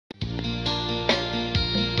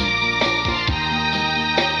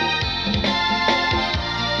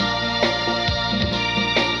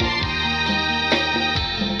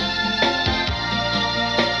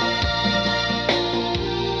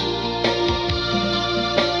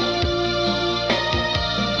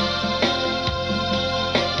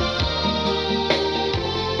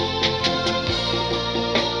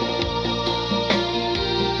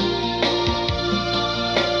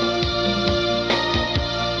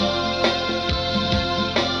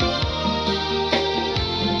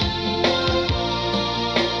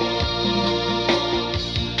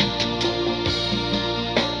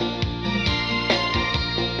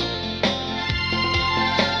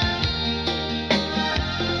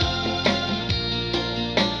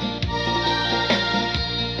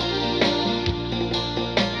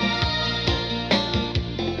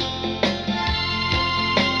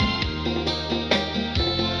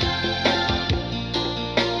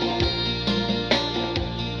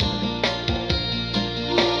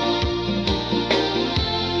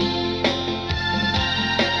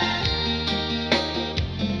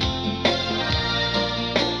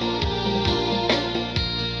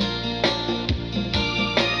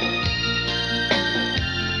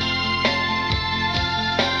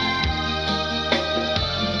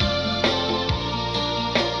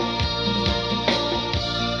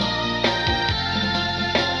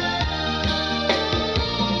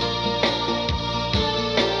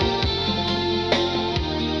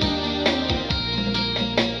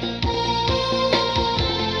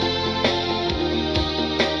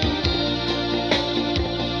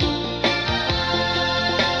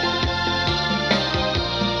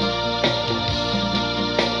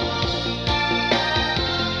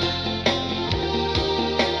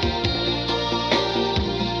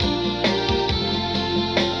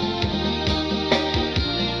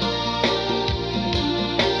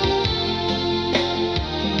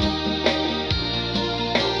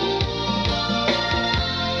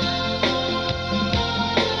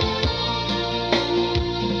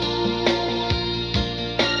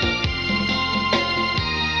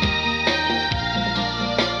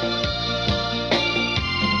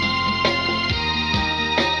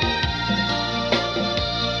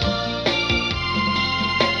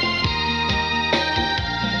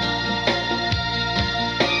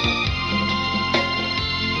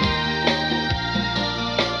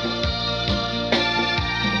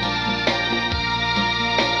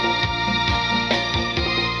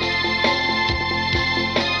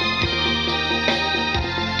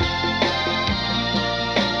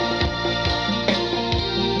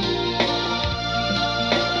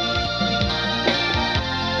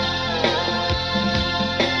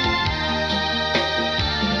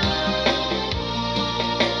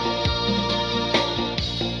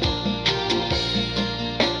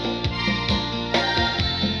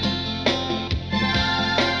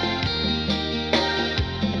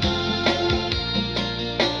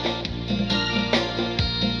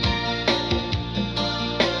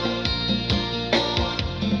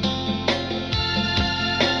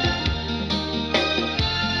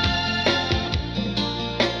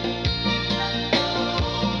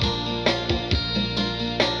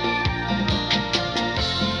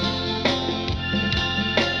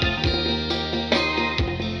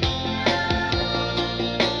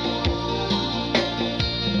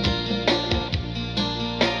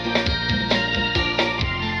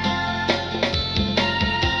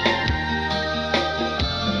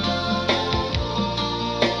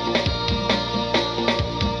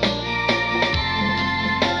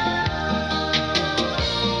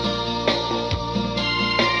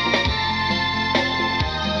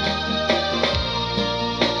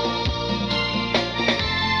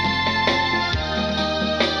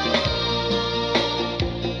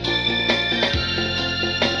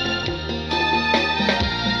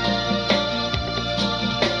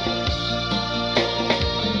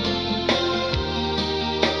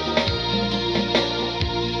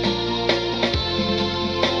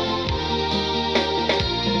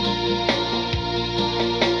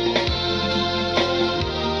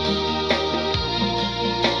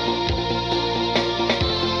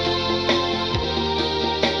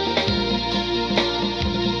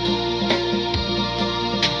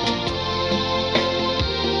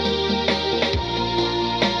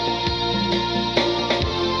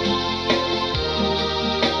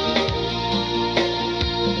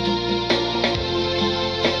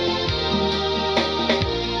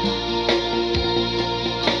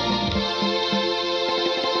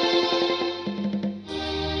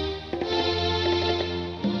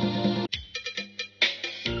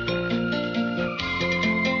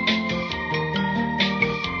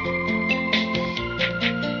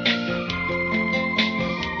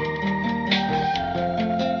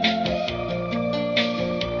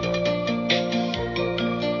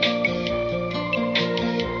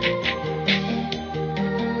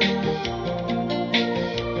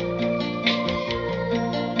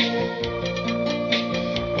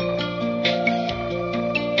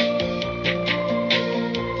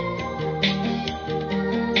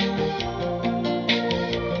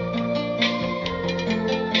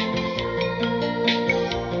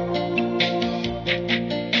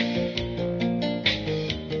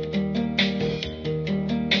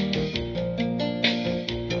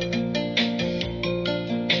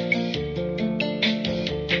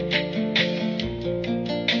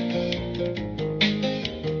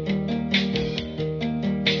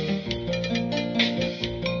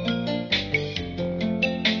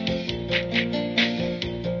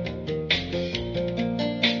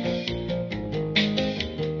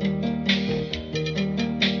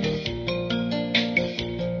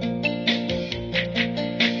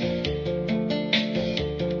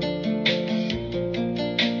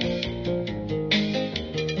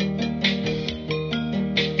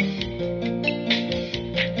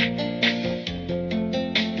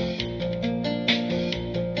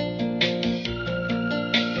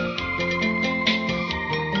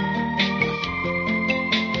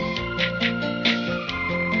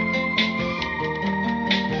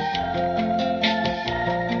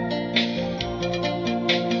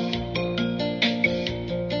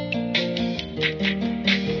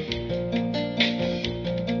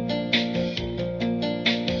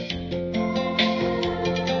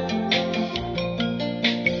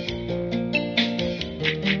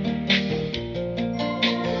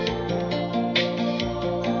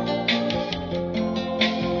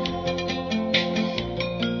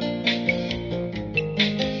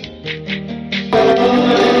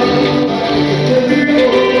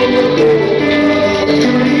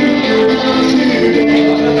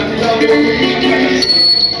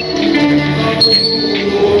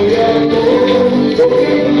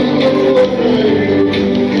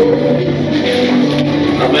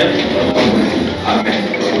Amen.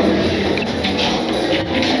 Amen.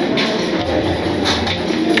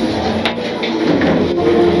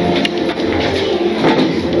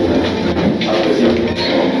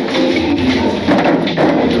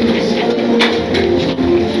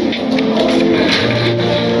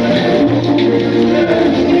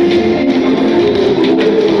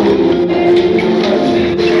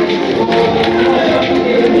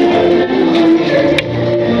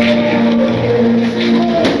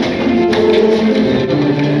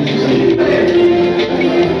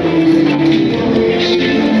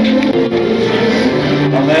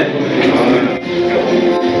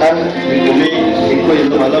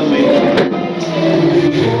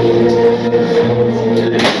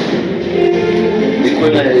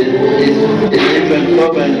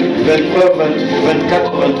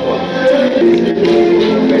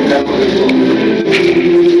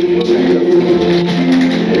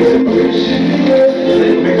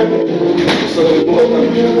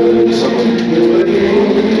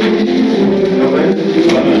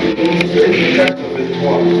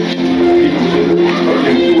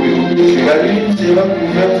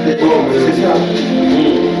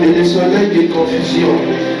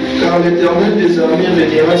 Car l'Éternel des armées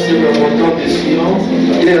régnera sur le montant des Sion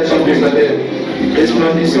et à Jérusalem,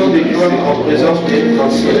 resplendissant de gloire en présence des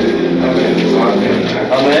anciens.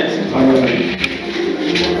 Amen. Amen.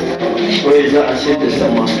 Oui, il y a assez de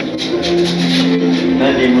savoir.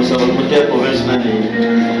 Nani, nous avons monté la province Nani.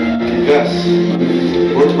 Grâce.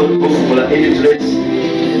 Votre pour la église.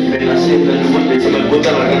 Mais la scène dans le monde, ça va voter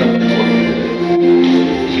à la gare.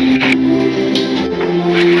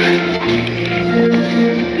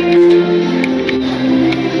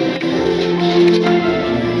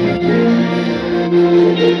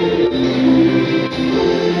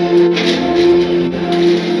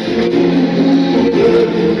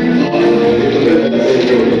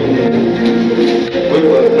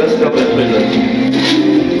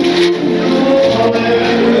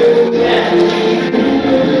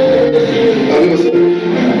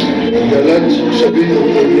 Chapitre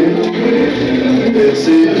 1er,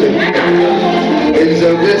 verset 20. Ils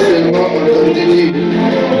avaient seulement entendu dire,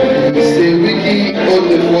 c'est lui qui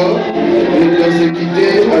autrefois nous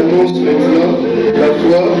persécutait annonce maintenant la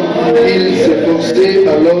foi qu'il s'efforçait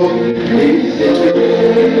alors et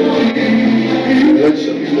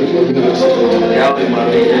Car le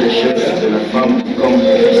mari est le chef de la femme comme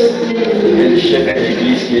Christ et le chef de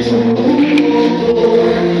l'église qui est son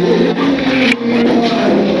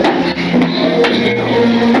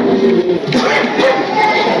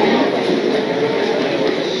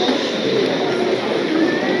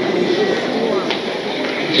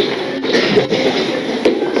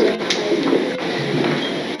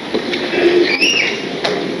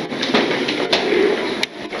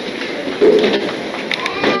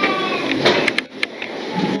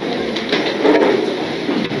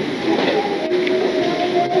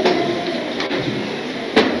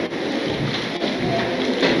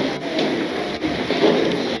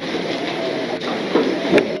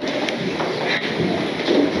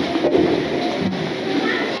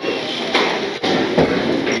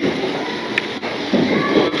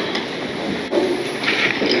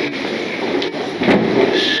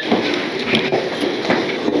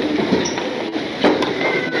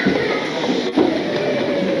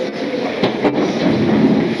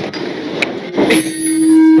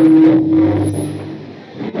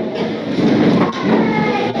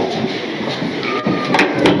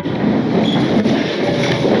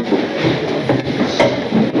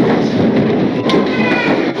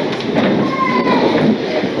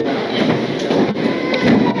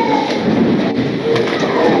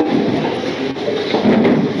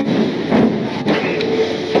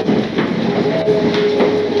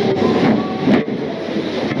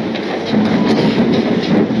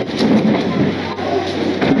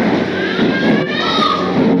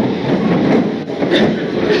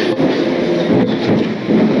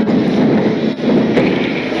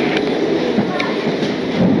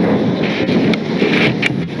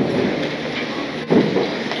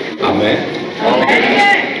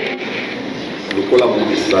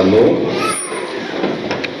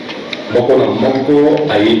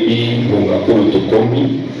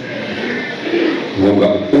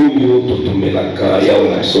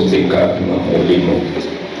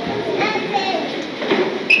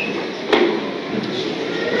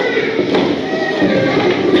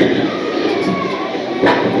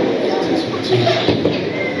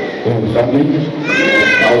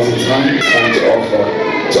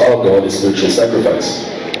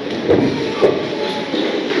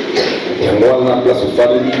Yango wana place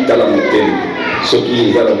ofali tala motema Ce qui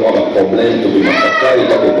est là, moi, le problème, de ma caca et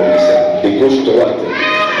pas de commissaire. De gauche-droite,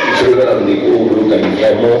 je vais la négocier,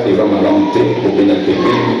 vraiment, et va m'alamter pour venir à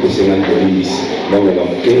Québec, pour se mettre en ici. Donc, on va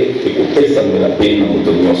manquer, et pour que ça me la paye dans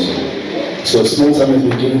notre noce. So a small time has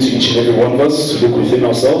been given to each and every one of us to look within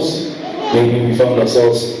ourselves. Maybe we found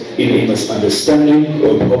ourselves in a misunderstanding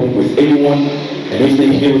or a problem with anyone. And if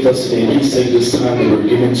they're here with us today, please take this time that we're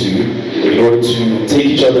given to you in order to take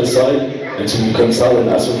each other aside and to reconcile and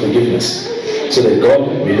ask for forgiveness, so that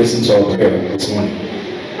God may listen to our prayer this morning.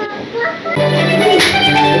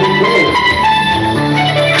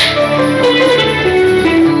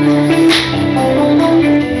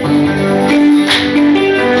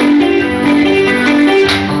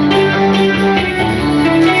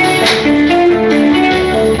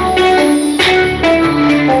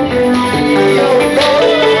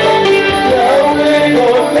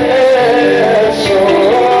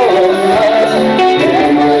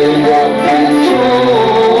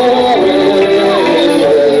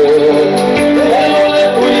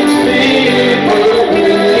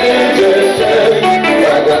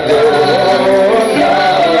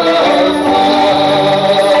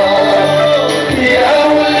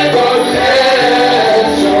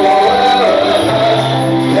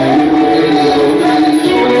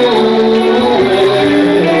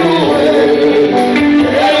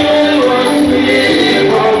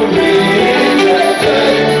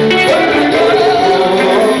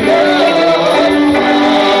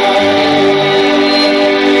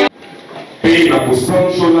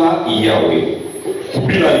 Yahweh.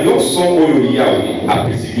 Kubila yoso oyo Yahweh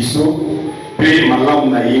apesi biso pe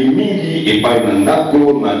malamu na ye mingi epai na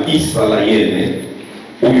ndako na Israele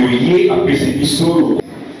oyo ye apesi biso.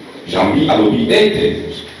 Jambi alobi ete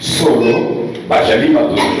solo bajali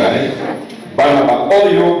batozongane bana ba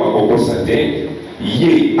oyo bakokosa te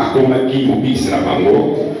ye akomaki mobisi na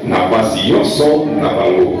bango na basi yonso na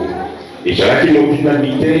bango. Ezalaki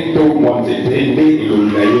lobinani te to mwa nzete nde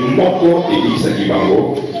elongi na ye moko ebikisaki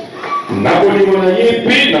bango. Na bolingo na ye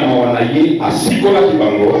mpe na mawa na ye asikolaki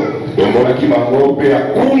bango, tombolaki bango mpe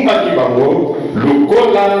akumbaki bango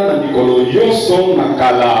lokola na mikolo nyonso na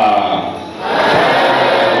kala.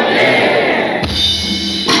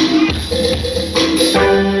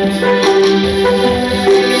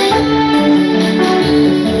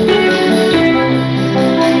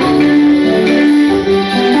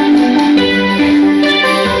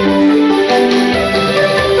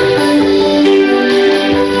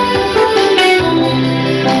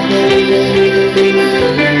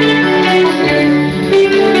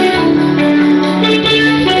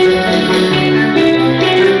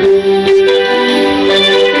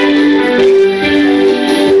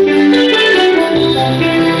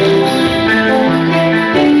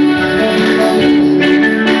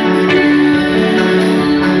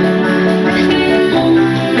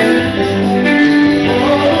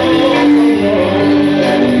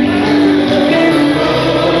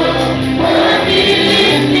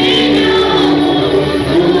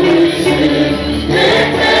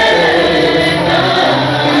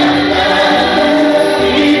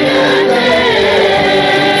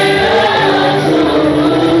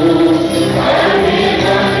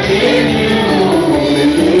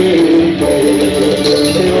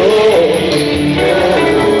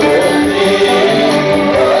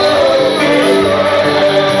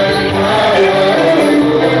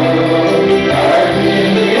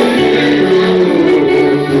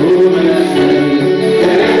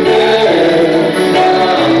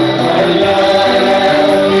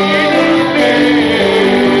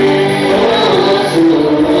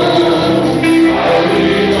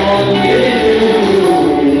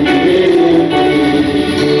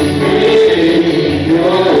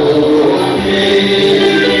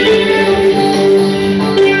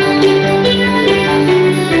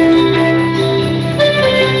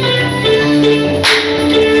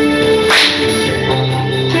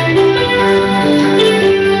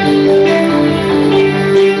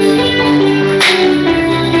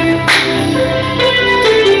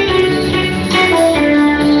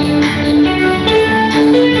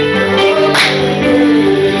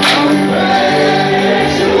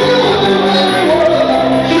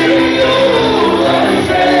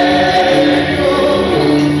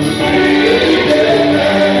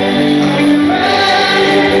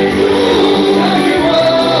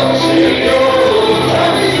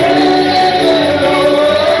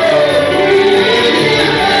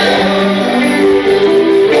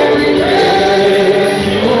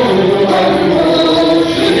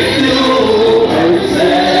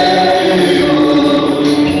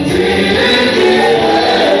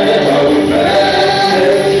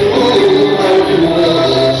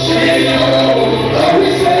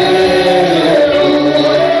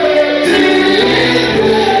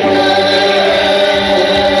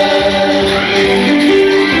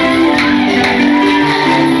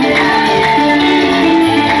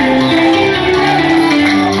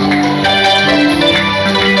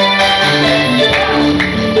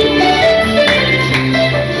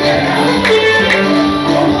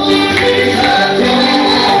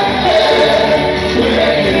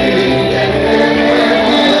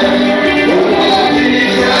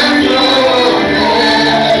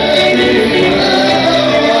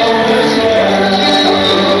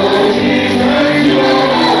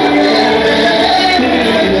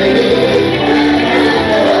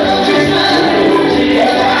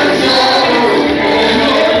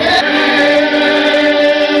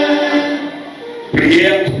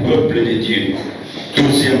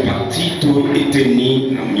 biso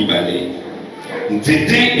eteni na mibale.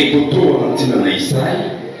 Nzete ekotoa na ntina na Isai,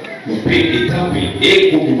 mpe etape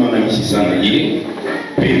ekobima na misisa na ye,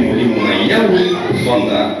 mpe molimo na Yawe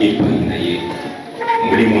akofanda epai na ye.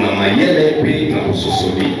 Molimo na mayele mpe na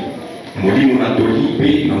bososoli, molimo na doli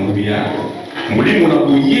mpe na nguya, molimo na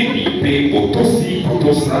boyebi mpe botosi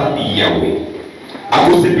kotosa Yawe.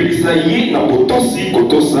 Akosepelisa ye na botosi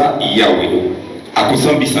kotosa Yawe.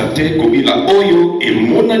 Akosambisa te kobila oyo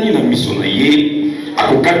emonani na miso na ye,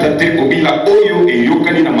 akokata te kobila oyo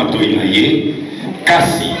eyokani na matoi na ye,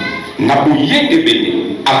 kasi na boyengebene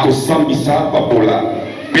akosambisa babola,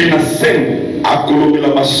 mpe na sembo akolobela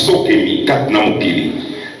basokemi kati na mokili.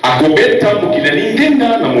 Akobeta mokili ya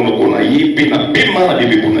lingenda na monoko na ye, mpe na pema na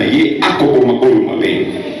bibebo na ye akoboma oyo mabe.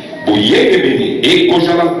 Boyengebene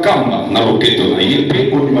ekozala nkamba na loketo na ye, mpe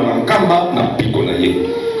kondima na nkamba na piko na ye.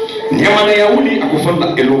 Nyama na yauli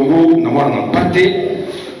akofanda elongo na mwana na mpate,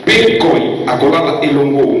 mpe koi akolala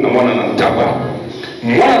elongo na mwana na ntaba.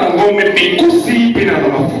 Mwana na ngome mikusi mpe na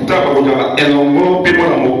mafuta bakozala elongo, mpe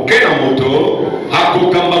mwana moke na moto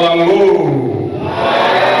akokamba bango.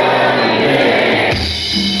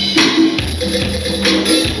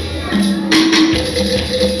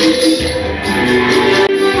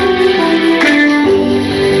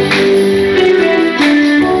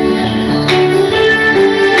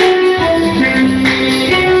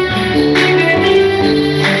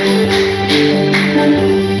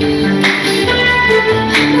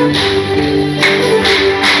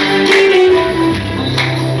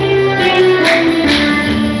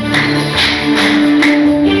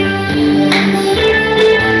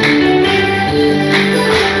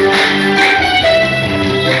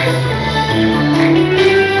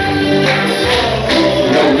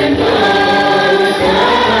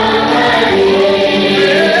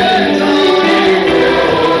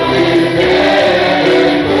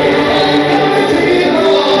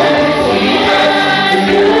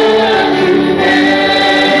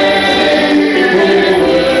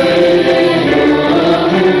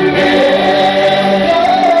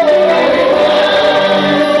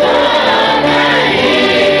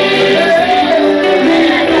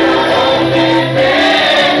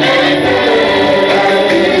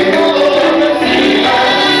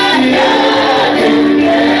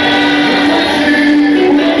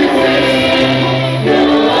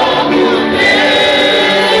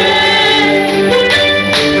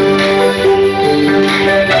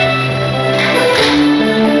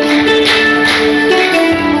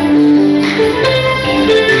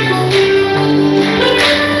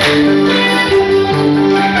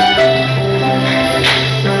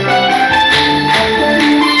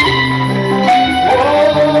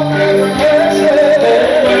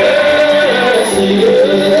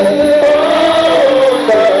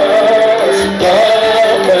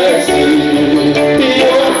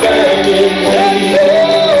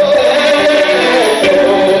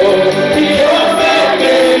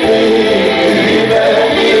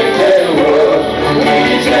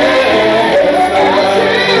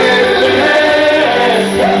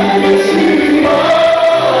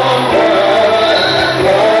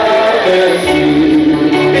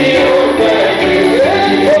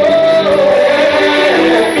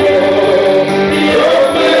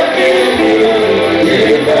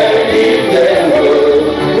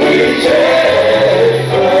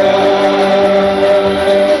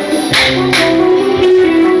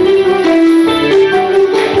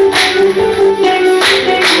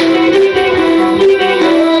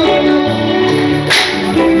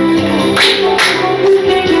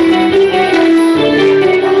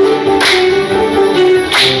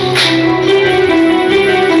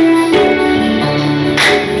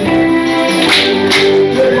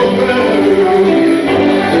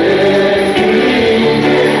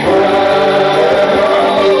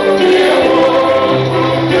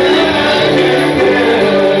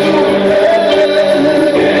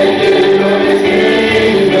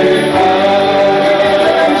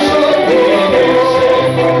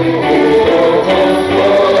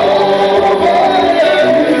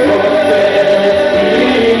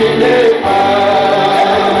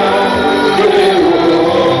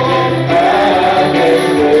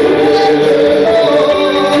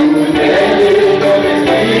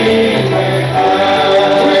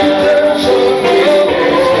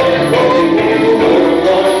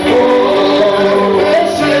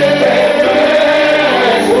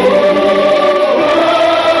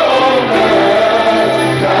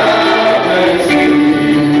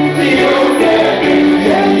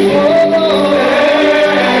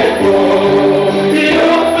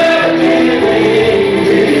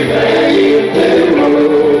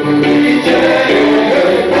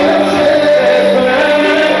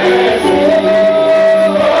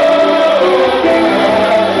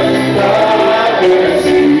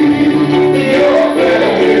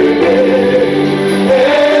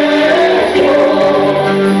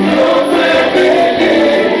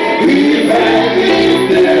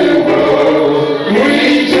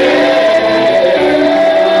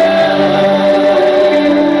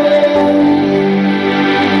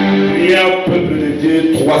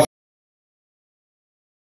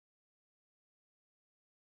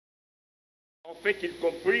 fait qu'ils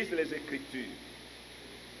comprisent les Écritures.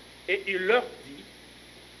 Et il leur dit,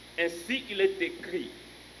 ainsi il est écrit,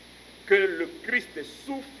 que le Christ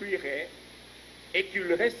souffrirait et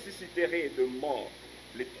qu'il ressusciterait de mort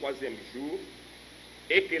le troisième jour,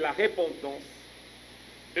 et que la repentance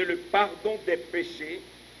et le pardon des péchés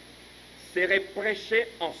seraient prêchés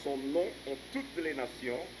en son nom en toutes les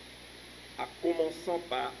nations, à commençant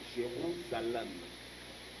par Jérusalem.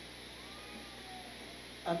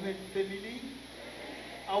 Amen, family.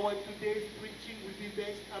 Our today's preaching will be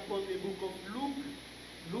based upon the book of Luke,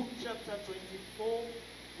 Luke chapter 24.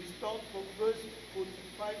 We start from verse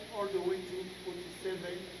 45 all the way to 47.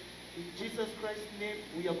 In Jesus Christ's name,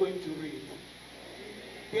 we are going to read.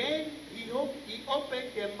 Then he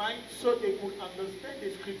opened their minds so they could understand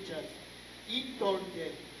the scriptures. He told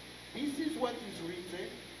them, this is what is written,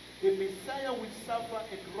 the Messiah will suffer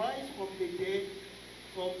and rise from the dead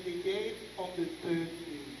on the third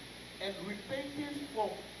day. And repentance for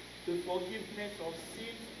the forgiveness of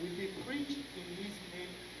sins will be preached in his name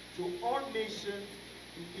to all nations,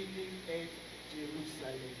 beginning at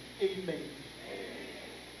Jerusalem. Amen.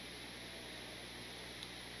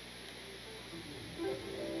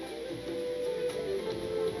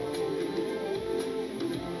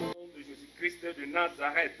 De Jésus-Christ de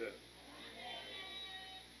Nazareth.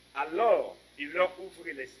 Alors, il leur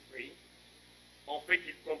ouvrit l'esprit, en fait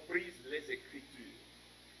qu'ils comprisent les Écritures.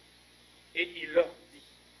 Et il leur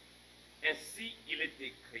dit, ainsi il est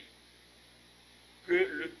écrit, que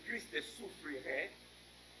le Christ souffrirait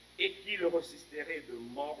et qu'il ressusciterait de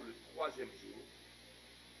mort le troisième jour,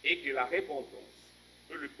 et que la repentance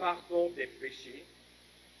et le pardon des péchés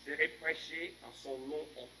seraient prêchés en son nom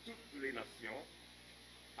en toutes les nations,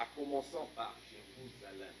 à commençant par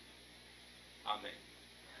Jérusalem. Amen.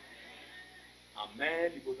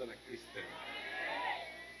 Amen, libota na Christ.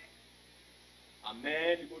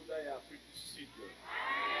 Amen, libota ya Afrique du Sud.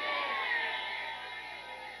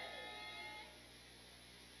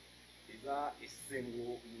 Eza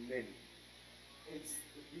esengo munene. It's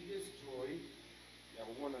the biggest joy Ya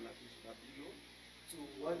komona na biso na bino. to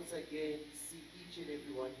once again see each and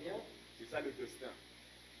every one here. C'est ça le destin.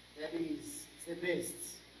 That is the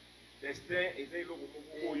best. Destin eza eloko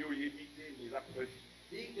moko oyo oyebi te mais eza preuve.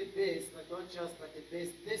 Being the best, but not just but the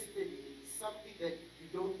best. Destiny is something that you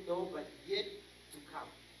don't know but yet to come.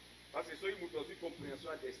 Parce que soki moto azwi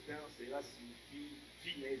compréhension ya destin, cela signifie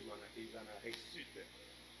vie na ezwana eza na réussite.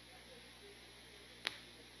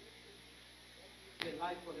 The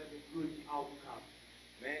life will have a good outcome.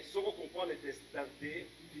 Mais si on comprend le destin,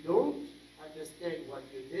 If you don't understand what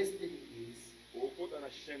your destiny is, okota na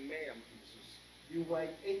chemin ya moto mosusu. you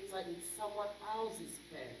might enter in someone else's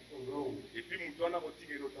path or road. Et puis moto wana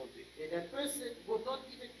kotikela otan te. And that person will not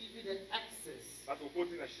even give you that access Parce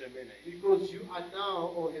okoti na chemin na ye. because you are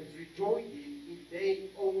now or have rejoined in their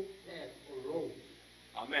own path or road.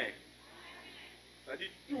 Amen.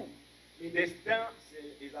 C'est-à-dire tout. Le destin,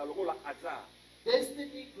 c'est lokola hasard.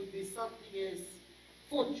 Destiny could be something as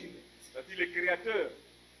fortunate. C'est-à-dire le créateur,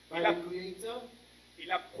 By the Creator,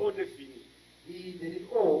 il a prédéfini He did it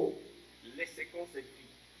all. les séquences de vie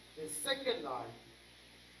The second line,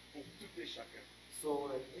 pour tout et chacun. so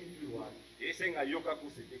that everyone. Et c'est un yoga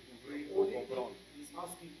pour se découvrir, The pour only comprendre. thing He's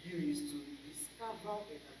asking you is to discover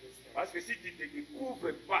and understand. Parce que si tu ne te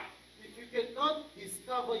découvres pas, If you cannot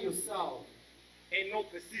discover yourself, un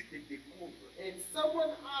autre si te découvre, and someone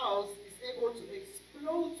else is able to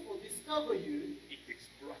explode or discover you, il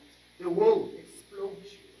t'exploite. the world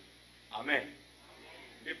explodes you. Amen.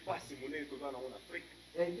 Ne pas se monnaie que dans en Afrique.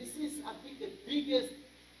 And this is, I think, the biggest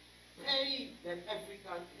pain that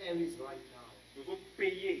Africa carries right now. Nous avons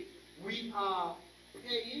payé We are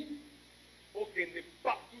paying aucun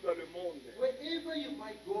partout dans le monde. wherever you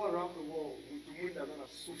might go around the world. Tout le monde est dans la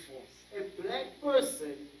souffrance. A black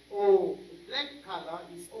person or a black color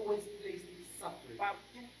is always placed in suffering.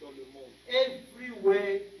 Partout dans le monde.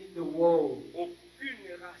 Everywhere in the world. Aucune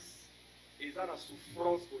race est dans la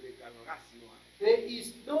souffrance pour les races noires. There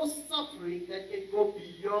is no suffering that can go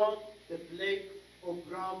beyond the black or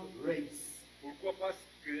brown race. Pourquoi? Parce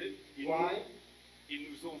que Why? ils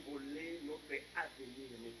nous ont volé notre avenir,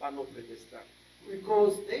 mais pas notre destin.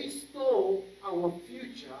 Because they stole our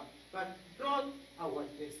future, but not our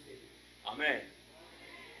destiny. Amen.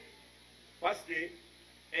 Parce que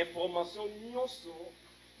information nyonso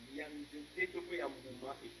ya nzete to pe ya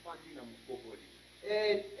mbuma efandi na mukokoli.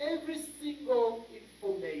 And every single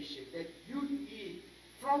information that you need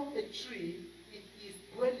from a tree, it is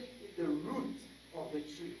dwelling in the root of the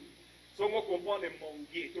tree. Songo comprendre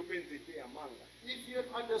monge to pe nzete ya manga. If you have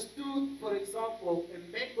understood, for example, a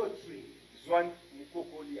mango tree, Zwan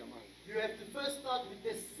mukokoli ya manga. you have to first start with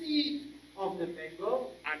the seed of the mango,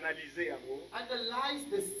 analyser yango, analyze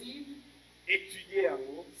the seed, étudier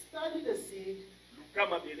yango, study the seed, luka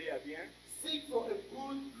mabele ya bien, seek for a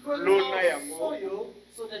good Lona fertile yango. soil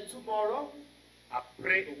so that tomorrow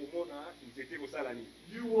après okomona nzete kosala nini.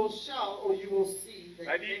 you will shall or you will see the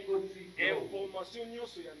C'est-à-dire, mango tree grow. information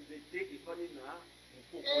nyonso ya nzete efani na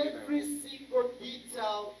mokoko na Every yango. single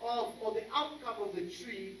detail of or the outcome of the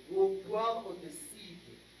tree will dwell on the seed.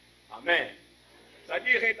 Amen.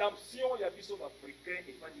 C'est-à-dire rédemption ya biso bafricain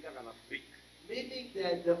efandi kaka na Afrique. Meaning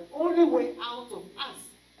that the only way out of us,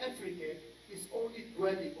 African, is only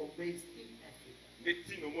dwelling or based in Africa.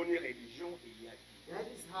 Neti nomoni religion eyaki. That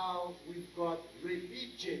is how we've got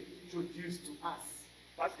religion introduced to us.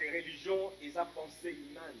 Parce que religion eza pensée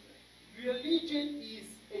humaine. Religion is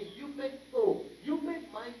a human thought, human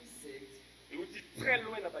mindset. Euti très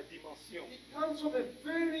loin na ba dimension. It comes from a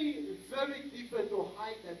very, very different or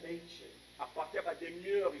high dimension. À partir ba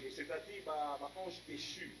demiurge, c'est-à-dire ba ange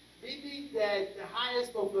déchu. Meaning that the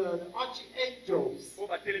highest of the archangels, Po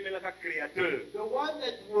ba telemelaka créateur. the one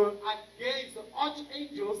that were against the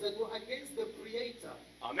archangels that were against the creator.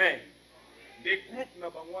 Amen. Des groupes na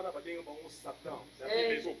bango wana badenga bango Satan. C'est-à-dire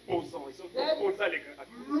les opposants. Ils sont opposants à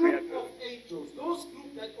Group créateur. of angels, those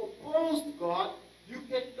groups that opposed God, you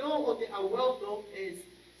can know or they are well known as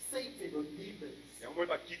Satan or demons. Yango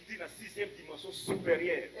bakiti na 6e dimension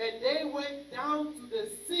supérieure. And they went down to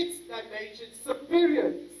the 6th dimension,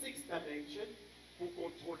 superior 6th dimension, Pour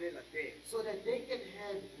contrôler la terre. so that they can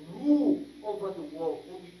have rule over the world,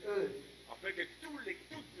 over the earth. Afin que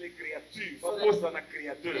toutes les créatures So that opposent à la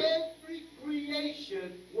créateur. every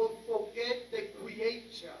creation will forget the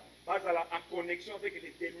creator. Pas en connexion avec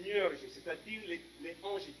les démiurges, c'est-à-dire les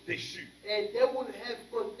anges déchus. And they will have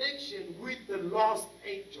connection with the lost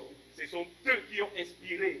angel. Ce sont eux qui ont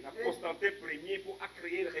inspiré la Constantin Ier pour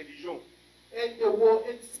créer la religion. And they were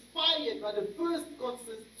inspired by the first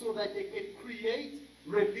concept so that they can create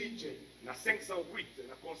religion. Na 508,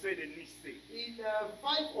 le conseil de Nicée. In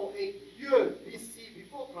 508 year BC,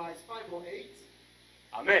 before Christ, 508,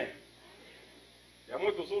 Amen.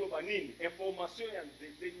 Yango tozoloba nini? Information ya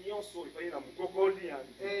nzete nyonso efali na mokokoli ya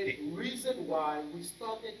nzete. and reason why we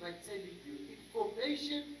started by telling you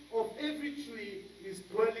information of every tree is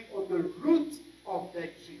dwelling on the root of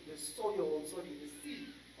that tree, the soil, or sorry, the seed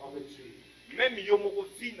of the tree. Même yo moko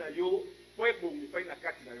vi na yo, po ebongo efali na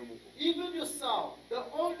kati na yo moko. Even yourself, the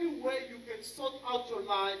only way you can sort out your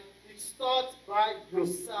life, it starts by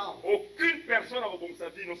yourself. Aucune personne n'a sa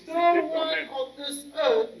vie, non, si c'est No one toi-même. on this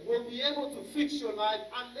earth will be able to fix your life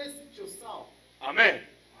unless it's yourself. Amen.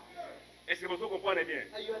 Est-ce que vous comprenez bien?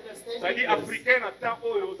 Are you understanding? Ça dit this? africain à temps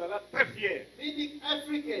où vous allez très fier. Meaning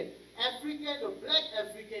African or black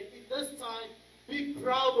African, in this time, be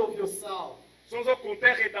proud of yourself. Sans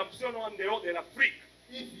compter rédemption en dehors de l'Afrique.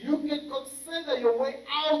 If you can consider your way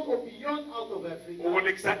out or beyond out of Africa, Pour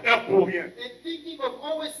l'exacteur pour rien. and thinking of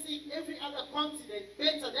always seeing every other continent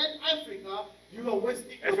better than Africa, you are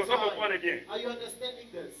wasting Est-ce your que vous comprenez time. bien? Are you understanding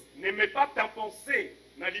this? N'aimez pas t'enfoncer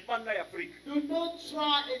dans l'Ipanda Afrique. Do not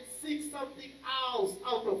try and seek something else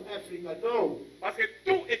out of Africa. No. Parce que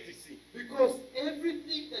tout est ici. Because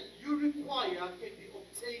everything that you require can be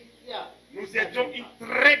obtained here. Nous étions une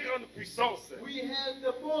très grande puissance. We have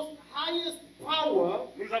the most highest power.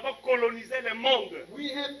 Nous avons colonisé le monde.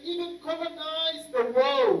 We have even colonized the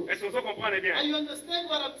world. Est-ce que vous comprenez And bien? you understand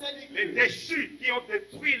what I'm telling Les you? déchus qui ont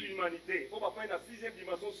détruit l'humanité. On va faire la 6e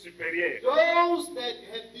dimension supérieure. Those that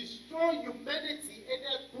have destroyed humanity and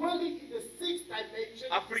are dwelling in the 6th dimension,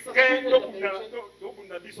 Africain, superior dimension.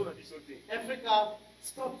 tokunda biso na biso te. Africa,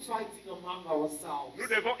 stop fighting among ourselves. Nous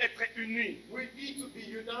devons être unis. We need to be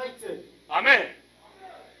united. Amen.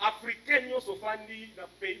 Africains nyonso fandi na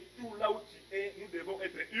pays tout là où tu es, nous devons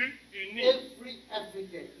être unis. Every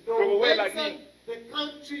African, no Tokowela matter nini? the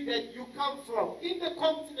country that you come from, in the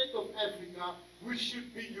continent of Africa, we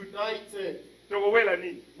should be united. Tokowela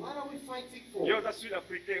nini? What are we fighting for? Yo za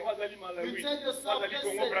sud-africain, wazali Malawi, You tell yourself, wazali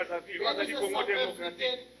Congo listen, Brazzaville, that wazali is a Congo South African,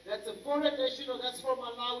 démocratique. that's a foreign national, that's from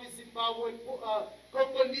Malawi, Zimbabwe,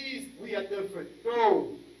 Congolese, we are different.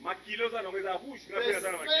 No. Makilo za nongeza rouge, The na pena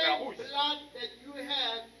za na makila same rouge. blood that you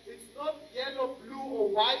have, it's not yellow, blue, or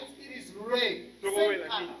white, it is red. Same Tokowela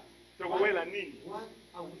color. nini? Tokowela nini? What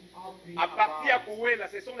are we arguing À partir ya about? kowela,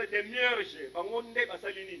 ce sont les démiurges. Bango nde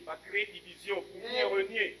basali nini? Ba créer division pour bien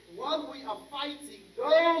renier. What we are fighting,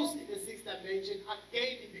 those in the 6th dimension are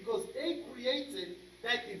gaining because they created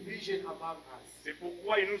that division among us. C'est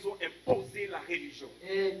pourquoi ils nous ont imposé la religion.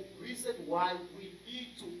 And reason why we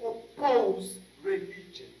need to oppose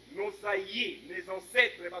religion. Nous bozaye, les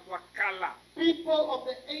ancêtres, kala. People of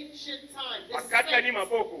the ancient time, the Bakatani saints,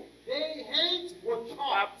 maboko. their hands were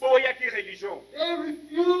chopped. Baboya ki religion. They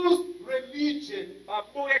refused religion.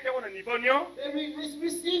 Baboya ki on a niveau nyon. They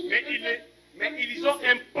received it. Mais ils ont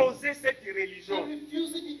imposé cette They religion.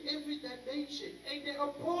 refused it in every dimension. And they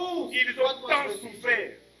opposed Ils what ont was tant religion.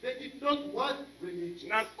 souffert. They did not want religion.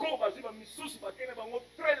 Nanko bazwi ba misusu bakene bango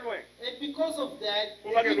très loin. And because of that,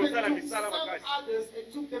 Pour pas que they nous even allons took misala some makasi. others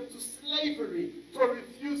and took them to slavery for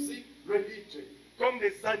refusing religion. Comme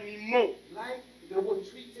des animaux. Like they were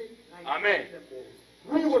treated like Amen. animals.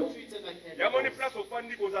 We were treated like Yamoni animals. place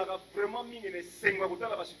ofandi kozaka vraiment mingi ne sengwa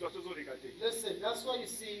kotala ba situation zo lekate. Listen, that's why you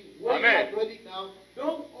see, when Amen. you are dwelling now,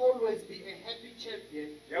 don't always be a happy champion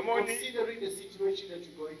Yamoni. considering the situation that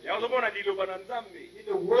you're going through. Yazomona liloba na Nzambe. In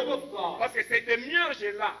the word of God, Parce que cette demi-heure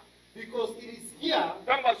là. because it is here,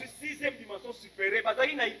 Quand bazwi 6e dimension supérieure,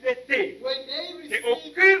 bazali na idée te. when they Que receive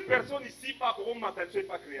aucune personne ici pas pour matériel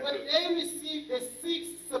pas when créateur. they receive the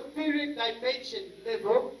sixth superior dimension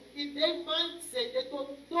level, in their mindset, they thought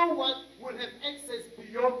no one will have access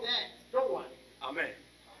beyond that. No one. Amen.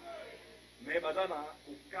 Mais bazana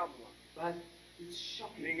ukamwa. But it's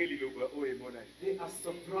shocking. Ndenge liloba oyo emona. They are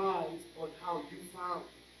surprised on how you found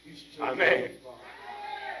this children Amen. of God.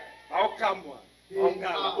 Aokamwa. They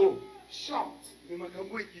Ongala are oh. shocked. Mais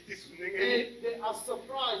makambo ekiti su ndenge. They are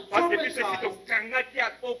surprised, Parce que puisque si traumatized tokangaki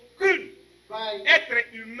à aucune by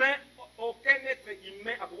être humain, aucun être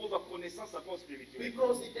humain a besoin de connaissance encore spirituelle.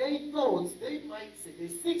 because they thought, their mindset, the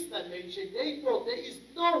sixth dimension, they thought there is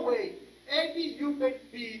no way any human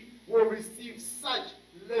being will receive such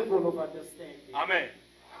level of understanding. Amen.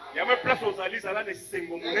 Il y a même place aux alliés, ça là des That is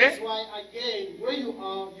sengomune. why again, where you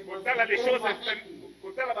are, you must Kotala les be choses over happy.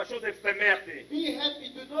 kotala ba choses éphémères te. Be happy.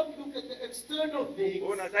 Do not look at the external things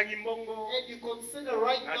Oh nazangi mbongo, and you consider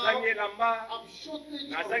right now, nazangi elamba, I'm shortage of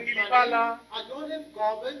nazangi money, libala, I don't have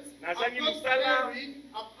garments, I'm nazangi not musala. married,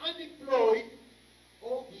 I'm unemployed.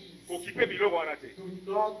 All these occupé biloko wana te.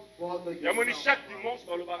 do not bother Yamoni yourself. chaque dimanche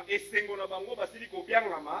balobaka esengo na bango basili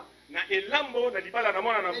kobiangama na elambo na libala na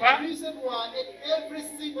mona na And pa. the reason why at every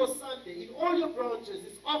single Sunday in all your branches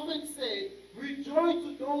it's often said, rejoice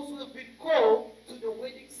to those who have been called to the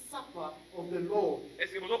wedding supper of the Lord.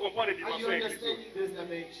 Est-ce que vous comprenez les Are you dimensions église? understanding this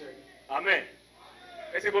dimension? Amen.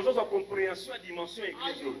 Est-ce que vous avez compréhension de dimension Are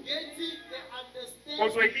église? you getting the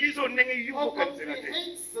Parce que understanding l'église on n'est or pas comme ça.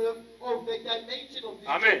 comprehensive of the dimension of this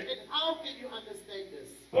Amen. church? And how can you understand this?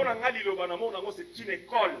 Pour la ngali lo banamo nango c'est une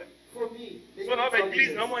école. For me, let So me na tell ba you église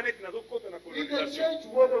this. na mo net na do kota na In the colonisation. church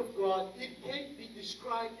word of God, it can be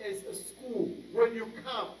described as a school when you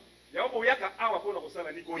come. Ya bo yaka awa pona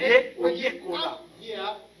kosala ni And koye when oye you kola.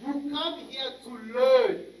 come here to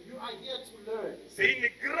learn. You are here to learn. C'est une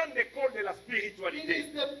grande école de la It spiritualité.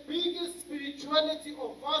 is the biggest spirituality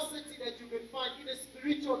or varsity that you can find in a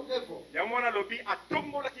spiritual level. Ya mwana lobi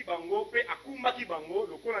atombola ki bango pe akumba ki bango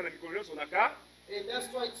lokola na mikolo nyonso naka. And that's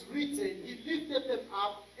why it's written, he lifted them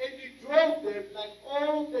up and he drove them like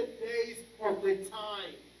all the days of the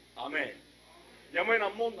time. Amen. Ya mwana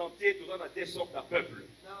monde entier toza na deux sortes de peuples.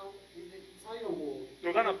 Now, in the entire world,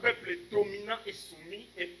 Toza na peuple dominant et soumis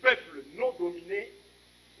et peuple non dominé.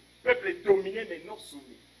 Peuple dominé mais non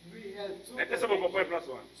soumis. we have two Est-ce que vous comprenez place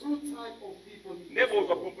one? types of people. in Ne this vous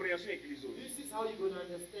world. compréhension église. This is how you're going to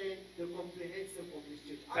understand the comprehensive of this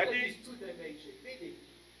church. Ça Under dit- these two dimensions, meaning,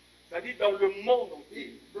 C'est-à-dire dans le monde in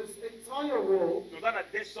entier, this entire world, nous avons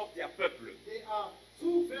deux sortes de peuples. there are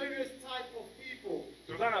two various types of people.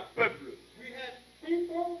 Nous avons un peuple We have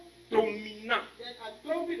people dominant that are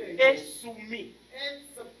dominated et soumis. and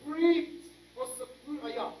supreme, or and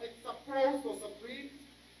supposed or supreme,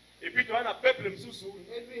 Et puis nous avons un peuple msusu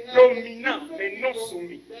and we have dominant different mais non people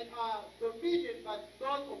soumis. that are dominion but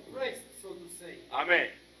not oppressed, so to say. Amen.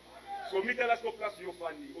 Soumis de la place de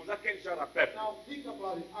Yofani, on a quel genre de peuple? Now think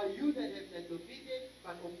about it. Are you that have that dominion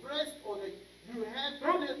but oppressed, or that you don't have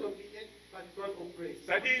dominion but not oppressed?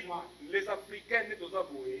 C'est-à-dire, Which one? les Africains, nous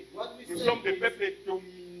avoués, What we nous say sommes des is peuples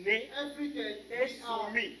dominés African, et we are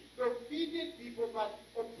soumis. dominion people but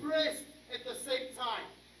oppressed at the same time.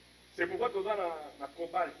 C'est pourquoi nous avons un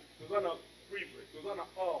cobalt, nous avons un cuivre, nous avons un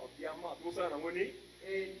or, diamant, nous avons un monnaie.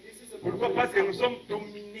 And this is a Pourquoi? Parce que nous sommes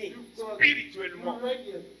dominés spirituellement.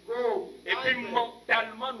 uranium, gold, Et puis diamond.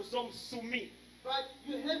 mentalement, nous sommes soumis. But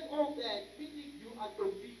you have all that, meaning you are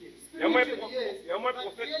dominion. Il y a moins Spiritually, yes, il y a moins but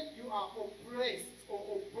prophète. yet you are oppressed or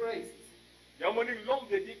oppressed. Il y a un moment où l'homme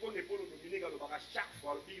de Dieu qu'on est pour nous dominer, quand à chaque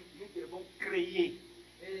fois, nous devons créer.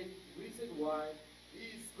 And reason why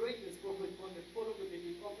his greatness prophet, when the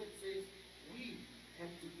prophet says, we have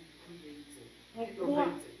to be creative, Pourquoi?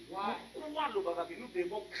 innovative. Why? Pourquoi le bagage nous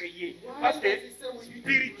devons créer? Why Parce does que he say we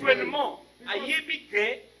spirituellement, ayebi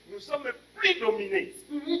que nous sommes plus dominés.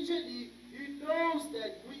 Spiritually, he knows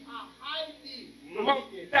that we are highly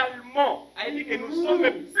dominated. Mentalement, ayebi que nous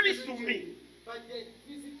sommes plus soumis. But then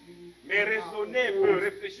physically, Mais raisonner peut,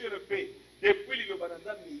 réfléchir peut. Depuis le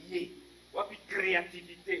bananda miye, wapi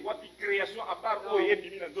créativité, wapi création à part oyebi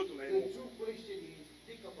mina d'autres na the yemo. true question is,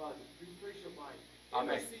 think about it, refresh your mind.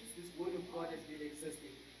 Amen. Ever since this word of God has been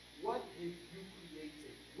existing, what have you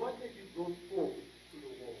created? What have you brought forth to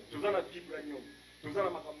the world? Tozana Bible nyonso, tozana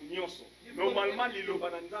makambo nyonso. Normalement liloba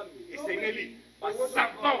na Nzambe esengeli ba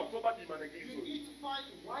savant to ba bima na You église. need to find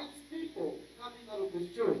wise people coming out of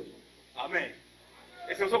this church. Amen.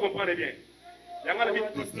 Est-ce que vous comprenez bien? Yangana bi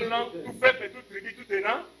tout langue, tout peuple, toute tribu, tout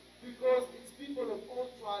élan. Because it's people of all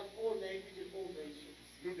tribes, all languages, and all nations.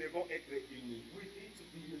 Nous devons être unis. We need to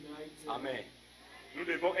be united. Amen. Nous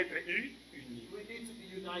devons être unis. We need to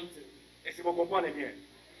be united. Est-ce que vous comprenez bien?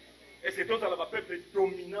 Est-ce que tous les peuple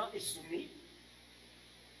dominant et soumis?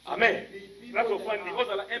 Amen. Là, on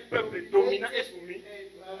a un peuple dominant et soumis.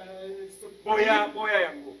 Boya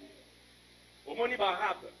yango. Au monde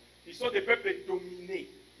arabe, ils sont des peuples dominés,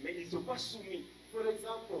 mais ils ne sont pas soumis. For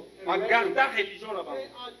example, Aganda religion là-bas. they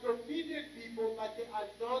are dominant people, but they are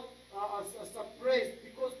not suppressed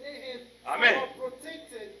because they have Amen. somehow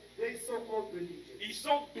protected their so-called religion. Ils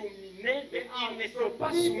sont dominés, mais They are ils ne sont pas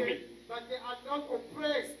dominant, soumis. but they are not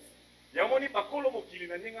oppressed. Yamoni bakolo mokili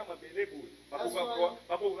na ninga mabele boy.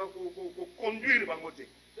 Bakoka conduire bango te.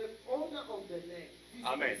 The owner of the land,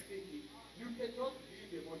 Amen. speaking, you cannot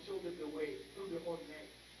lead them or show them the way through the own land.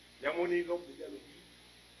 Yamoni donc de dialogue.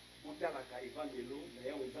 Botalaka evangelo na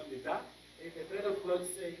yawe zambeza. And the word of God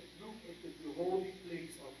says, look at the holy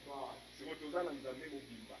place of God. Siko tozana nzambe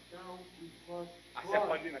mobimba. Now we want Asa God.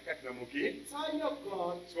 pandi na kati na mokili. Entire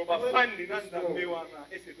God. Siko bafandi dwelling na in this nzambe world. wana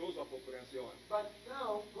ese tozo compréhension wana. But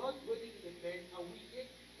now, God dwelling in the man, are we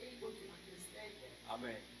able to understand that?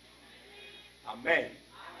 Amen. Amen.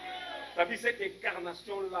 C'est-à-dire cette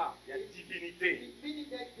incarnation-là, il y a divinité. Meaning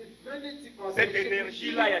that divinity Cette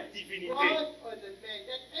énergie-là, il y a divinité. God on the man,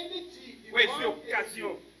 that energy, Oui, divine c'est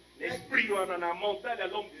occasion. L'esprit wana na mental à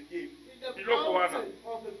l'homme de Dieu. in the Biloko wana. mountain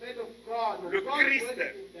of the man of God, of Le God Christ.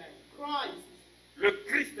 dwelling in that. Christ. Le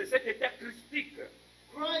Christ, cet état christique,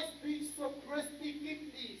 Christ being so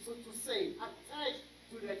practically, so to say, attached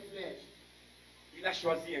to that flesh. il a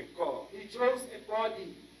choisi un corps He chose a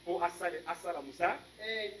body, pour Asala Moussa.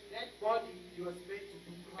 and that body he was made to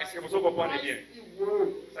do Est-ce Christ. que vous comprenez bien? Christ the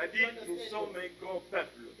word. Ça dit nous sommes un grand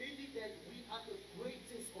peuple. Meaning that we are the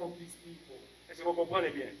greatest of these people. Est-ce que vous comprenez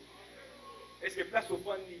bien? Est-ce que place au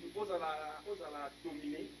fond, vous allez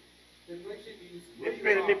dominer? The question is, Ne where you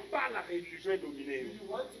permet are, pas la religion do dominer. you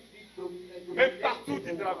want to be dominated? Même partout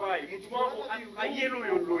tu travailles,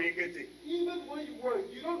 Even when you work,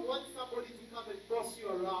 you don't want somebody to come and boss you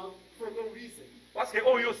around for no reason. parce que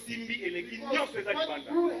oyo simbi eleki Because nyonso eza what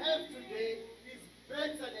libanda. you have today is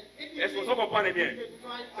better than anything Est-ce que vous comprenez bien? you can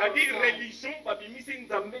find C'est-à-dire outside. religion babimisi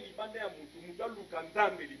nzambe libanda ya mutu, mutu aluka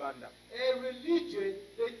nzambe libanda. A religion,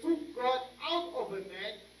 they took God out of a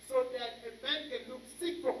man so that a man can look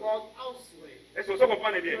seek for God elsewhere. Est-ce que vous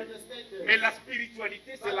comprenez You bien? understand this? Mais la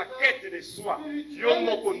spiritualité, c'est la quête de soi. Yo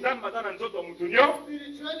moko nzamba za na nzoto ya mutu nyo.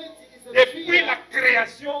 Spirituality is a Depuis fear la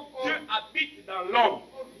création, Dieu habite dans l'homme.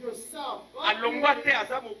 of yourself. Alongwa te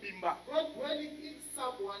aza mobimba. God dwelling in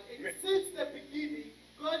someone, and Mais- since the beginning,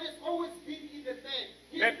 God has always been in the man.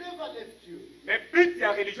 He's Mais- never left you. Mais but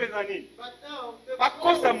ya religion eza nini? But now, the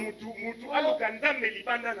Bakosa goal, mutu aluka nzambe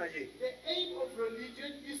libanda na ye. the aim of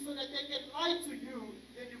religion is so that they can lie to you,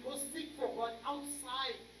 then you go seek for God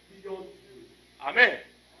outside, beyond you. Amen.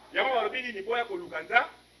 Yango balobi nini boya koluka nza?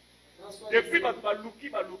 That's why Depuis he bato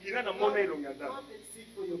balukina na mona elonga nzambe. come and seek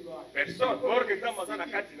for your God. Personne, bor que nzambe aza na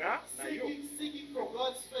kati na yo. Seeking for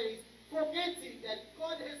God's face, forgetting that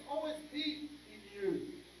God has always been in you.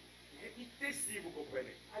 Évitez si vous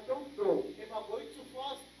comprenez. I don't know. If I'm going too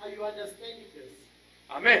fast, are you understanding this?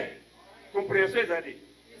 Amen. Compréhension ezali.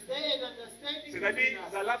 Is there an understanding C'est-à-dire between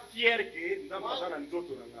us? zala fier que nzambe aza na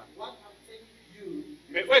nzoto na nga. What I'm saying to you,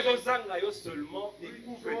 Mais oyo ezozanga yo seulement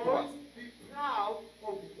découvre-toi. be proud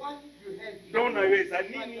of what you have in Don na yo you. eza But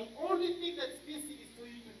nini? the only thing that's missing is for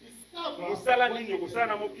you to discover Mosala what nini you okosala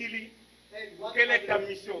na have. mokili? And what Quelle are est ta your-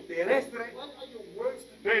 mission terrestre? what are your words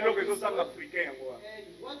to Ndio do eloko on this ezozanga earth? africain yango wana. And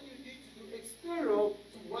what you need to do external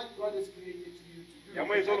to what God has created you to do.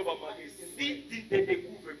 Yango ezoloba maki, si tu ne te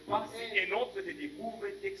découvres pas, si un autre te découvre,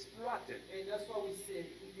 t'exploite. And that's why we say,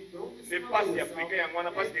 if you don't C'est discover pas si yourself, africain yango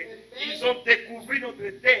wana parce and then qu'ils ont découvert notre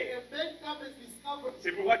terre. a man comes and discovers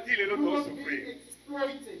C'est pourquoi il est you l'autre will souffrir. be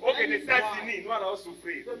exploited. Ok, That les is why États-Unis, nous allons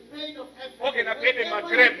souffrir. the pain of Africa. Ok, dans le pays de Wherever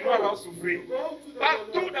Maghreb, you nous allons go, souffrir. you go to the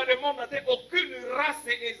Partout world. dans le monde, aucune race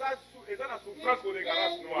est en souffrance pour les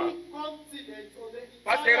races noires. Any continent or the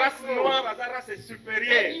Parce que entire race globe, noire, la race est there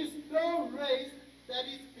supérieure. is no race that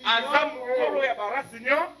is Azam beyond kolo all. ya barace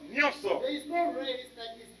nyonso. There is no race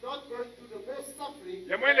that is not going through the most suffering.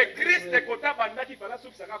 Ya mwe le Christ kota bandaki fala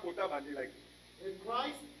suki saka kota bandilaki. In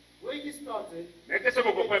Christ, where he started, Nete se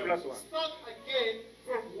boko point place wa. start again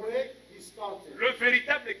from where he started. Le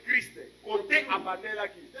véritable Christ kote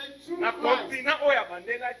abandelaki. The true Na Christ, continent oyo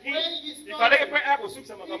abandelaki, where he il fallait que started, pe ako suki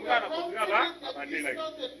sa in makambo the na continent ba continent that he abandelaki.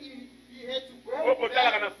 started, he had to O go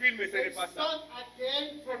kotala kana back film ce n'est and pas ça. start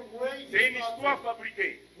again from where he C'est une histoire started.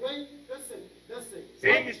 fabriquée. Listen.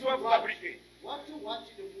 C'est une histoire fabriquée. What you watch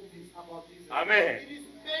in the movies about Jesus, Amen. it is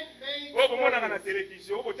man-made O bomona na stories.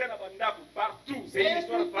 télévision, o botia na bandako partout, c'est une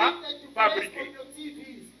histoire Everything that you place fabriquée. on your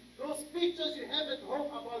TVs, those pictures you have at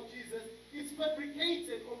home about Jesus, is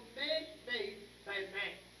fabricated or made by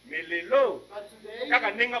man. Mais lelo, But today,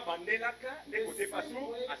 kaka ndenge abandelaka, the nde kote same pasu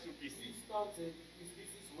way asukisi. he started, this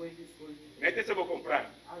is where he's going to. Nete se bo comprendre.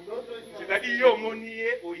 I don't know if you C'est-à-dire yo moni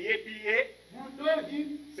ye, oyebi ye, you know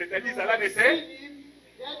him, c'est-à-dire you ça là have ne seen sait. him,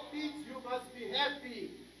 that means you must be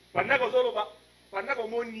happy. Pendant kozoloba, pendant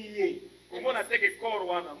komoni ye, komona te ke corps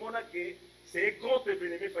wana, mona ke c'est un grand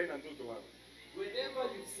événement failli na nzoto wana.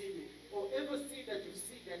 Whenever you see him, or ever see that you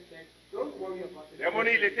see that man, don't worry about it. Ya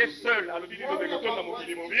moni il était seul, alobi ni Worry lobe kotonda about what's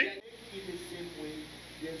mokili in mobi. that. In the same way,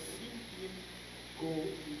 you have seen him go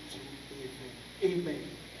into heaven. Amen.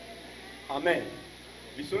 Amen.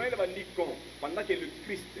 L'Israël va dire quand, pendant que le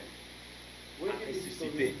Christ Where a did this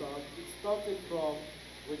story ressuscité, start? It started from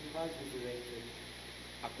when Christ resurrected.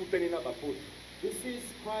 akutani na bapôtre, This is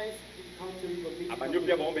Christ encountering the meeting abandi of opia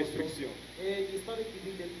the bango apostles, instruction, and he started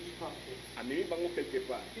giving them instructions. amemi bango quelque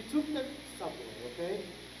part. He took them somewhere, okay?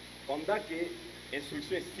 Pendant que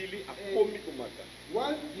instruction esili akomi komata.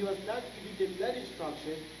 While he was not giving them that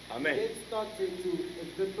instruction, Amen. they started to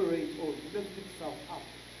evaporate or lift himself up.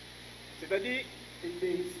 C'est-à-dire, It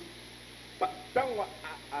means ntango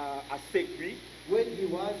asekwi, when he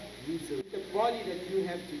was resurrected, the body that you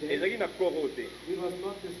have today, ezalaki na corps oyo te. it was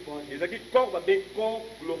not this body. Ezalaki corps babengi corps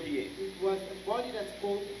glorieux. It was a body that's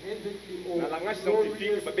called heavenly or Na langage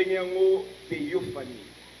scientifique babengi yango théophanie.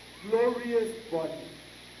 glorious body.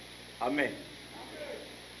 Amen.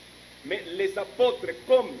 Mais les apôtres,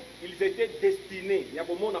 comme ils étaient destinés, il y a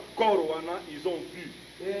beaucoup de corps wana, ils ont vu,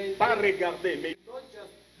 They pas regarder, mais not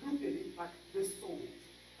just look at it, but they saw it.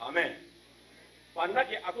 Amen. Pendant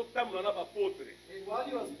que atotambola na bapôtre, And while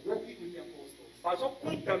he was walking with the apostles,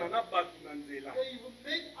 bazokutana na bato na nzela. they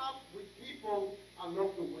met up with people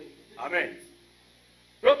along the way. Amen.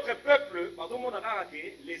 D'autres peuples, bazomona kaka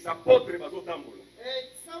ke les apôtres bazotambola. And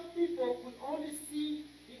some people could only see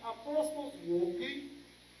the apostles walking,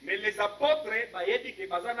 Mais les apôtres bayebi ke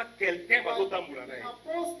baza na quelqu'un but bazotambola na the ye.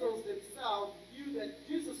 apostles themselves knew that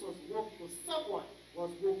Jesus was walking, or someone was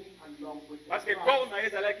walking along with them. Parce que corps na ye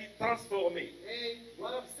ezalaki transformé And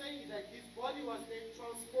what I'm saying is that his body was then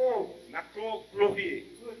transformed na corps glorieux.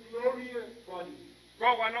 to a glorious body.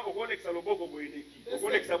 Corps wana okolekisa loboko boye eleki,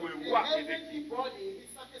 okolekisa boye The wa eleki. heavenly body is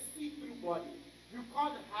like a see-through body. You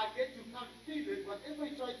can't hug it, you can't feel it. Whatever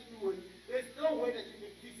you try to do it, there's no way that you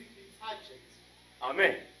can physically touch it.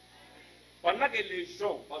 Amen. Pendant que les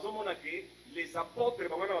gens, bazomona ke les apôtres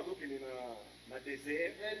bangana bazokende na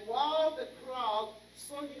désert, And while the crowd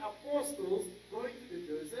saw the apostles going to the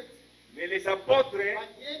desert, mais les apôtres but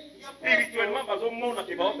yet the spirituellement apostles, bazomona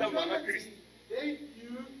ke baotambola na Christ. they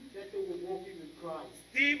knew that they were walking with Christ.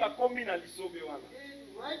 Ti bakomi na lisobe wana.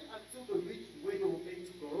 And right until they reached where they were going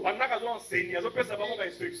to go, Pendant kazo enseigner, azopesa bango ba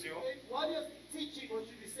instruction. and while he was teaching, or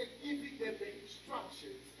should we say, giving them the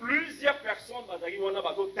instructions, Plusieurs personnes bazali wana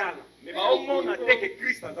bazotala, mais baomona te ke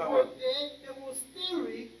Christ aza were wana. there, they were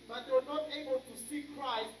staring, but they were not able to see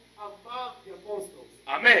Christ among the apostles.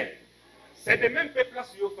 Amen. C'est de même peuple là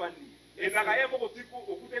sur Yophanie. Et na kaya moko tiku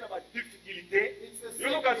okute na ba difficulté. Yo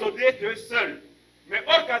no kazodie tu es seul. Mais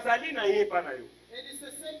or kazali na ye pa na yo. And it's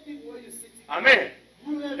the same thing where you sit. Amen.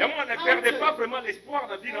 You have Et moi, on ne perdait pas counted vraiment l'espoir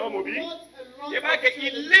de vie dans le mobile. a lot Et bien, of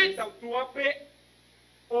qu'il challenges. est en toi,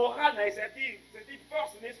 aura cette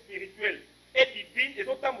force spirituelle et divine, et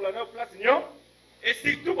autant pour la place, et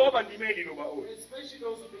surtout, on va dire, Especially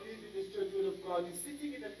those who believe in this children of God. You're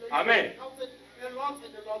sitting in a place Amen. where you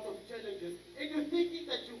counted a lot of challenges. And you're thinking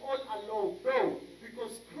that you're all alone. No,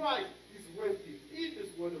 because Christ is with you in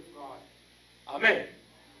this word of God. Amen.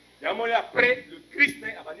 Et après, le Christ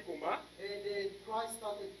a dit comment And then Christ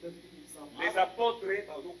started lifting himself les up. apôtres,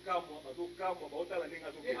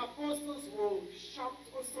 The apostles were shocked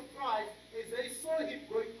or surprised as they saw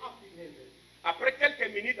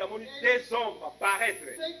deux hommes apparaître.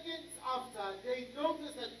 Seconds after, they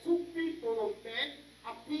noticed that two people or men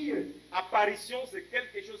appeared. Apparition, c'est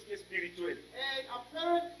quelque chose qui est spirituel. And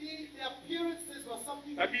apparently, the appearances were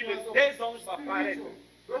something La that Bible, was deux anges apparaissent. spiritual.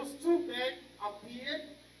 Those two men appeared.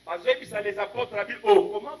 Parce que ça les apôtres la Bible. Oh,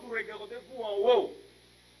 comment vous regardez-vous en haut?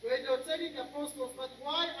 When they were telling the apostles, but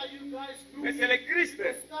why are you guys Mais looking c'est le at Christ.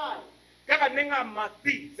 the sky? Car nenga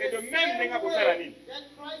mati, c'est The le même same nenga way kosalani. that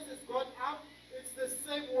Christ has gone up, it's the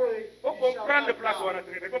same way Pour he shall comprendre come place où on down. a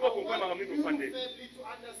traité, I pour comprendre want ma you, mise au fondé. family, to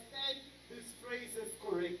understand these phrases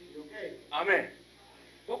correctly, okay? Amen.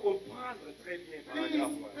 Pour comprendre très bien. Please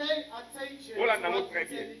pay attention Voilà, to nous what très I'm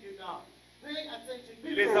bien. telling you now. Pay attention. Be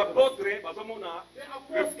Les focused. apôtres, bazomona, The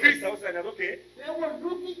le Christ apostles, a aussi ok. they were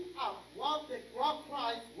looking up while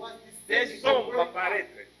Christ was Des descending. hommes going up.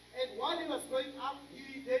 apparaître. And while he was going up,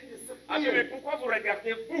 he then Ah, mais disappeared. pourquoi vous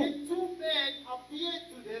regardez vous? And two men appeared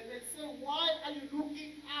to them and said, why are you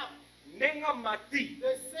looking up? Nenga mati,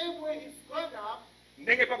 The same way he's gone up,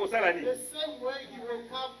 ndenge pa kosalani. the same way he will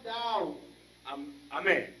come down.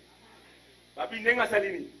 Amen. Papi nenga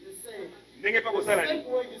salini, The same. ndenge pa The kosalani.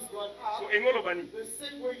 same way he's gone So up, engolo bani. the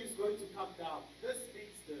same way he's going to come down. This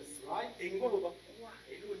means this, right? Engolo ba kwa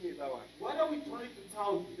elonye zawa. What are we trying to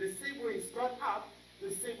tell you? The same way he's gone up, the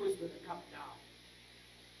same way he's going to come down.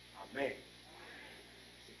 Amen.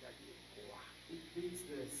 C'est-à-dire quoi? It means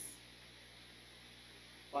this.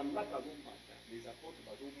 Pendant bazomata, les apôtres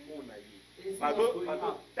bazomona ye. As he was going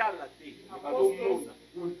up, Bazotala te, the apostles bazomona.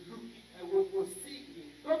 were looking and were seeing him.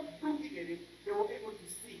 Not looking at him, they were able to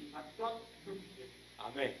see him, but not looking at him.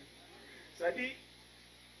 Amen. C'est-à-dire,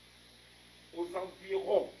 aux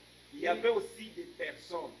environs, il y avait aussi des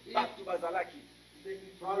personnes. Partout bazalaki. In the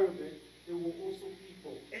environment, there were also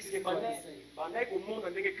people. Est-ce This que is what he's saying. pendant qu'au monde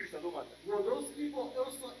ndenge Christ azomata? Were those people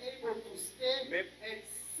also able to stand Mais- and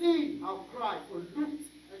see how Christ, or looked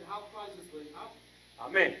at how Christ is going up?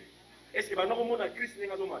 Amen. Est-ce que pendant qu'au monde Christ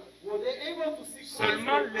ndenge azomata? Were they able to see Christ?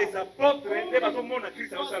 Seulement going les up? apôtres Only nde bazomona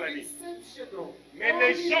Christ it was azosalani. exceptional. Mais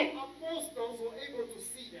Only les gens- the apostles were able to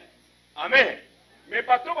see that. Amen. Mais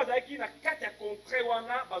bato bazalaki na kati ya contrée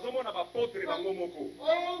wana bazomona bapôtre bango moko.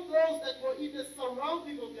 All those that were in the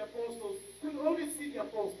surrounding of the apostles could only see the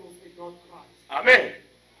apostles and not Christ. Amen.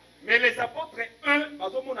 Mais les apôtres, eux,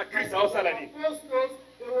 bazomona Christ azosalani. The apostles,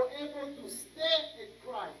 they were able to stare at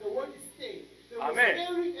Christ. The word is stare. They were Amen.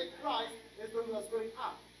 staring at Christ as though he was going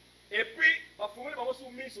up. Et puis, bafungoli bango sous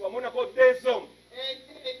miso bamona ko deux hommes. And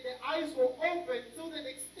the eyes were open to the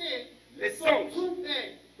extent they Les saw anges. two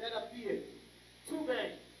men that appeared. Two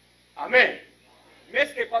men. Amen. Mais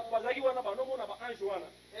est-ce que bato bazalaki wana banomona ba ange wana?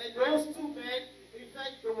 And those two men, in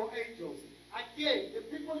fact, they were angels. Again, the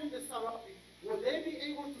people in the surroundings, will they be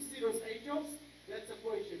able to see those angels? That's a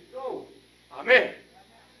question. No. Amen.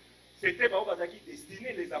 C'était bango bazalaki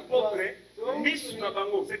destiné les apôtres miso na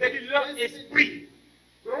bango, c'est-à-dire leur esprit.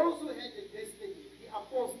 Those who had the destiny, the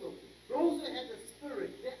apostles, those who had the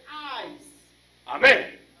spirit, the eyes, Amen.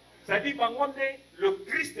 C'est-à-dire bango nde le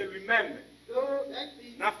Christ lui-même though that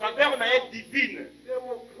means na faveur na ye divine. they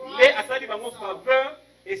were Le Christ asali bango himself. faveur,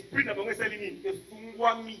 esprit na bango esali nini?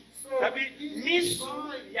 Efungwami. So, C'est-à-dire his miso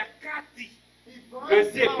divine- ya kati. divine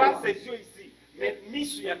Le ciel, pas power, ses yeux ici, mais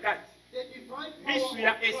miso ya kati. the divine Miso power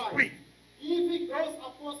ya of Christ, esprit. giving those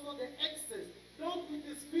apostles the access, not with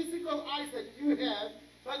the physical eyes that you have,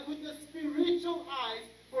 but with the spiritual eyes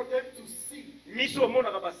for them to see. Miso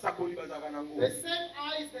omonaka basakoli bazalaka nango. The same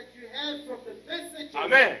eyes that you have from the messengers.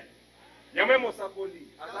 Amen. Yango mosakoli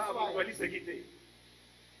aza That's moto right. aliseki te.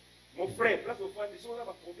 Mon frère, place ofandi, so oza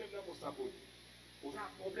baproblème na mosakoli. Oza na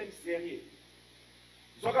problème sérieux.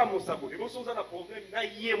 Soka mosakoli, ebo so oza na problème na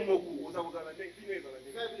ye moko, oza kozala ndenge fino ezala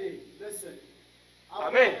ndenge. Family, listen. I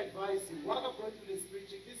Amen. want to advise you. While I'm going through this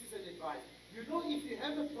preaching, this is an advice. You know, if you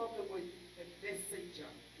have a problem with a messenger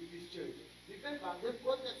in this church, remember, they've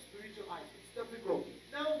got that spiritual eyes. It's difficult.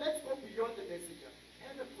 Now, let's go beyond the messenger.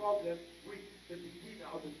 Have a problem with the beginner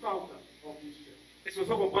or the founder of this church. Est-ce que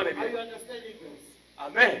vous comprenez Are you bien? understanding this?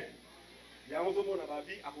 Amen. Yango ozomona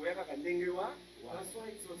babi akoya kaka ndenge wa. That's why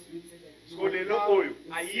it was written that So lelo now oyo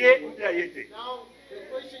is aye the mpe aye te. Now, the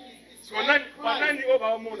question is So banani Christ oyo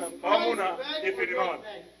baomona back baomona or evenema not wana.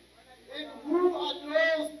 back? And who are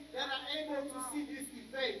those that are able to see this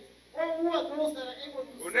event? Or who are those that are able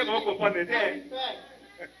to On see est vraiment it comprendre, coming hein? back?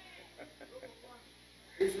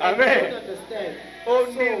 It's like Amen. you don't understand. On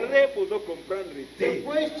So, irait pour comprendre the te.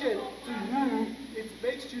 question to you, it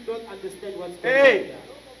makes you not understand what's going Hey. on here.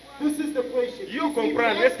 This is the question. You Is he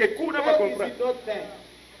comprendre, back est-ce que kuna or va is comprendre? he not back?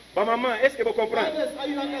 Ba maman, est-ce que vous comprenez? Brothers, are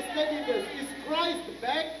you understanding this? Is Christ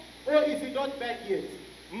back or is he not back yet?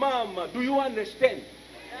 Mama, do you understand?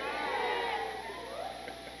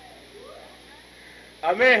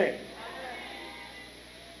 Amen.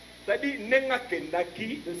 C'est-à-dire, nenga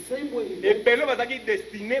kendaki, The same way et belo bazaki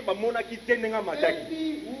destiné, ba monaki te nenga mataki.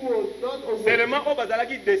 every who was not aware, Seulement, on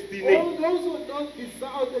bazalaki destiné. all those who not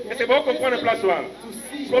desired, Et c'est bon comprendre le place là.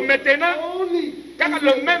 to see Comme maintenant, only quand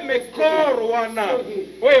le même corps wana,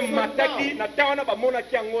 ouais mataki, na tawana ba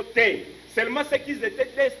monaki yango te. Seulement ceux qui étaient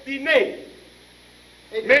destinés.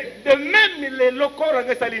 Mais de même les locaux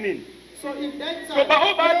rangé salinine. So in that So time, ba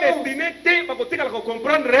o ba those destiné te, ba kotika la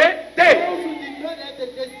comprendre te. who did not have the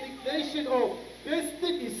destination of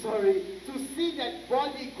destiny, to see that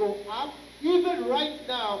body go up, even right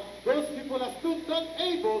now, those people are still not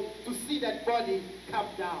able to see that body come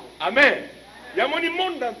down. Amen. Yamoni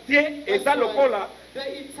monde entier et ça That's why lokola.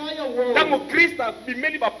 the entire world, Tango Christ a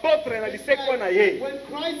bimeli ba potre na lisekwa na ye. when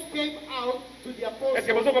Christ came out to the apostles, Est-ce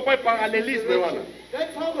que vous comprenez par parallélisme voilà?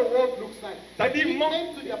 that's how the world looks like. C'est-à-dire, When he mon-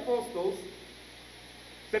 came to the apostles,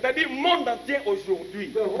 C'est-à-dire monde entier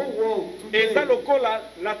aujourd'hui. the whole world Et today, ça lokola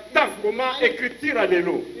la temps comment écriture à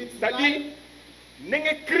l'élo. C'est-à-dire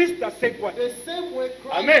nenge Christ a c'est quoi? the same way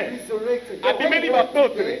Christ Amen. resurrected, the Abimeli whole world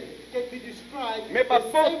bapotre. today can be described Mais the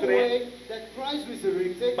bapotre, same way that Christ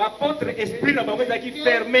resurrected. Ba potre esprit na bango ezaki Came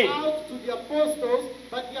fermé. out to the apostles,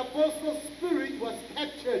 but the apostles' spirit was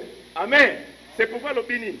captured. Amen. C'est pourquoi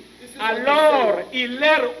l'opinion. This is what Alors, he il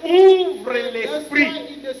leur ouvre That's l'esprit why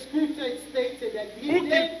in the scripture it stated that he pour qu'ils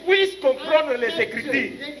then puissent comprendre les captured,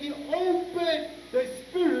 Écritures. then he opened the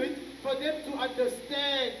spirit for them to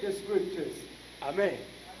understand the scriptures. Amen.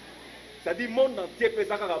 C'est-à-dire monde entier peut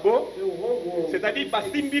ça carabo. The whole world. C'est-à-dire is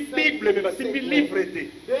basimbi exactly Bible mais the basimbi same livre way. té.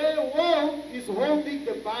 The world is holding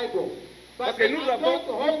the Bible, Parce but que they nous are avons- not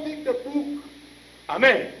holding the book.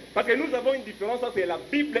 Amen. Parce que nous avons une différence entre la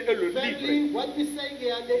Bible et le livre. Family, what we're saying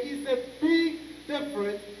here, there is a big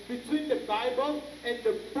difference between the Bible and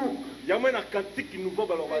the book. Il y a même un cantique nouveau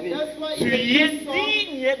balobani. And that's why Tu in the es song,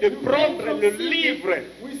 digne de you prendre came le from singing, livre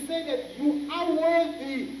we say that you are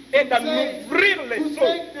worthy et to d'en take- ouvrir les to sceaux.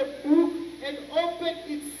 take the book and open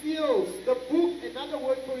its seals. The book, another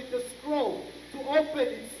word for it, the scroll, to open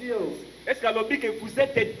its seals. Est-ce qu'à l'objet que vous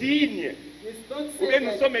êtes digne It's not ou bien saying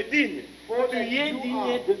nous that sommes dignes? for Tu that es you digne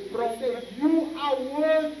are. de It prendre. says you are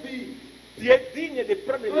worthy. Tu es digne de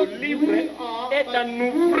prendre Not le livre we are, et but d'en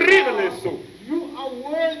you ouvrir are. les sceaux. You are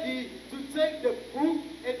worthy to take the book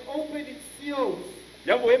and open its seals.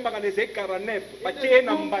 Yawoyembaka na Esaïe 49 batie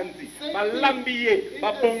na mbandi balambi ye In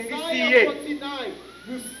babongisi Isaiah ye 49,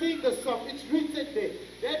 you see the song. It's written there.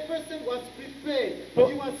 That person was prepared. For-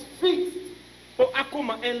 He was fixed po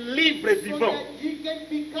akoma un livre so vivant. that he can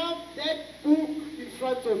become that book in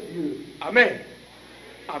front of you. Amen.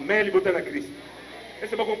 Amen libota na Christ. Est-ce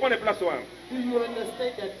que vous comprenez place wana? Do you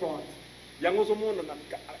understand that part? Yango zomona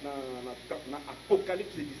na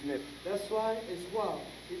Apocalypse 19. That's why as well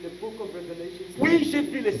in the book of Revelation. Oui, j'ai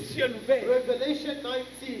vu les cieux ouverts. Revelation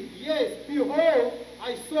 19. Yes, behold,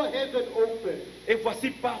 I saw heaven open. Et voici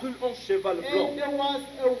parut un cheval blanc. And there was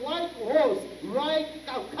a white horse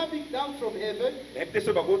coming down from heaven. Et peut-être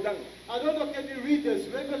ce bagodang. I don't know, can you read this?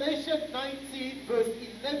 Revelation 19, verse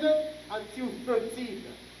 11 until 13.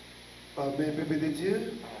 Amen, peuple de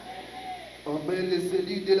Dieu. Amen, les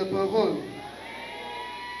élus de la parole.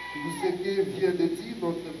 Tout ce que vient de dire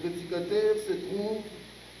notre prédicateur se trouve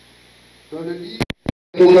dans le livre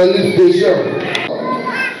Apocalypse de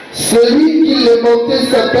Jean. Celui qui le montait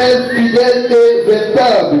s'appelle fidèle et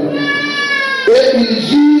véritable, et il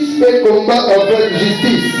juge et combat avec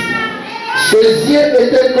justice. Ses yeux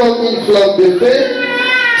étaient comme une flamme de feu,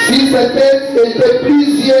 si sa tête était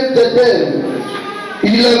plusieurs éthers.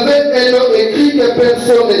 Il avait un nom écrit que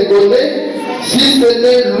personne ne connaît, si ce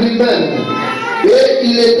n'est lui-même. Et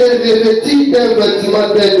il était revêtu d'un vêtement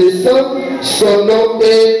indécent, son nom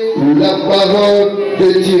est la parole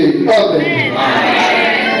de Dieu. Amen.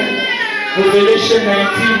 Revelation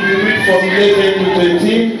 19, we read from 11 to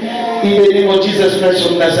 13 in the name of Jesus Christ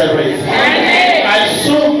of Nazareth. I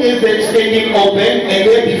saw heaven standing open, and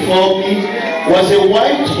there before me was a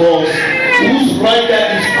white horse, whose rider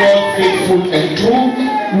is called Faithful and True.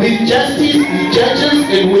 With justice he judges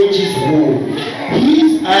and wages war.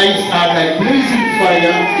 His eyes are like blazing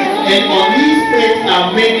fire, and on his head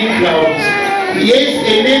are many crowns. He has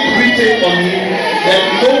a name written on him that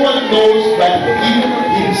no one knows but him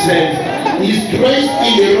himself. He is dressed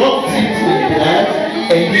in a robe dipped in blood,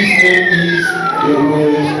 and his name is the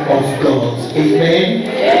Word of God. Amen.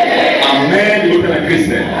 Amen. Libota na Christ.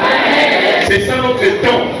 C'est ça notre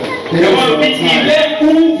temps. D'abord, il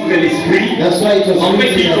ouvre l'esprit. That's why it was En fait,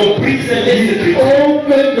 il written. comprise les Écritures.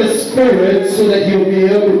 Open the spirit so that they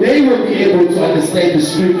will be able to understand the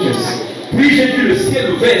scriptures. Puis j'ai vu le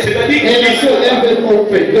ciel ouvert, c'est-à-dire And I saw heaven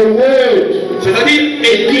open. The word C'est-à-dire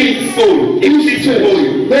église Paul. Église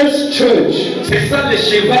Paul. This church. C'est ça le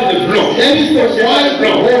cheval blanc. That is the white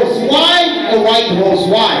horse. Why a white horse?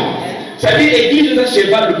 Why? C'est-à-dire église c'est un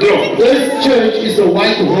cheval blanc. This church is the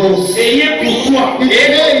white horse. Ayez pourquoi?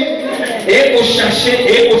 Et au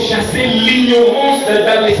chasser l'ignorance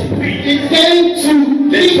dans l'esprit. It came to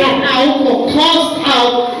kick out or cast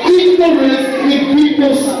out ignorance in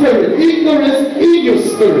people's spirit. Ignorance in your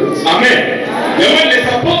spirit. Amen. Les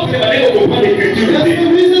apôtres allaient comprendre l'écriture. That's the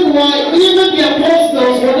reason why even the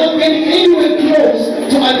apostles were not getting anywhere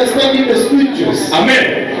close to understanding the scriptures.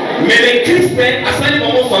 Amen. Mais les chrétiens, à ce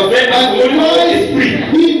moment, savaient à l'esprit.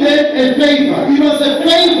 He did a favor. It was a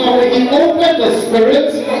favor when he opened the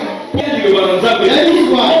spirit. That is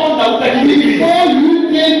why before you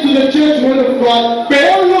came to the church word of God,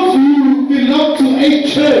 all of you belong to a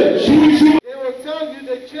church. They will tell you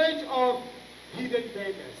the church of hidden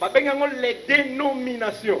beggars. Les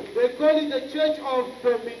dénominations. They call it the church of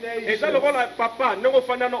Et ça, le domination. rôle papa, nous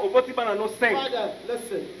faisons au boti bana no 5. Father,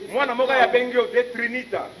 listen. it's Moi na moka now. ya bengio vie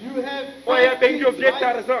Trinita. You have Ou ya 5 bengio kids, vie right?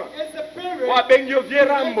 Tarzan. As a parent, Ou ya bengio vie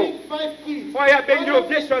Rambo. having 5 kids. Ou ya bengio All of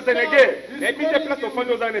vie them Schwarzenegger. now Et puis des places au fond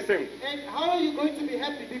discovering aux années 5. you. And how are you going to be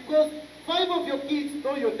happy? Because 5 of your kids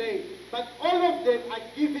know your name, but all of them are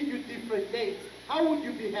giving you different names. How would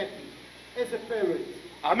you be happy as a parent?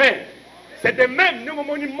 Amen. C'est de même, nous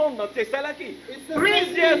avons un monde entier. C'est là qui It's the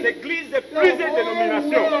plusieurs same thing. églises et The plusieurs whole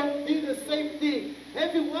dénominations. world did the same thing.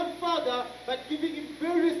 Having one father, but giving him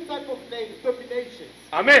various type of names, dominations.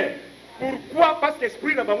 Amen. Pourquoi? Parce que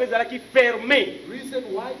l'esprit n'a pas qui fermé. Reason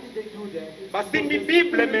why did they do that? It's Parce que because la the Bible,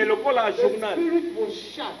 spirit- mais le col à the journal. spirit was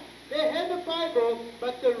shut. They had the Bible,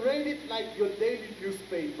 but they read it like your daily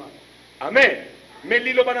newspaper. Amen. Mais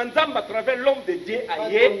l'Iloba Nzamba, à travers l'homme de Dieu, But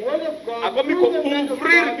aïe, the word of God, a commis through the comme man of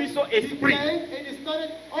ouvrir God, biso he esprit. came and he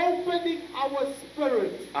started opening our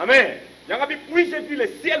spirit. Amen. Yangabi, puis j'ai vu le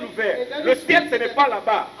ciel ouvert. Le ciel, ce n'est pas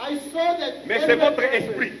là-bas, I saw that mais c'est heaven votre opened.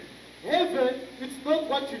 esprit. Heaven, it's not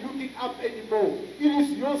what you're looking up anymore. It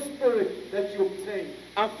is your spirit that you obtain.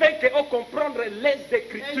 Afin qu'on comprendre les And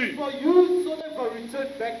Écritures. for you, so never return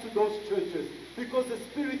back to those churches because the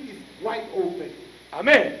spirit is wide open.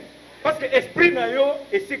 Amen. Parce que l'esprit n'a yo,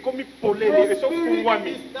 et c'est comme polé, Your et sauf spirit pour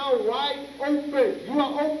is now wide open. You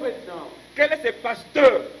are open now. quel est ce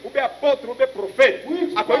pasteur, ou bien apôtre, ou bien prophète, Which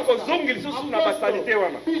à quoi il faut pastor, zongil sous na basalité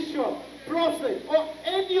wana. bishop, prophet, or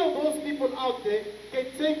any of those people out there can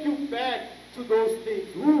take you back to those things.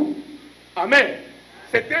 Who? Amen.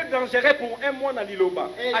 C'est très dangereux pour un mois dans l'Iloba.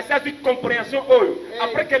 Et- À cette vite compréhension, oyo. Et-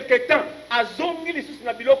 Après quelque temps, à zongil sous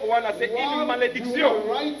na biloko wana, c'est une While you malédiction. are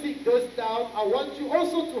writing this down, I want you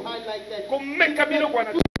also to highlight that. Comme meka biloko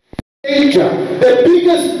wana. Danger, the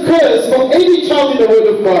biggest curse for any child in the word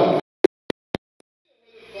of God.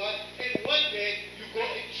 And one day you go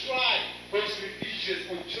and try those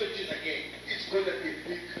religions or churches again. It's going to be a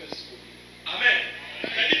big curse for you. Amen.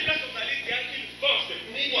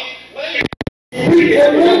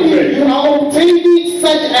 Already you are obtaining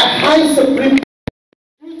such a high supreme.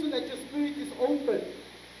 Due to that your spirit is open.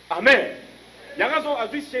 Amen. Yangazo a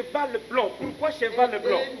vu cheval blanc. Pourquoi cheval And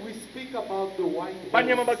blanc? then we speak about the white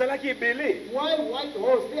Banyama horse. bazalaki ebele. Why white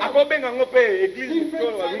horse? They have Akobenga ngope église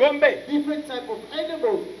ngombe. different type of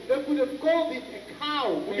animals. They could have called it a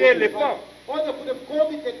cow. Ou maybe, bien éléphant. Or they could have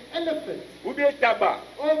called it an elephant. Ou bien taba.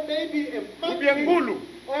 Or maybe a Ou bien monkey. ngulu.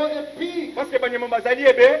 Or a pig. Parce que banyama bazali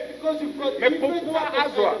ebe. Because you've got Mais different pourquoi type of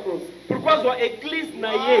azwa? animals. Pourquoi azwa église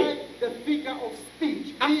na Why ye? the figure of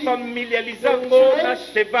speech? A Being familiarizango na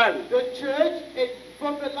cheval. the church and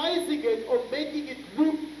formalizing it or making it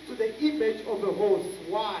look to the image of a horse.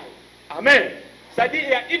 Why? Amen. C'est-à-dire il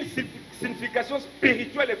y a une signification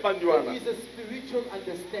spirituelle épanouie. It is a spiritual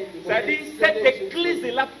understanding. C'est-à-dire cette église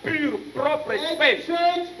est la pure, propre, A sainte.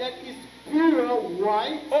 church that is pure,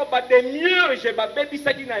 white, Oh, bah des murs, je baby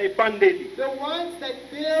ça qui n'a épandé. the ones that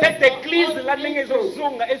bear Cette église là, the n'est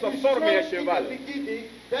zonga, elles ont formé un cheval. beginning,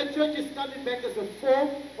 that church is coming back as a form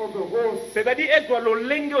of a horse. C'est-à-dire elles doivent le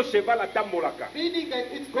lengue au cheval à tambolaka. Meaning that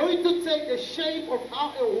it's going to take the shape of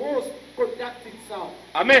how a horse conducts itself.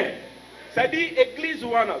 Amen. C'est-à-dire église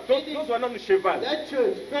ouana, tous ouana nous cheval. That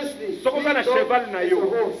church, firstly, Ce qu'on a un cheval na is a yo.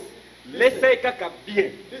 horse. Laissez kaka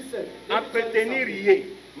bien. Listen, let me tell you Entretenir something. yé.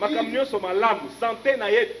 Makamnyo so malamu, santé na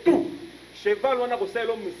yé tout. Cheval wana ko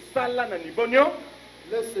selo misala na niveau nyo.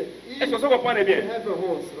 Listen, Est-ce que vous comprenez bien? you have a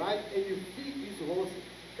horse, right? And you feed this horse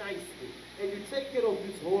nicely. And you take care of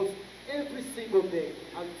this horse every single day.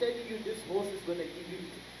 I'm telling you, this horse is going to give you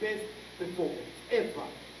the best performance ever.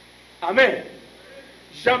 Amen.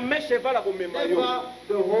 Jamais cheval a commémoré. Never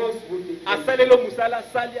the horse will be killed. Asalelo musala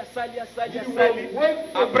salia salia salia sali.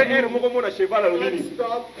 Après un moment mon cheval a Let's l'uni.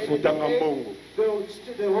 stop, and Futanga then mbongo.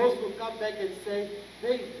 the horse will come back and say,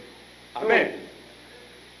 hey. Amen.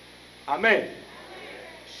 Amen.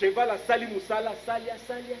 Cheval a sali musala salia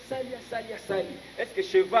salia salia salia sali. Est-ce que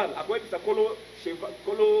cheval a quoi ça colo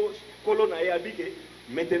na yabike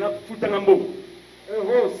maintenant futanga mbongo. A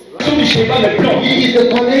horse, right? Sur le cheval le blanc. He is the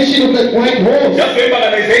connection of that white horse. J'ai fait par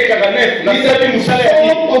la Isaïe 49. La In salle the musala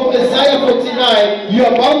song of Isaiah 49, you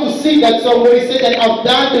are about to sing that song where he said that I've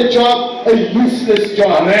done the job, a useless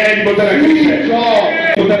job. Amen. Bon temps Free Christ. job.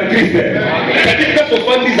 Bon temps Christ. C'est-à-dire que ce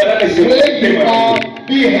fan dit à la Where you are,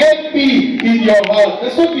 be happy in your heart.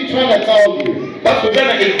 That's what we're trying to tell you. parce que dans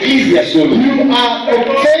l'église il y a solo. You are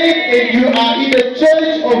obtained and you are in the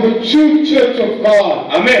church of a true church of God.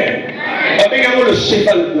 Amen. Avec le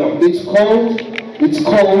cheval blanc. It's called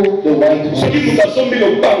the white Ce qui horse. nous a sommet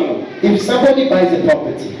le banc. If somebody buys a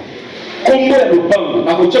property, Comment le banc? À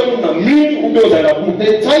côté de la mine ou bien aux arabes.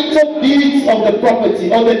 the title deeds of the property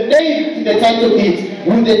or the name in the title deed,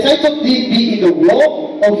 will the title deed be in the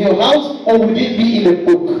wall of your house or would it be in a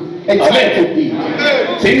book? A title deed.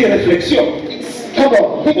 C'est une réflexion. Come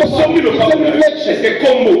on, think Au about sommet it. le It's banc. a reflection. Est-ce que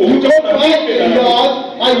comme You go buy a yard,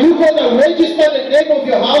 are you going to register the name of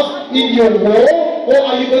your house in your wall or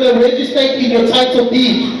are you going to register it in your title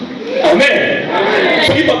deed? Amen.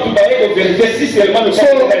 Ce qui va tout bailler au vérifier si seulement le So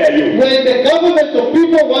banc est à you. when the government or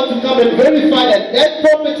people want to come and verify that that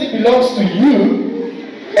property belongs to you,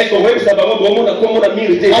 Est-ce qu'on va ça va vraiment dans comment la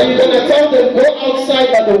mine était? are you going to tell them, go outside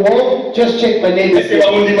by the wall, just check my name? Est-ce que va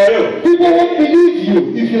on dit maillot? People won't believe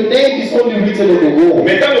you if your name is only written on the wall.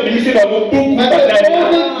 Mais quand le ministre va beaucoup But the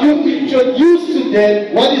moment you introduce to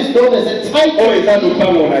them what is known as a oh title et ça nous pas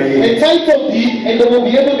mon aïe. a title deed, and they will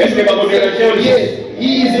be able to Est-ce que va say, yes,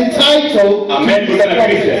 he is entitled Amen. to Vous this êtes la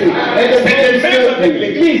Christ. property. And the C'était le même avec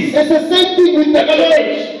l'église. It's the same thing with the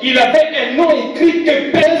church. Il avait un nom écrit que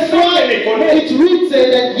That's personne why ne connaît. it's written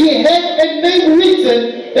that he had a name written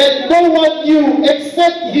that no one knew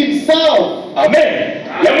except himself. Amen.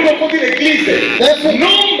 Il y a un côté de l'église. That's what-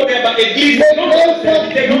 Nombre d'églises, When nombre de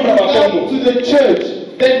serviteurs, nombre de come baptêmes. to the church,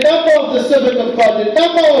 the number of the servant of God, the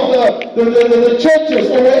number of the churches,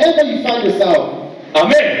 or wherever you find yourself,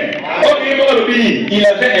 Amen. Il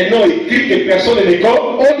avait un nom écrit que personne ne connaît.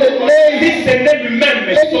 or the name, Si ce n'est lui-même,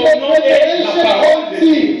 mais and son the nom est la revelation parole on de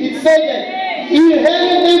Dieu. it said that he had a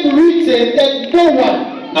name written that no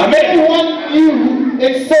Amen. one knew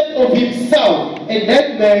except of himself, and that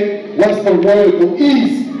name was the word, or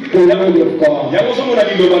is the word of God. yango ozomona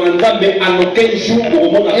liloba na nzambe anoke jour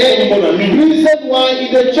okomona kombo na And the mini. reason why in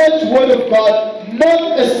the church word of God, not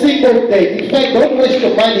a single day. In fact, don't waste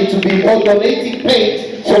your money to be or donating paint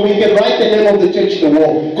so we can write the name of the church in the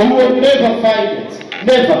wall. You will never find it.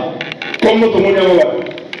 Never. Kombo tomoni yango wapi?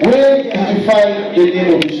 Where did you find the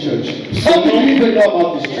name of this church? How do you even know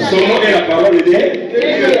about this church? Son nom est la parole de Dieu.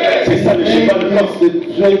 C'est ça le cheval blanc. That's the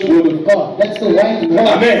church word of God. That's the white word.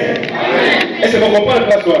 Amen. Est-ce qu'on comprend le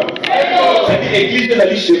place? Ça dit église de la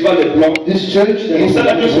vie cheval blanc. This church that Nous is ça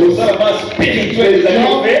la chose comme ça la base spirituelle des job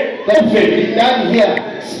années that will be done here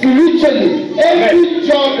spiritually. Every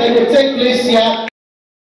job that will take place here.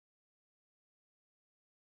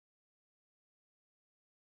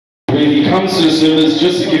 When he comes to the service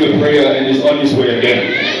just to give a prayer and is on his way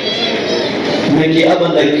again. Mais qui a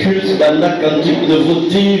banda culte, banda cantique de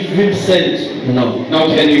votive, ville sainte. Non. Now,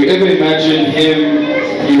 can you ever imagine him,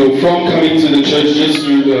 from coming to the church just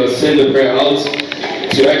to send the prayer out,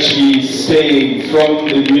 to actually stay from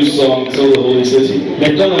the new song till the Holy City?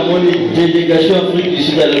 Mais quand on a une délégation Afrique du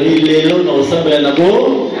Sud à la ville, Léon, ensemble à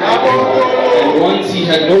Nabo. And once he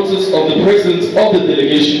had notice of the presence of the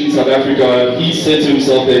delegation in South Africa, he said to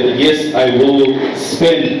himself that, yes, I will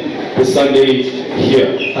spend the Sunday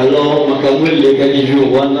here. Alors, makamwele les gars du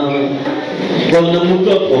jour, wana, wana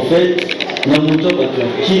muto prophète, na muto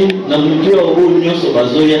batuakim, na muto ya oro nyonso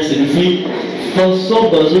bazoya selfie, façon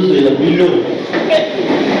bazozo la bilo.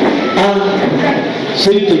 Ah,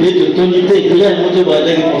 celui qui est de tonité, il y a un muto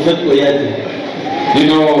badaki prophète koyate. You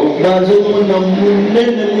know, Bazomona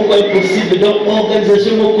munene moko impossible, donc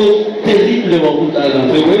organisation moko terrible wakutala.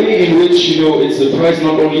 the way in which, it surprised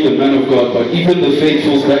not only the man of God, but even the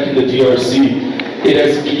faithfuls back in the DRC, it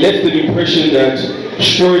has left an impression that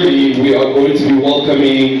surely we are going to be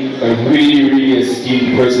welcoming a really, really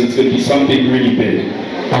esteemed person. It's going to be something really big.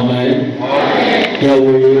 Amen.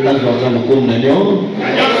 YAWEH azwaka makomna nyo.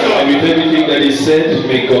 And with everything that is said,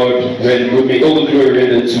 may all the glory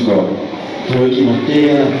render to God. Toyoki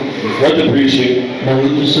moteya. What the preaching, Bango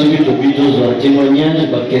tosomi tobi tozwa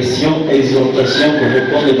témoignage, ba question, exhortation, pour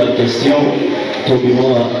répondre à ba question.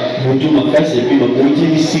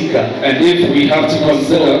 And if we have to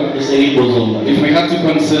consider,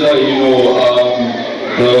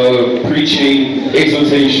 the preaching,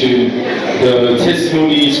 exhortation, the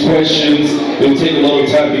testimonies, questions, it will take a lot of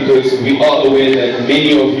time because we are aware that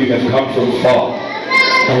many of you have come from far.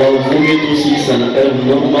 Alors, vous mettez aussi ça en heure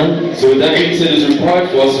normale. So that being said, it's required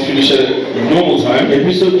for us to finish at normal time. Et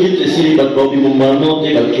puis, ce qui est ici, il va pas oublier mon moment,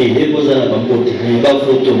 il va créer, il va faire la côté, il va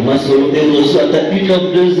photo, ma solo, et vous reçoit à 1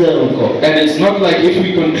 heure, 2 heures encore. And it's not like if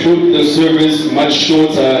we conclude the service much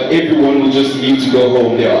shorter, everyone will just need to go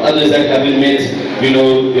home. There are others that haven't met,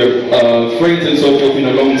 their friends and so forth in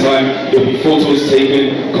a long time. There'll be photos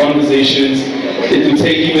taken, conversations. It will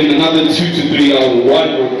take even another 2 to 3 hours, 1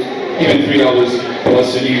 or even 3 hours for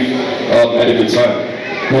us to leave at a good time.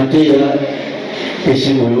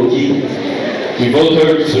 We've all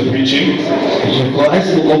heard the preaching.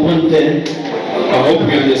 I hope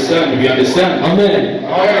we understand. We understand. Amen.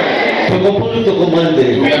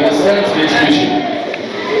 We understand today's preaching.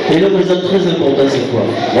 Et là, c'est très important, c'est quoi?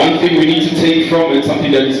 One thing we need to take from it,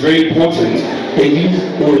 something that is very important,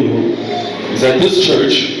 is that this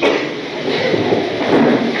church,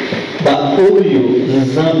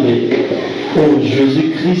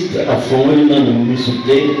 Jésus-Christ a formé dans le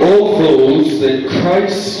all those that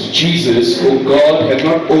Christ Jesus, or God, have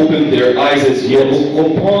not opened their eyes as yet,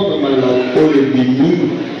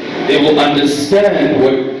 they will understand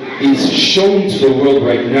what is shown to the world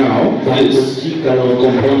right now.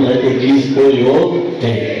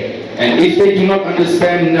 And if they do not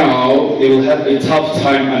understand now, they will have a tough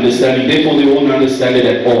time understanding. Therefore, they won't understand it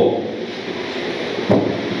at all.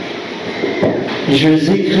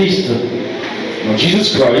 Jésus-Christ,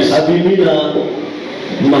 Jesus Christ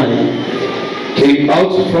came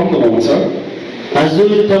out from the water.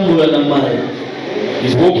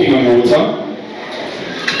 He's walking on water.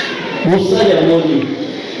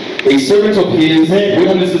 A servant of his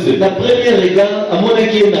witnesses it. La première regard, à mon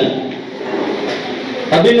équinan.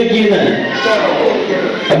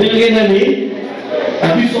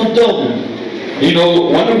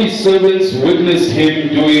 One of his servants witnessed him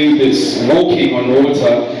doing this walking on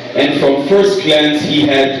water, and from first glance he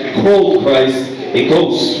had called Christ a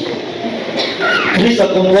ghost.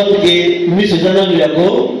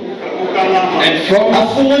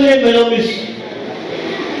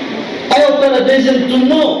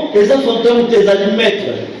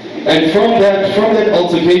 And from that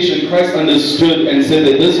altercation, Christ understood and said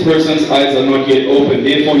that this person's eyes are not yet open.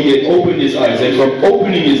 Therefore, he had opened his eyes, and from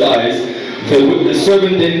opening his eyes, the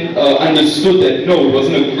servant then understood that no, it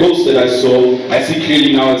wasn't a ghost that I saw. I see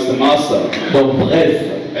clearly now it's the master.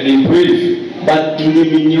 And in brief,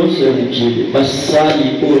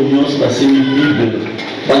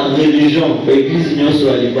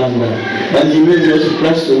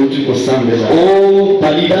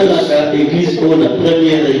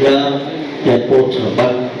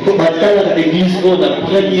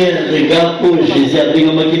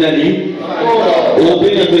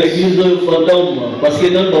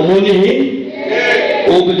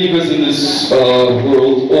 all believers in this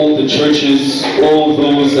world, all the churches, all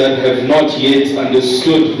those that have not yet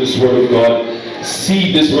understood this word of God,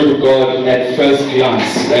 see this word of God at first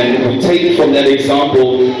glance. And we take from that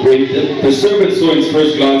example, when the servant saw his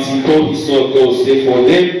first glance, he thought he saw a ghost. Therefore,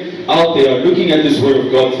 them out there are looking at this word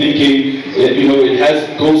of God thinking, it has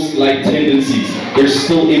ghost-like tendencies. They're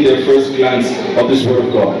still in their first glance of this word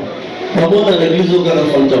of God.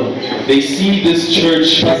 They see this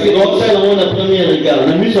church.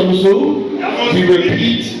 We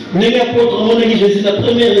repeat. We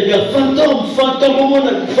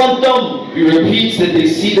repeat that they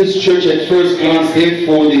see this church at first glance,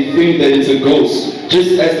 therefore they think that it's a ghost,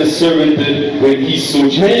 just as the servant did when he saw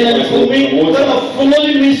Jesus.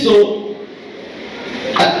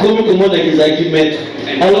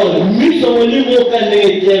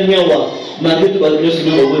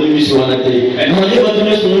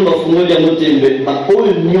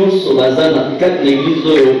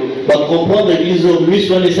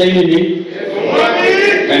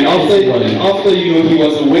 And after he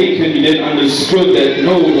was awakened, he then understood that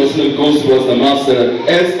no, it wasn't a ghost, it was the master.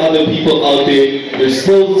 As other people out there, they're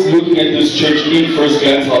still looking at this church in first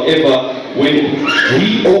glance. However, when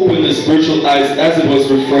he opened the spiritual eyes, as it was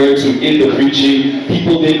referred to in the preaching,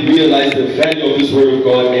 people then realized the value of this word of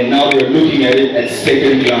God, and now they're looking at it at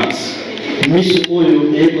second glance.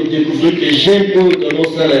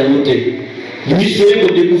 miso ye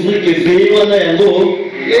kodécouvrir ke veille wana yango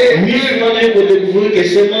miso wana ye kodécouvrir ke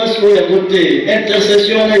semence oyo yango te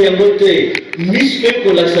intercession wana yango te miso ye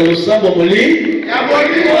kolakisa losambo molimo.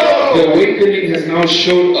 The awakening has now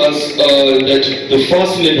shown us that the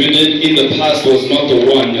fasting that we did in the past was not the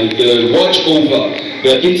one. The watch over,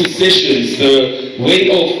 the intercessions, the way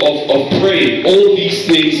of praying, all these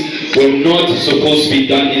things were not supposed to be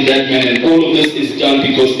done in that manner. And all of this is done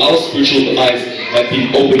because our spiritual eyes have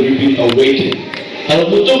been opened, we've been awakened. Alors,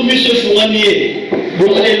 moto miso funganie,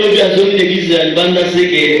 bongale lobi azoni l'église ya libanda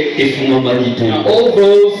seke efungamalite. Now, all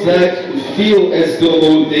those that feel as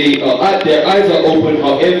though their eyes are open,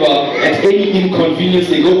 however, at any inconvenience,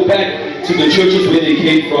 they go back to the churches where they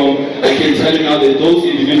came from. I can tell you now that those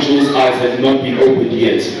individuals' eyes have not been opened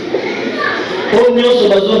yet. All those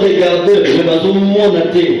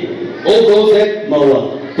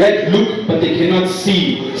that look, but they cannot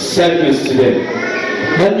see sadness to them.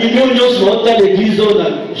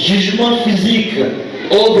 Jugement physique,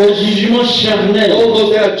 all the jugement charnel, all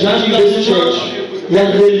those that are judging this church,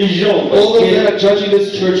 all those that are judging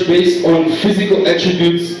this church based on physical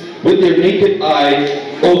attributes with their naked eye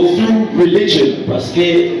or through religion. Parce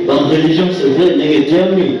que la religion c'est vrai,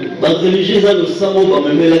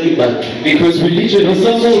 because religion it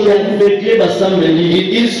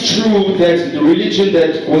is true that the religion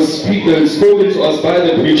that was spoken to us by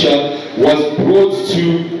the preacher was brought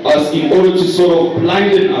to us in order to sort of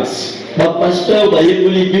blinden us. Pasteur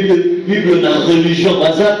Bible na religion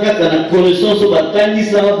na connaissance you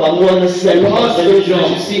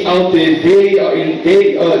see out there, they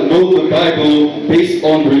know the Bible based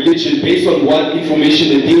on religion, based on what information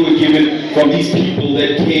that they were given from these people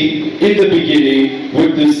that came in the beginning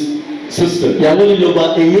with this system. Last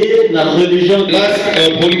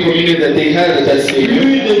Holy Communion that they had at that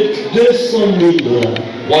stadium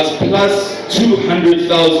was plus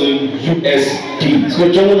 200,000 USD.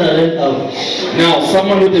 Now,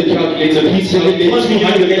 someone with a calculator, please calculate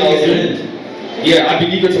 200,000. Yeah, I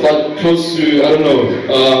believe it's about close to, I don't know,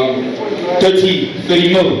 30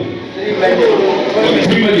 million.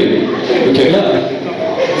 3 million. Okay.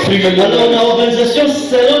 Alors l'organisation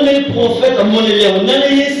selon les prophètes à mon élève, on a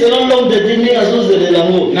lié selon l'homme de dernier à cause de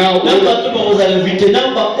l'amour. Now, on va inviter,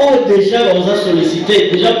 n'a pas déjà on va solliciter,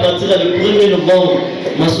 déjà partir le 1er novembre,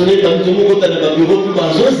 ma sonné comme tout le monde dans le bureau pour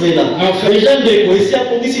bazoser là. Les gens de ici à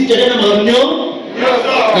police terrain à réunion.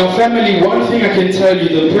 Now family, one thing I can tell you,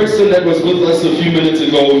 the person that was with us a few minutes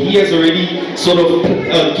ago, he has already sort of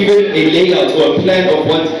given a layout or a plan of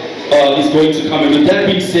what is going to come. And with that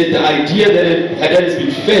being said, the idea that has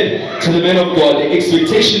been fed to the man of God, the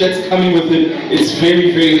expectation that's coming with it is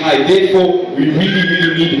very, very high. Therefore, we really,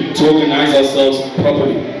 really need to organize ourselves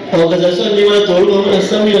properly.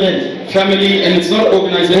 Family, and it's not an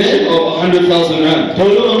organization of 100,000 rand. I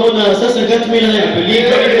believe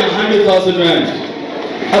not even 100,000 rand.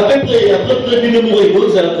 I'm going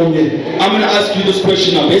to ask you this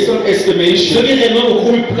question now, based on estimation.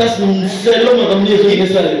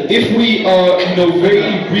 If we are,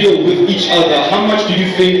 very real with each other, how much do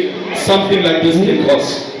you think something like this can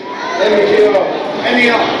cost?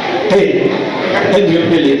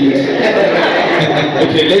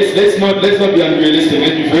 Okay, let's not be unrealistic.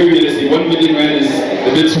 Let's be very realistic. 1 million rand is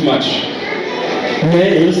a bit too much.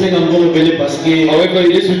 However,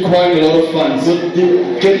 it is requiring a lot of funds.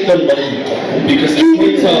 Because the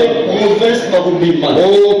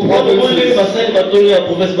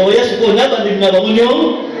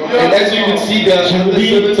and as you can see, there are the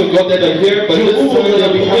servants of God that are here, but this is they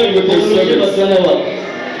are behind with their servants.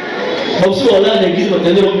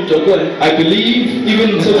 I believe even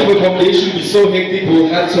in terms of accommodation will be so hectic, we'll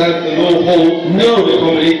have to have a low hole to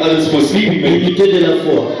accommodate others for sleeping.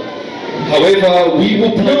 However, we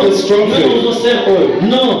will put a strong faith.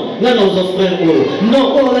 Non, nos frères,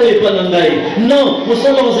 non, on n'allait pas dans l'aïe. Non, nous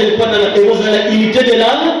sommes pas et vous avez l'unité de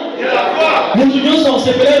la. Nous tous on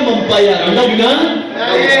se fait mon païen.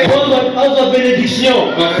 Bénédiction.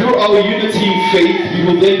 But through our unity in faith, we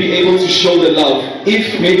will then be able to show the love.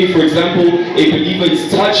 If maybe, for example, a believer is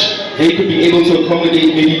touched, they could be able to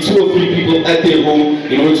accommodate maybe 2 or 3 people at their home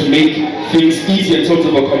in order to make things easier in terms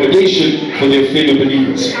of accommodation for their fellow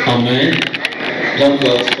believers. Amen.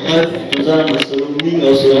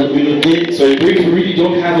 So we really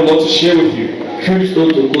don't have a lot to share with you.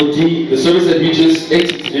 The service that we just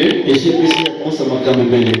exited, it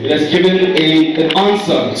has given an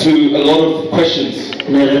answer to a lot of questions. But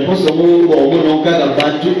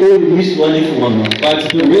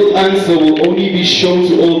the real answer will only be shown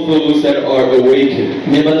to all those that are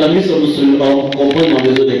awakened. Those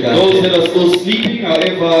that are still sleeping,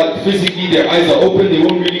 however, physically their eyes are open, they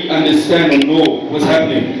won't really understand or know what's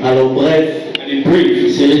happening.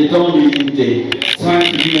 temps d'unité.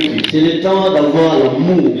 C'est le temps d'avoir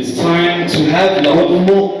l'amour. It's time to have love,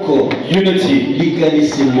 Moko. unity,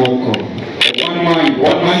 Likanisi moko. one mind,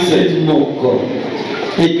 one mindset. Moko.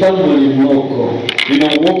 Etamboli moko.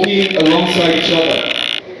 Walking alongside each other.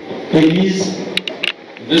 Église.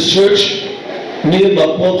 This church, Mais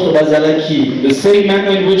l'apôtre Bazalaki. the same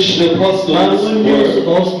manner in which the apostles were,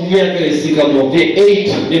 they ate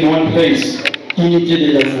in one place. Unité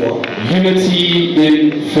de la foi. Unity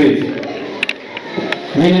in faith.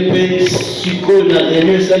 And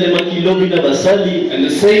And the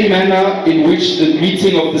same manner in which the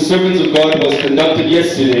meeting of the servants of God was conducted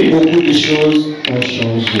yesterday, beaucoup de choses ont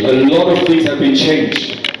changé. a lot of things have been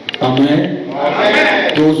changed. Amen.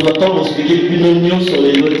 Donc, on expliquer plus l'union sur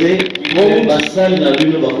les côtés. We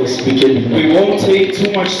won't take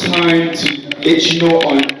too much time to let you know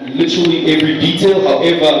on literally every detail.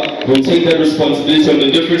 However, we'll take that responsibility on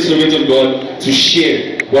the different servants of God to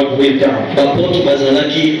share what went down. Apôtre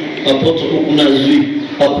Bazalaki, apôtre Okunazui,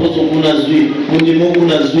 apôtre Okunazui, Mundimo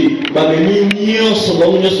Okunazui, Babeni Nyos,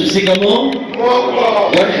 Bamunyos, c'est comment?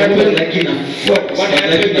 What happened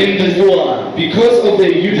in the war? Because of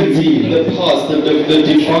their unity in the past, the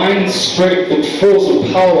divine strength, the force of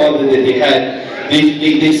power that they had,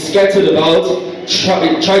 they scattered about,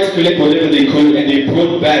 tried to collect whatever they could, and they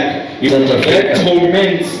brought back. That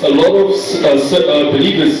torments a lot of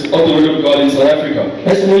believers of the Word of God in South Africa.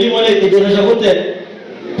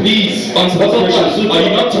 Please answer the question. Are you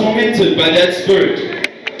not tormented by that spirit?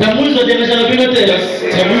 Does Tammuz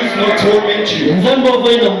not torment you?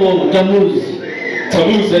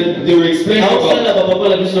 Tammuz, that they were explaining about.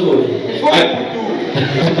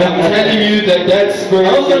 I'm telling you that spirit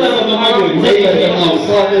is making our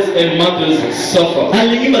fathers and mothers suffer.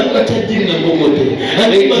 They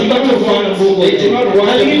do not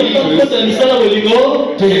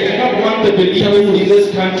want the believers in this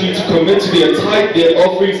country to commit to their tithe, their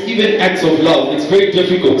offerings, even acts of love. It's very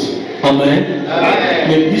difficult. Amen.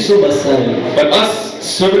 But us,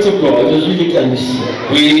 servants of God,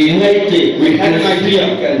 we had an idea.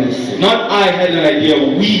 Not I had an idea,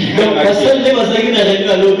 we had an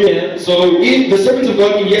idea. So in the servants of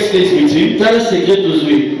God in yesterday's meeting,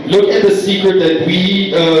 look at the secret that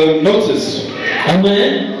we noticed.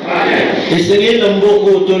 Amen.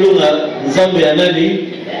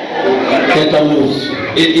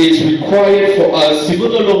 It is required for us.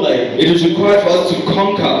 It is required for us to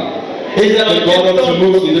conquer the God of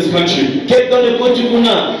Tammuz in this country.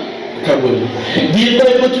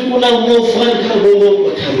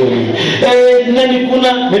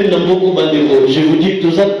 Je vous dis que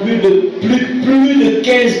nous avons plus de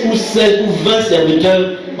 15 ou 16 ou 20 serviteurs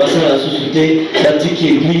passant à la société, la petite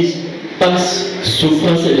église passe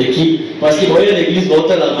souffrance et l'équipe. Parce que vous voyez l'église, vous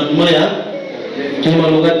avez l'amendement,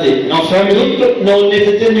 en famille, non, on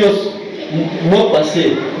était mois passé,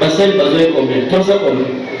 bassin besoin combien? 300 combien?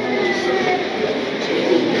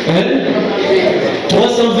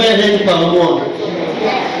 320 règnes par mois.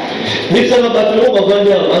 Mais ça va pas trop, on va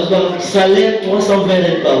vendre salaire 320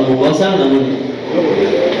 règnes par mois. On s'en a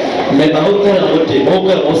mais par contre,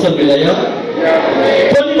 on s'en met là.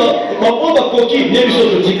 On va coquille, même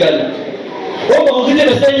chose au Ticane. On va recruter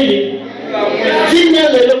les salariés. Si nous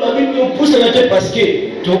avons poussé la tête parce que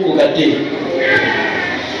tout est gâté.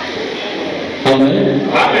 Amen.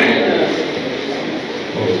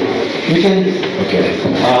 Okay.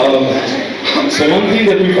 So one thing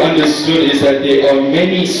that we've understood is that there are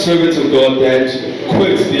many servants of God that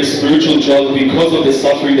quit their spiritual jobs because of the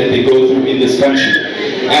suffering that they go through in this country.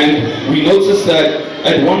 And we noticed that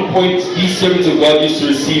at one point these servants of God used to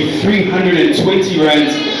receive 320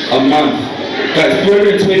 rands a month. Guys,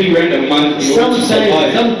 320 rand a month in order to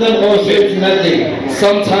survive. Sometimes also it's nothing.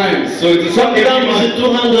 Sometimes. So it's sometimes it's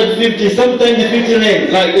 250, sometimes it's 50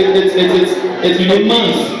 rand. Like it's in a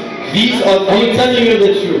month. These are I'm telling you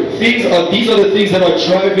the truth. These are the things that are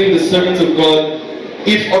driving the servants of God.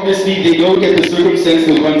 If obviously they don't get the circumstance,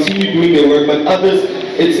 they'll continue doing their work. But others,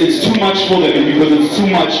 it's too much for them, and because it's too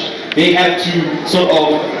much, they have to sort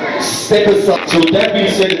of step aside. So that being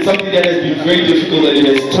said, it's something that has been very difficult, and it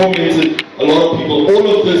has tormented a lot of people. All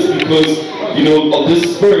of this because of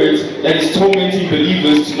this spirit that is tormenting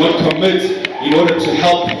believers to not commit in order to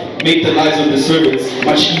help make the lives of the servants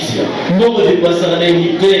much easier. The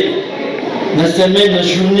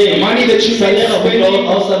money that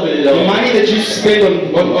you spend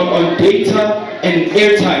on data and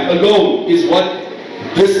airtime alone is what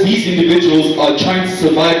these individuals are trying to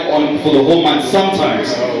survive on for the whole month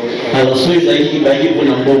sometimes. Alors so ezalaki baki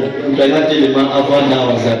mpona mbongo moto anga telema avant na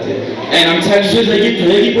baza te. And I'm telling So you, ezalaki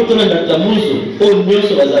toyaki mpo tona ndatamuso oyo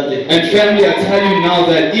nyonso baza te. and family, I tell you now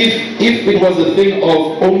that if it was a thing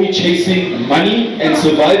of only chasing money and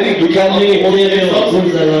surviving, look at these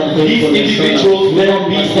individuals will not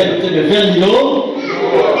be set.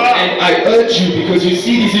 And I urge you, because you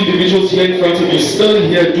see these individuals here in front of you, still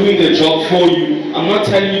here doing the job for you. I'm not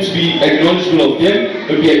telling you to be acknowledgeable of them,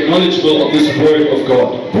 but be acknowledgeable of this word of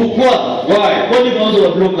God. Pourquoi? Why?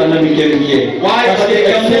 Why? Parce que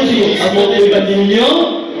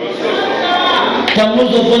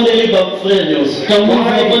Kamuzo vondeli ba frère nyos.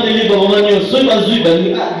 Kamuzo vondeli ba mama nyos. So bazui ba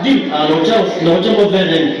dim na ochamo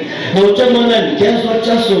veren. Na ochamo nani kenzo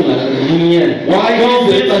chaso na linya. Why go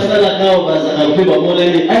be pasala kao bazana pe ba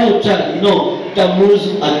moleni ayo cha no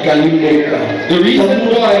Kamuzo akalimboka. The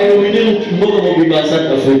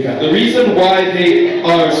reason why they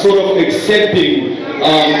are sort of accepting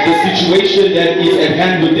the situation that is at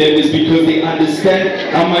hand with them is because they understand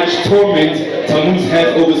how much torment Tammuz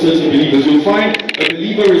has over certain believers. You'll find a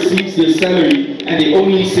believer receives their salary and they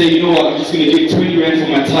only say, you know what, I'm just going to give 20 rand for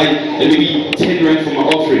my tithe and maybe 10 rand for my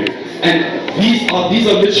offering. And these are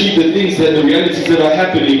literally the things that the realities that are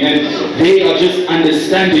happening, and they are just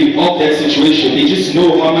understanding of that situation. They just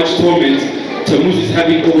know how much torment Tammuz is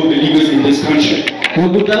having over believers in this country. Is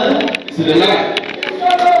it a lie? It's a lie.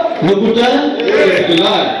 It's a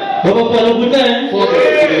lie.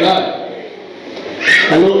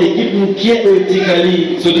 Alors l'équipe nous qui est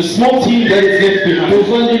éticali. So the small team that is left behind,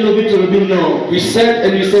 we said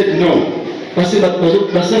and we said no. Parce que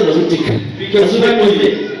Because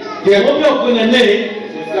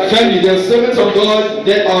family, there are servants of God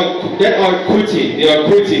that are quitting. They are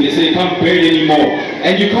quitting. They say they can't bear it anymore.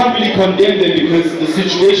 And you can't really condemn them because the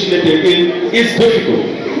situation that they're in is difficult.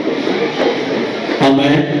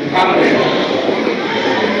 Amen. Amen.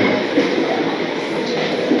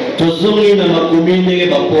 We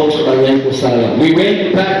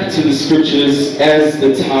went back to the scriptures as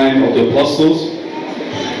the time of the apostles.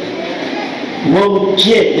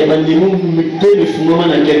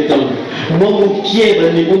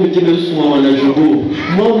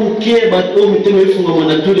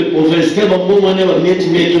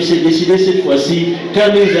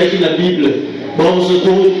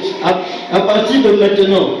 À partir de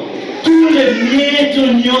maintenant, tous les miettes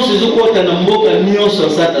nyonso ezokota na mboka nyonso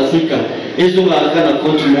South Africa ezongaka na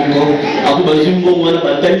compte moko akubazi mbongo wana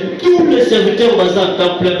batali tous les serviteurs baza en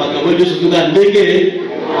temps plein bakabo nyonso toka ndenge.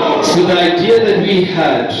 So the idea that we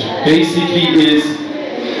had basically is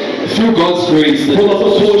through God's grace that tout le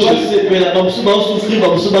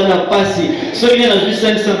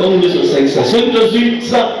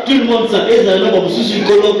monde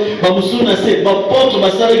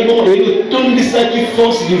ça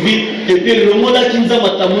force divine et puis le monde qui nous a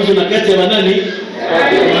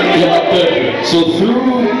so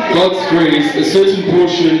through God's grace a certain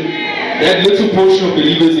portion, that little portion of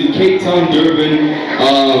believers in Cape Town, Durban,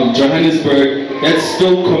 Johannesburg, that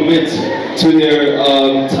still commit to their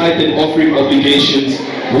tithe and offering obligations.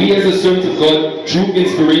 We as a servant of God drew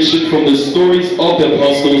inspiration from the stories of the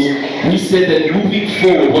apostles. We said that moving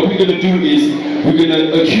forward, what we're going to do is we're going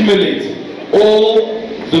to accumulate all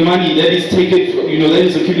the money that is taken, that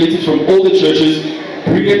is accumulated from all the churches,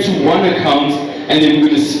 bring it to one account, and then we're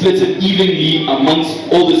going to split it evenly amongst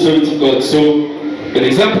all the servants of God. So, an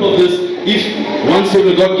example of this, if one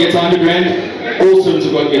servant of God gets 100 rand, all servants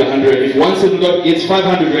of God get 100. If one servant of God gets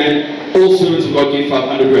 500 rand, all servants of God get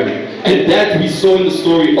 500 rand. And that we saw in the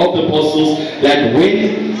story of the apostles, that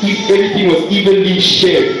when everything was evenly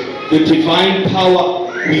shared, the divine power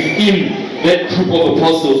within that group of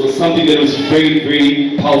apostles was something that was very,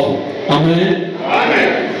 very powerful. Amen.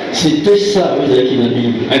 Amen. C'était ça dans la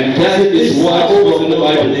Bible. And that is what was in the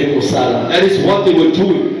Bible. That is what they were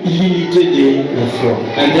doing. L'unité de la foi.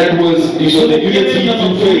 And that was the unity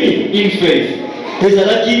in faith.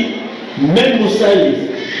 Même Moussali,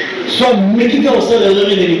 soit Mekika au sein de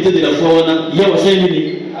l'unité de la foi, il y a aussi une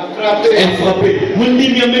unité. Frappé.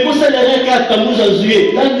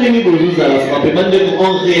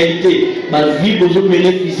 En réalité, ma vie,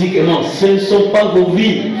 physiquement, ce ne sont pas vos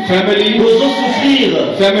vies. Family,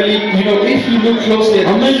 souffrir. Family, if you look closely at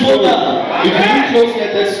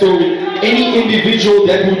that story, any individual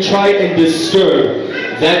that will try and disturb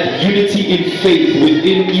that unity in faith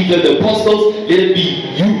within either the apostles, let it be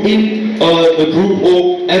you in the group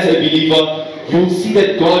or as a believer, you'll see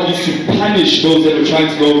that God used to punish those that were trying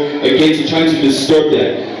to go against, trying to disturb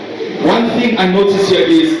that. One thing I notice here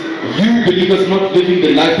is you believers not living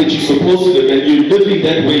the life that you're supposed to live, and you're living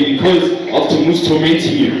that way because of who's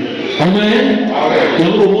tormenting you. Amen. And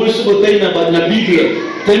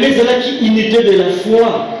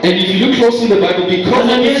if you look close in the Bible, because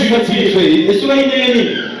of this unity in faith,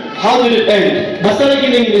 how did it end? What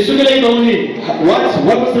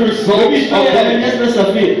was the result of that?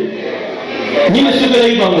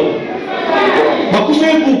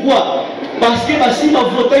 Pourquoi? Parce que si ma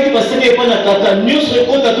voté qui passe n'est pas la tata, nous serons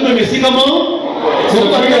contre tout même si comment?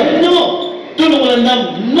 Non, tout le monde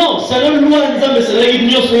non, c'est la loi nzambe c'est la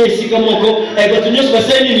nous serons ici comment et quand nous serons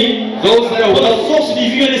passés nini? Those that are well force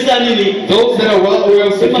divine de ça nini? Those that are well aware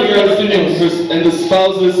of the and the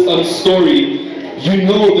spouse's story, you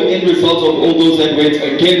know the end result of all those that went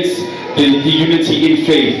against the unity in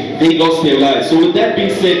faith. They lost their lives. So with that being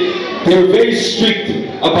said, they were very strict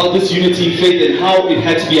about this unity in faith and how it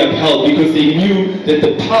had to be upheld, because they knew that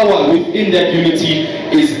the power within that unity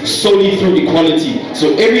is solely through equality.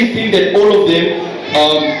 So everything that all of them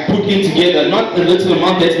put in together, not a little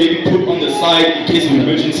amount that's maybe put on the side in case of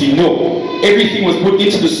emergency, no. Everything was put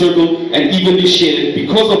into the circle and evenly shared.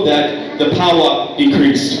 Because of that, the power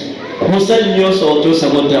increased. And I tell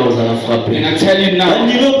you now, I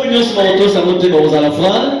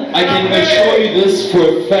can assure you this for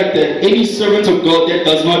a fact, that any servant of God that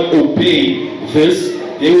does not obey this,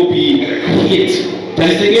 they will be hit.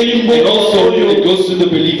 And also it goes to the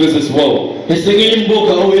believers as well. It is now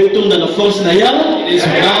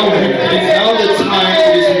the time,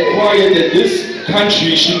 it is required that this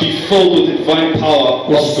country should be filled with divine power of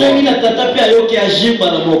God.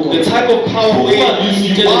 The type of power where you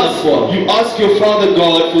ask your Father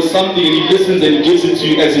God for something and He listens and He gives it to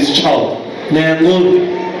you as His child.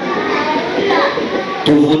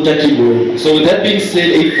 So with that being said,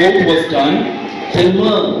 a vote was done.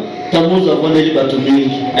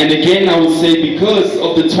 And again I would say, because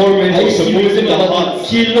of the torment of Tammuz in the hearts,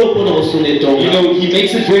 He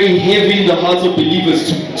makes it very heavy in the hearts of believers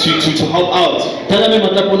to help out.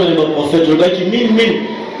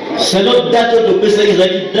 C'est notre date de Pessah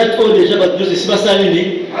Israël, date où déjà c'est pas ça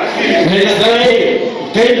l'année. Mais Israël,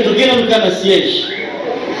 quand il est dans le cas de siège,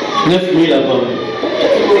 9000 là-bas.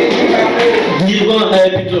 Divan,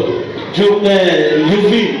 plutôt,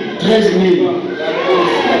 Youvi, 13 000.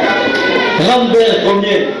 Rambert,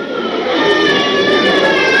 combien?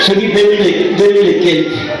 Celui de 2000 et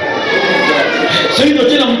quelques. Celui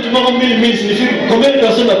qui est dans le 1000 signifie combien de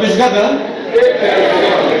personnes à Pessah?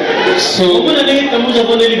 So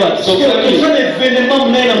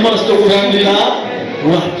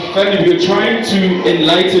family, we're trying to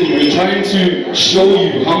enlighten you, we're trying to show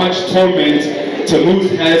you how much torment Tammuz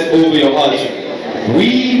has over your heart.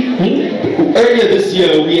 Earlier this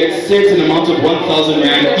year, we had set an amount of 1,000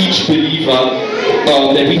 rand each believer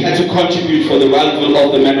that we had to contribute for the arrival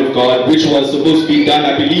of the man of God, which was supposed to be done,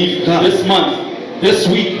 I believe, this month, this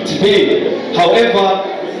week, today. However,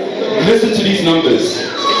 listen to these numbers.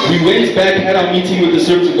 We went back, had our meeting with the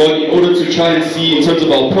servants of God in order to try and see, in terms of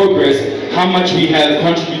our progress, how much we have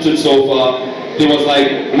contributed so far. There was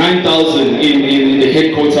like 9,000 in the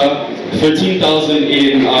headquarter, 13,000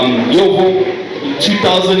 in YAWEH,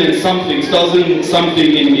 2,000 and something, 2,000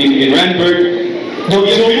 something in Randburg. So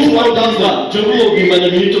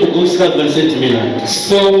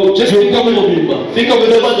just think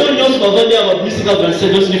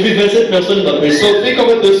of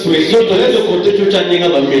it this way.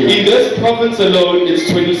 In this province alone, it's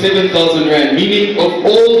 27,000 rand, meaning of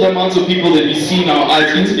all the amounts of people that we see in our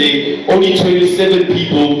eyes in today, only 27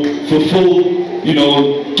 people fulfill,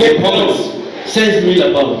 get province. 16,000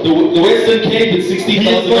 a pound. The Western Cape is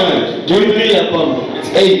 16,000 rand. 20,000 a pound. It's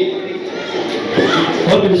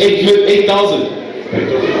 8,000.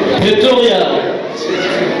 Pretoria,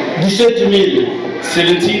 17,000.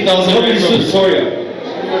 17,000 rand from Pretoria.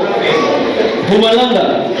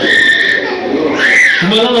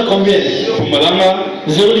 Pumalanga combien? Pumalanga,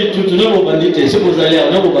 zero du tout, non vos bandites. Si vous allez,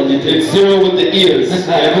 non vos bandites. It's zero with the ears. I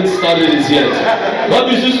haven't started it yet. What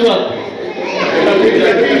is this one?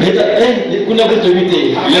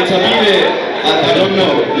 I don't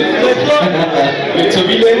know.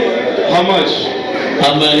 How much?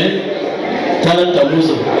 Amen. Now look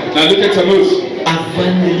at Tammuz.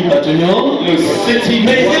 The city.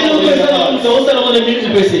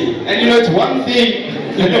 And it's one thing,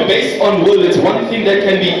 based on will, it's one thing that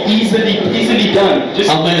can be easily done. Just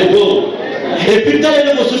the will.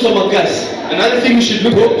 Another thing we should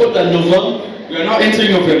look at November. We are not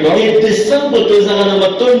entering November. Et décembre, tu as un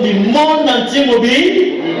maton du monde entier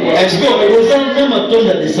mobile. Est-ce que vous avez un maton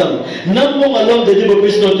de décembre? Now,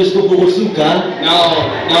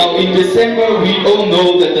 in December, we all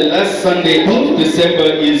know that the last Sunday of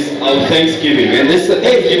December is our Thanksgiving, and this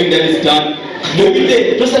Thanksgiving that is done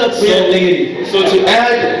So to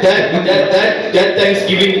add that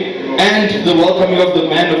thanksgiving and the welcoming of the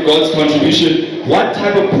man of God's contribution, what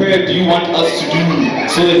type of prayer do you want us to do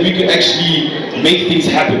so that we can actually make things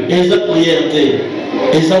happen? I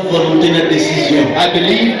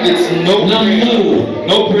believe it's no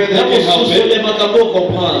prayer that can help it.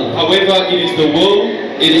 However, it is the will,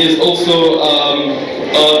 it is also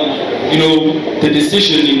the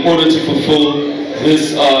decision in order to fulfill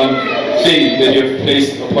this thing that you have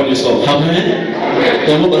placed upon yourself. Amen.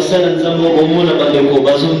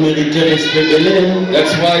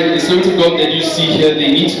 That's why the servants of God that you see here,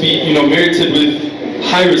 they need to be merited with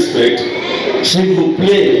high respect. S'il vous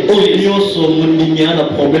plaît, problème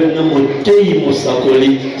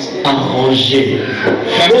arrangé.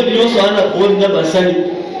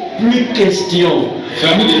 Plus question.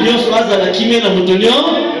 Family,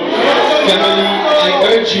 I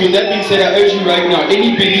urge you, that being said, I urge you right now,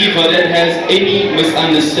 any believer that has any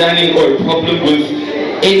misunderstanding or problem with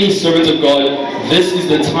any servant of God, this is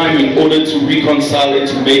the time in order to reconcile and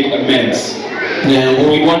to make amends.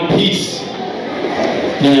 We want peace.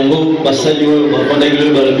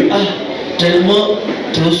 Tellement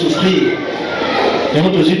nous souffrir. Nous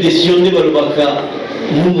décisionner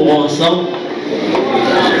nous mourons ensemble.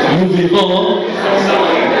 Nous vivons.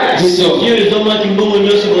 Dieu les hommes qui m'ont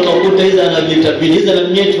mis sur votre côté, ils ont la vie tapée, ils ont la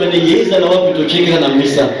mienne, ils ont la voix plutôt checker dans la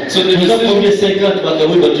misa. So the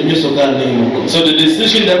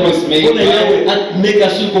decision that was made.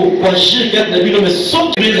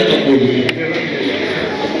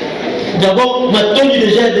 D'abord, maintenant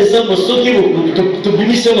déjà décembre, ceux qui te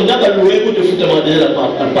bénissent, on a pas loué pour te foutre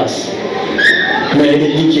la passe. Mais il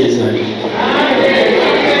dit qu'il est ça.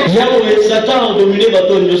 Yahweh, Satan a dominé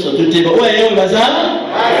bateau de sur tout le temps. Ouais, Yahweh, bazar.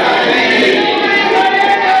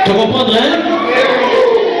 Tu comprends, hein?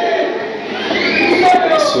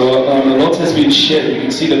 So a lot has been shared. You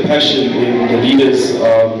can see the passion in the leaders'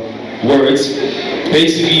 words.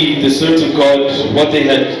 Basically, the servants of God, what they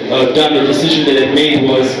had done, the decision they had made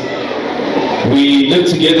was, we live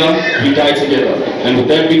together, we die together. And with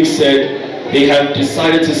that being said, they have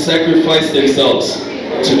decided to sacrifice themselves,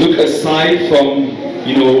 to look aside from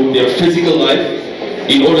their physical life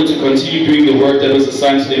in order to continue doing the work that was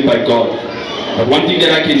assigned to them by God. But one thing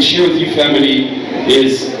that I can share with you, family,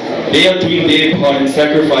 is they are doing their part in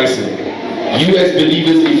sacrificing. You as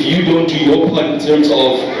believers, if you don't do your part in terms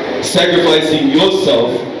of sacrificing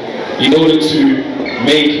yourself in order to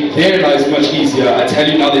make their lives much easier, I tell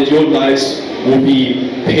you now that your lives will be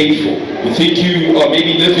painful. You think you are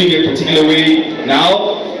maybe living a particular way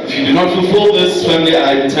now. If you do not fulfill this, family,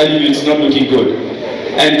 I tell you it's not looking good.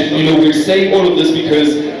 And we're saying all of this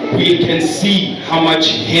because we can see how much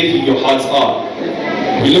heavy your hearts are.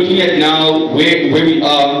 We're looking at now where we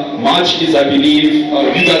are. March is, I believe,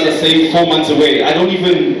 you guys are saying 4 months away. I don't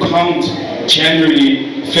even count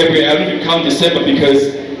January, February, I don't even count December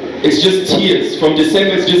because it's just tears. From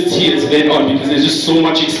December, it's just tears then on because there's just so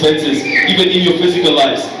much expenses, even in your physical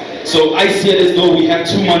lives. So I see it as though we have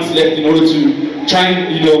 2 months left in order to try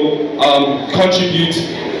and, contribute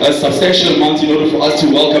a substantial amount in order for us to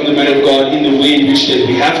welcome the man of God in the way in which that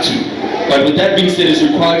we have to. But with that being said, it's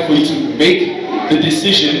required for you to make the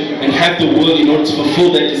decision and have the will in order to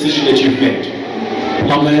fulfill that decision that you've made.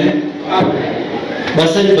 Amen.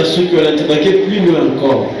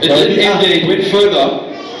 It went further.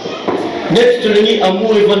 We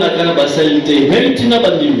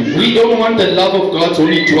don't want the love of God to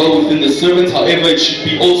only dwell within the servants, however, it should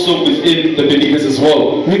be also within the believers as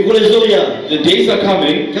well. The days are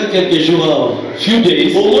coming, few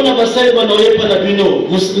days.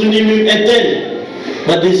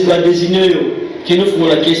 Qui nous font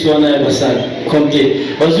la question en ambassade,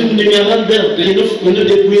 comptez. Parce que nous nous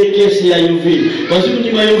dépouiller qu'est-ce qu'il y a Yovi. Parce que nous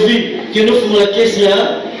qui nous font la question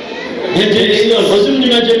Jamestown. Parce que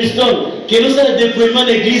nous Jamestown, qui nous a le dépouillement de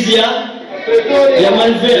l'église il y a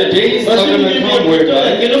Malvert. Parce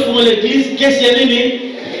que nous font l'église qu'est-ce qu'il y a nini.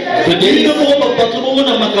 Nous ne pouvons pas partout où on a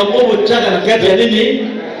macambo au tchak à la carte il y a nini.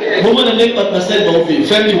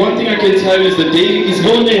 Family, one thing I can tell you is the day is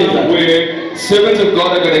going to come where servants of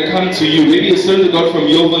God are going to come to you. Maybe a servant of God from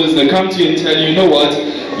Yeovil is going to come to you and tell you, you know what,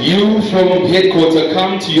 you from headquarters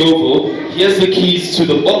come to Yeovil, here's the keys to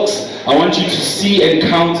the box. I want you to see and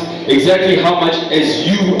count exactly how much as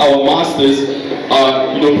you, our masters,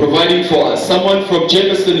 are providing for us. Someone from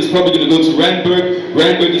Jefferson is probably going to go to Randburg.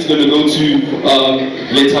 Randburg is going to go to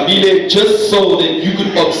Letabile, just so that you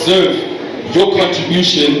could observe your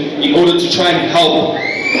contribution in order to try and help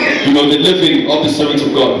the living of the servants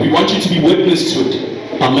of God. We want you to be witness to it.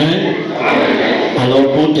 Amen.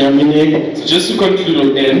 Alors pour terminer, so just to conclude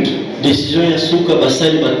or end, décision ya suka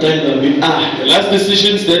basali batali ba bi The last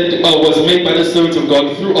decisions that was made by the servants of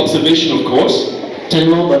God through observation, of course.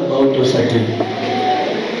 tellement ba autosate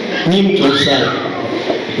ni mtosali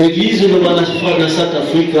église le bana na South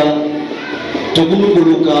Africa tokumu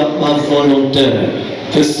kuluka ba volontaire.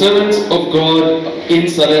 The servants of God in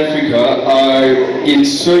South Africa are in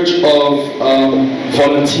search of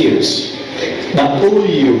volunteers. Ba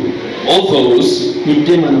oyo All those,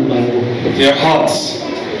 mitema na bango their hearts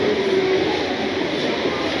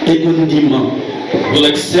ekondima will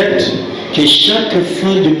accept que chaque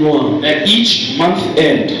fin de mois at each month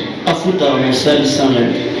end afuta mosali sans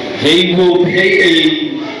règle. they will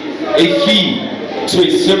pay a fee to a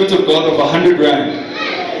servant of God of 100 rand.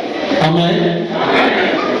 Amen.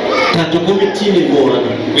 Tatokomitini bwana.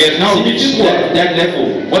 We have now reached that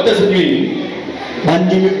level. What does it mean?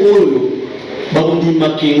 Bandimi oyo bandima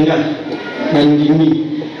kenga bandimi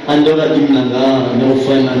andora dimnanga na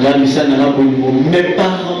ofana misana na bongo mais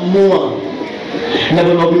par mois. Na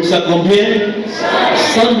bongo ça combien?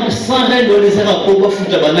 100 règles dans les arabes pour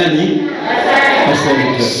foutre banani.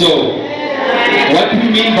 So what we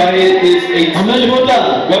mean by it is a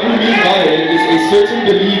certain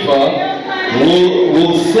believer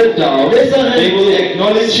will sit down. They will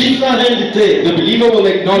acknowledge, the believer will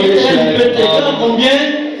acknowledge that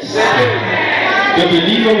the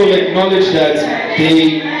believer will acknowledge that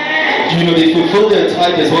they fulfill their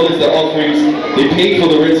tithe as well as their offerings. They pay for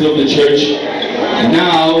the rent of the church.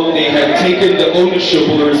 Now they have taken the ownership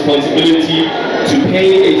or the responsibility to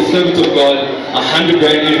pay a servant of God 100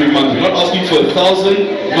 rand every month. We're not asking for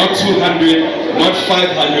 1,000, not 200, not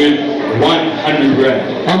 500, 100 rand.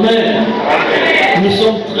 Amen. Nous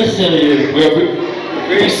sommes très sérieux. We are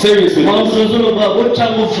very serious with this.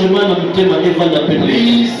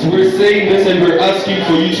 Please, we're saying this and we're asking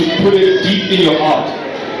for you to put it deep in your heart.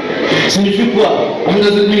 Signifie quoi? What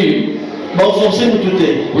does it mean?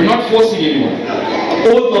 We're not forcing anyone.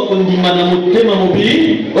 All those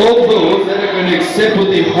that are going to accept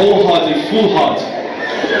with a whole heart, a full heart.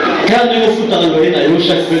 Car nous foutons à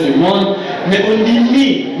chaque fin du mois, mais on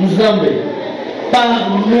dit Nzambe par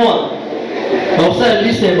mois. Alors ça, la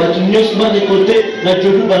liste est récoltée, na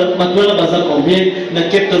Djougou Matouala baza combien, na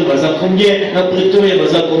Captain baza combien, na Pretoria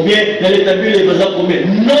baza combien, na l'établi baza combien.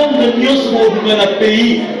 Nombre de nyos dans le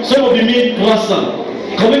pays, sont au 1300.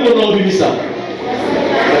 Combien on a obtenu ça?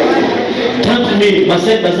 30 000,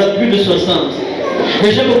 Marseille baza plus de 60.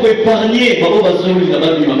 Déjà beaucoup épargné, Babo Bazou, il n'a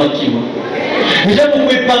pas vu ma makima. Déjà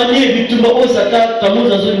beaucoup épargné, Vitumba Osata,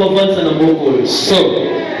 Tamouz Azul Movansa Namboko. So,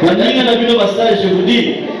 je vous dis,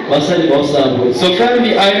 so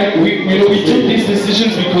family, we took these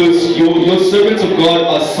decisions because your servants of God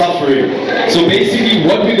are suffering. So basically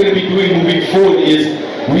what we're going to be doing moving forward is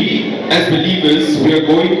we as believers, we are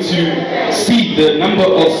going to see the number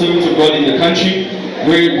of servants of God in the country,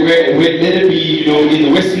 where let it be, in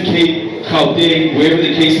the Western Cape, Culte, wherever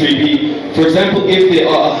the case may be. For example, if there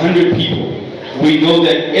are 100 people, we know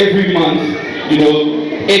that every month,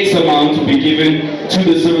 X amount will be given to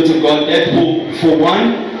the servants of God. That will, for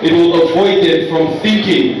one, it will avoid them from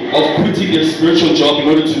thinking of quitting their spiritual job in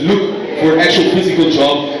order to look for an actual physical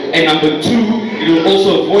job. And number two, it will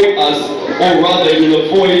also avoid us, or rather it will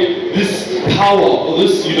avoid this power or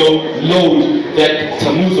this, load that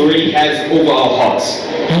Tammuz already has over our hearts.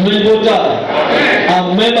 Amen.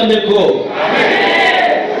 Amen. Amen.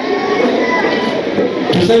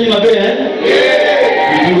 Vous savez ma belle, hein?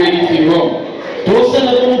 We do anything wrong.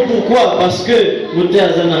 Pourquoi? Parce que nous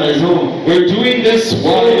avons raison. We're doing this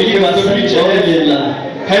while the preacher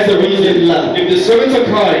has a reason. If the servants are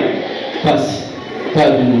crying,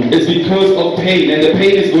 it's because of pain, and the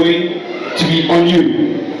pain is going to be on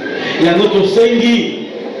you.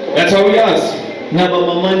 That's how we ask.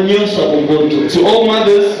 To all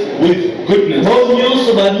mothers with goodness, all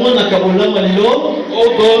those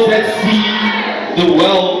that see the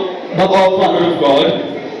well of the Word of God.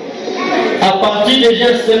 À partir de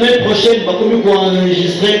la semaine prochaine, nous allons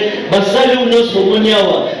enregistrer. Enregistrer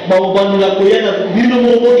pour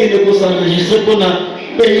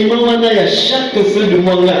paiement à chaque fin de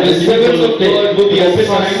mois. The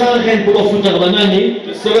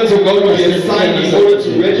servants of God will be assigned in order to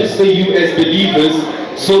register you as believers,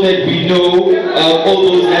 so that we know all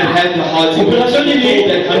those that have the heart to pay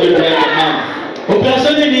that 100 rand a month.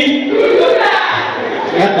 Opération Nini.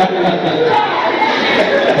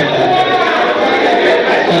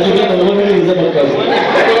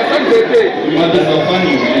 Mothers are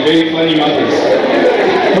funny, very funny mothers.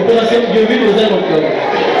 Opération Bioville, vous êtes encore.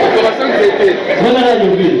 Opération Culte. Voilà la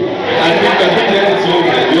Bioville. I think that is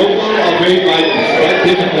your are very violent.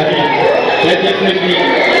 That definitely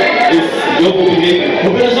is your behavior.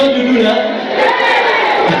 Opération du loup là.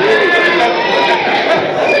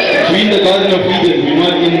 We're in the Garden of Eden, we're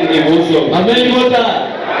not in a war zone. Amen. Mota.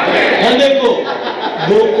 Andeko.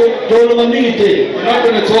 Dans le militaire. We're not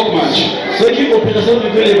going to talk much. Ce qui opération du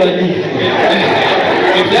loup les bandits.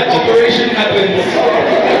 If that operation happens,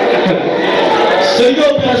 ce qui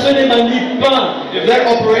opération les bandits pas. if that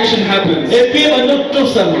operation happens, Et puis on note tout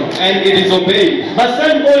ça. and it is obeyed,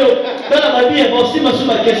 Basan boyo. Dans la Bible, il y a aussi ma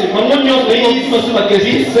souma question. Maman n'y a pas aussi ma souma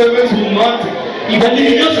question. these servants will not Il va dire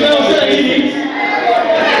que je vais en faire une.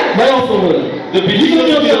 the believers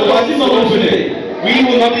will be the ones to open it. We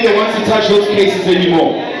will not be the ones to touch those cases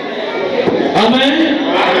anymore. Amen.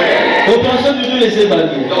 Opération du les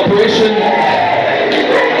évadés. The operation.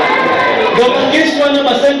 Donc, qu'est-ce qu'on a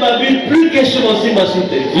passé ma vie plus question aussi ma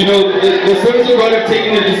soute. You know, the servants of God have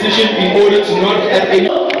taken a decision in order to not have any. They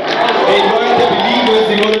want the believers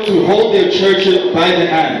in order to hold their church by the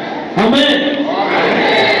hand. Amen.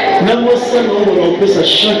 With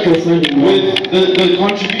the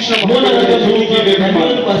contribution of God that you give every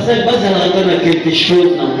month.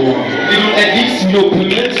 At least, you know,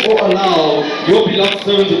 permit or allow your beloved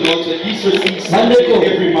servants of God to at least receive something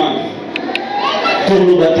every month.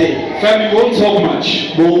 Family won't talk much.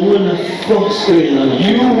 You will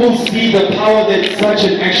see the power that such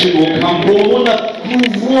an action will come. You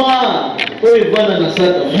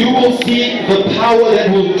will see the power that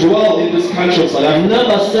will dwell in this country of South Africa.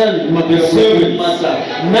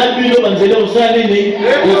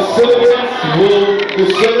 The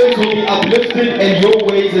servants will be uplifted and your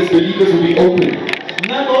ways as believers will be open.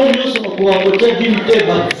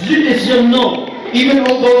 Even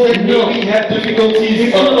all those that maybe have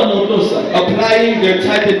difficulties applying their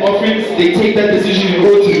tithe and offerings, they take that decision in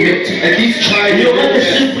order to at least try.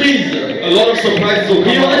 A lot of surprises will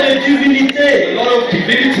come out. A lot of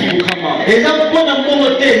divinity will come out. And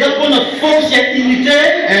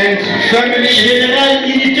family,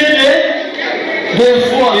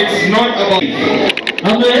 therefore, it's not about.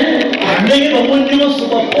 Amen. As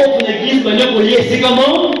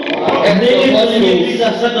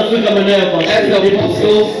the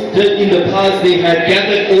apostles did in the past, they had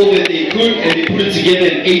gathered all that they could and they put it together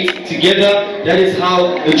and ate together. That is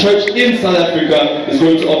how the church in South Africa is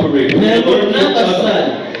going to operate. So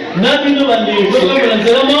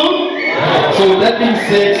with that being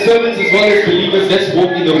said, servants as well as believers, let's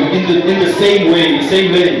walk in the same way, the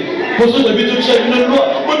same lane. Because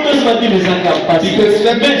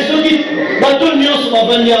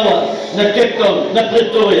na Cape Town, na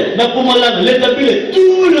Pretoria, na Mpumalanga, l'établi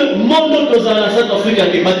tout le monde aux South Africa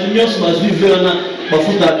qui bâtiment sont vivre na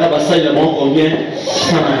bafuta kabasai na bon combien.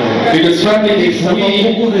 Because family,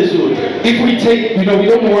 if we take, you know, we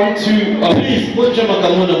don't want to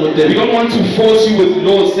we don't want to force you with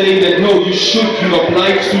laws saying that no, you should, you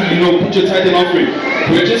apply to, you know, put your tithe and offering.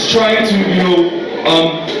 We're just trying to, you know,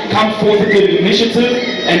 come forth with an initiative,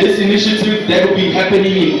 and this initiative that will be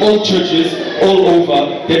happening in all churches all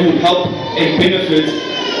over, that will help and benefit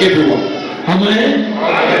everyone. Amen.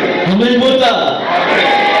 Amen.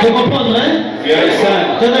 Tu comprends, hein? You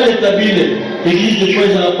understand? Quand elle est habile, l'église de fois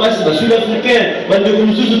à la passe, bah sud-africain, bah de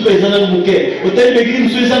comme sous président de Mouké. Hôtel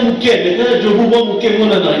l'église sous ça Mouké, mais quand je vous vois Mouké mon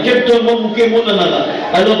nana, Captain moi Mouké mon nana.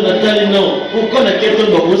 Alors Nathalie non, pourquoi la Captain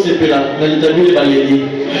doit vous séparer là, dans l'établi de Valérie?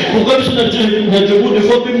 Pourquoi je ne vous de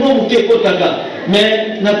fois plus moi Mouké Kotaka?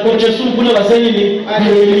 Mais na projection pour la basani ni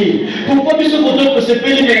Valérie. Pourquoi plus ce côté que c'est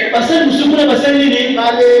payé mais basani nous sommes la basani ni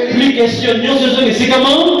plus question, nous c'est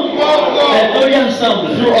comment?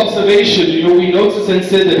 Ensemble. Through observation, you know, we noticed and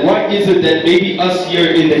said that why is it that maybe us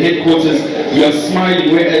here in the headquarters, we are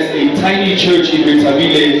smiling, whereas a tiny church in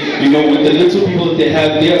Retabile, you know, with the little people that they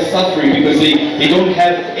have, they are suffering because they don't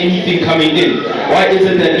have anything coming in. Why is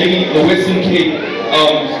it that maybe the Western Cape,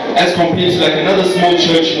 as compared to like another small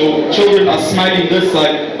church, you know, children are smiling this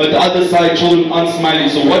side, but the other side, children aren't smiling.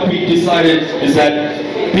 So what we decided is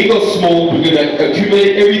that big or small, we're going to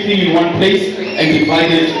accumulate everything in one place and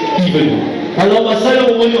divide it evenly. Alors, au moment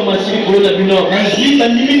où on a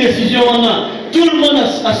décision, tout le monde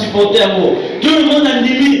a supporté à vous. Tout le monde a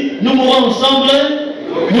dit, nous mourons ensemble,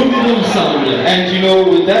 nous vivons ensemble. And you know,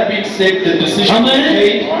 with that being said, the decision was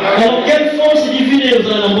made. Alors, quelle force divine est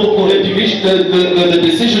the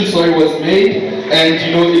decision, was made, and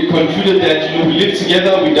you know, it concluded that, you know, we live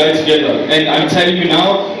together, we die together. And I'm telling you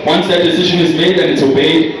now, once that decision is made and it's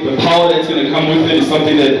obeyed, the power that's going to come with it is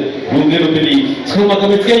something that we'll never believe. So with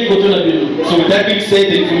that being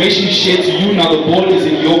said, the information is shared to you, now the ball is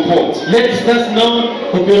in your court. Let's start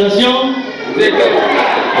now, opération.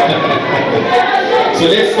 So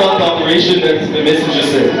let's start the operation that the messenger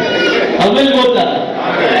said. Amen.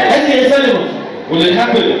 Est-ce que Will it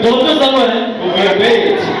happen? Will we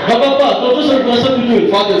obey it?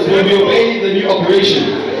 Fathers, will we obey the new operation?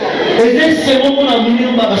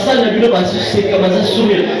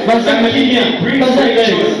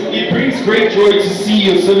 It brings great joy to see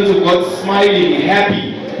your servants of God smiling,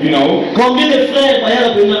 happy. You know, combien de frères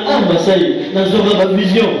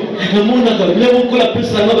vision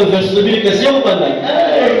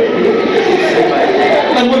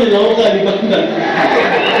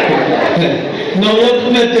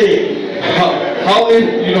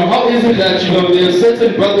how is it that there are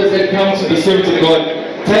certain brothers that come to the servants of God,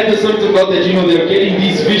 tell the servants of God that they're getting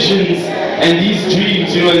these visions and these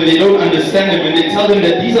dreams, and they don't understand them, and they tell them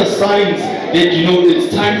that these are signs that it's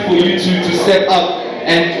time for you to step up.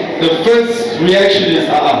 And the first reaction is,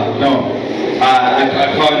 no, I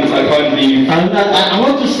can't leave. I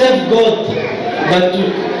want to serve God, but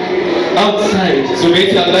outside. So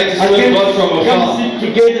basically, I'd like to serve God from afar. Come sit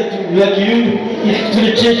together like you to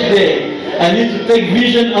the church there. I need to take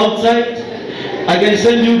vision outside. I can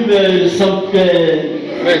send you some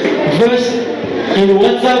verse in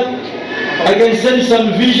WhatsApp. I can send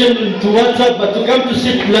some vision to WhatsApp, but to come to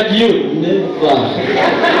sit like you, never.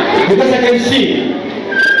 Because I can see.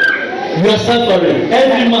 You are suffering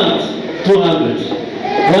every month 200,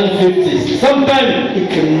 150. Sometimes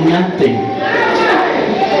it's nothing.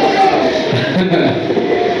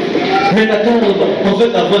 Mais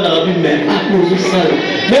prophète avant d'arriver, mais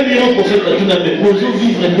même les prophètes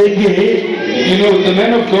vivre the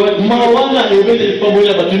man of God,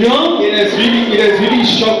 it has really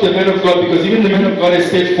shocked the man of God, because even the man of God has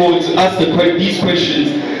stepped forward to ask these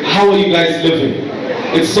questions. How are you guys living?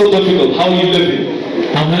 It's so difficult. How are you living?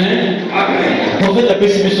 Amen. Prophète a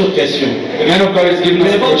posé une question. The man of God has given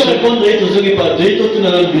us a question.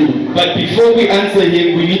 But before we answer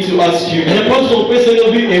him, we need to ask you. The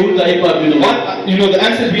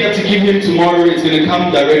answer we have to give him tomorrow is going to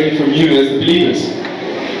come directly from you as the believers.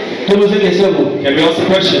 Can we ask a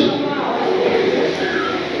question?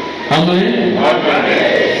 Amen.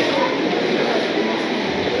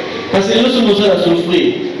 Parce que nous sommes à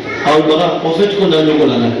souffrir. Alors, prophète qu'on a le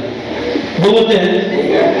bon côté,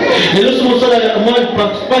 et nous sommes à moi,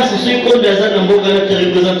 pas si je connais un mot qui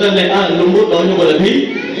représente le mot dans la vie.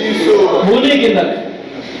 Mon équipe,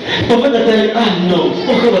 prophète a non,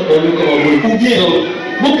 pourquoi pas le comme ou bien,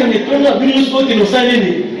 vous connaissez nous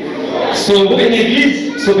saluer. So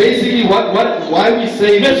basically, why we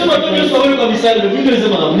say this? Why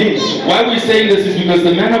we saying this is because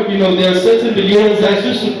the man of there are certain believers that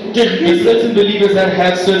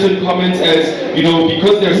have certain comments as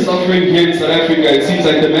because they're suffering here in South Africa. It seems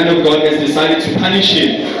like the man of God has decided to punish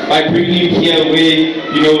him by bringing him here where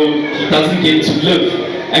he doesn't get to live.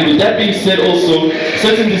 And with that being said, also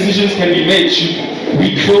certain decisions can be made. Should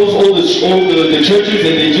we close all the churches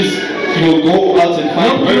and they just go out and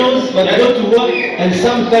find work? Close, but go to work, and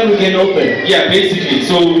sometimes we can open. Yeah, basically.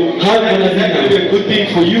 So how that be a good thing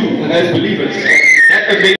for you as believers?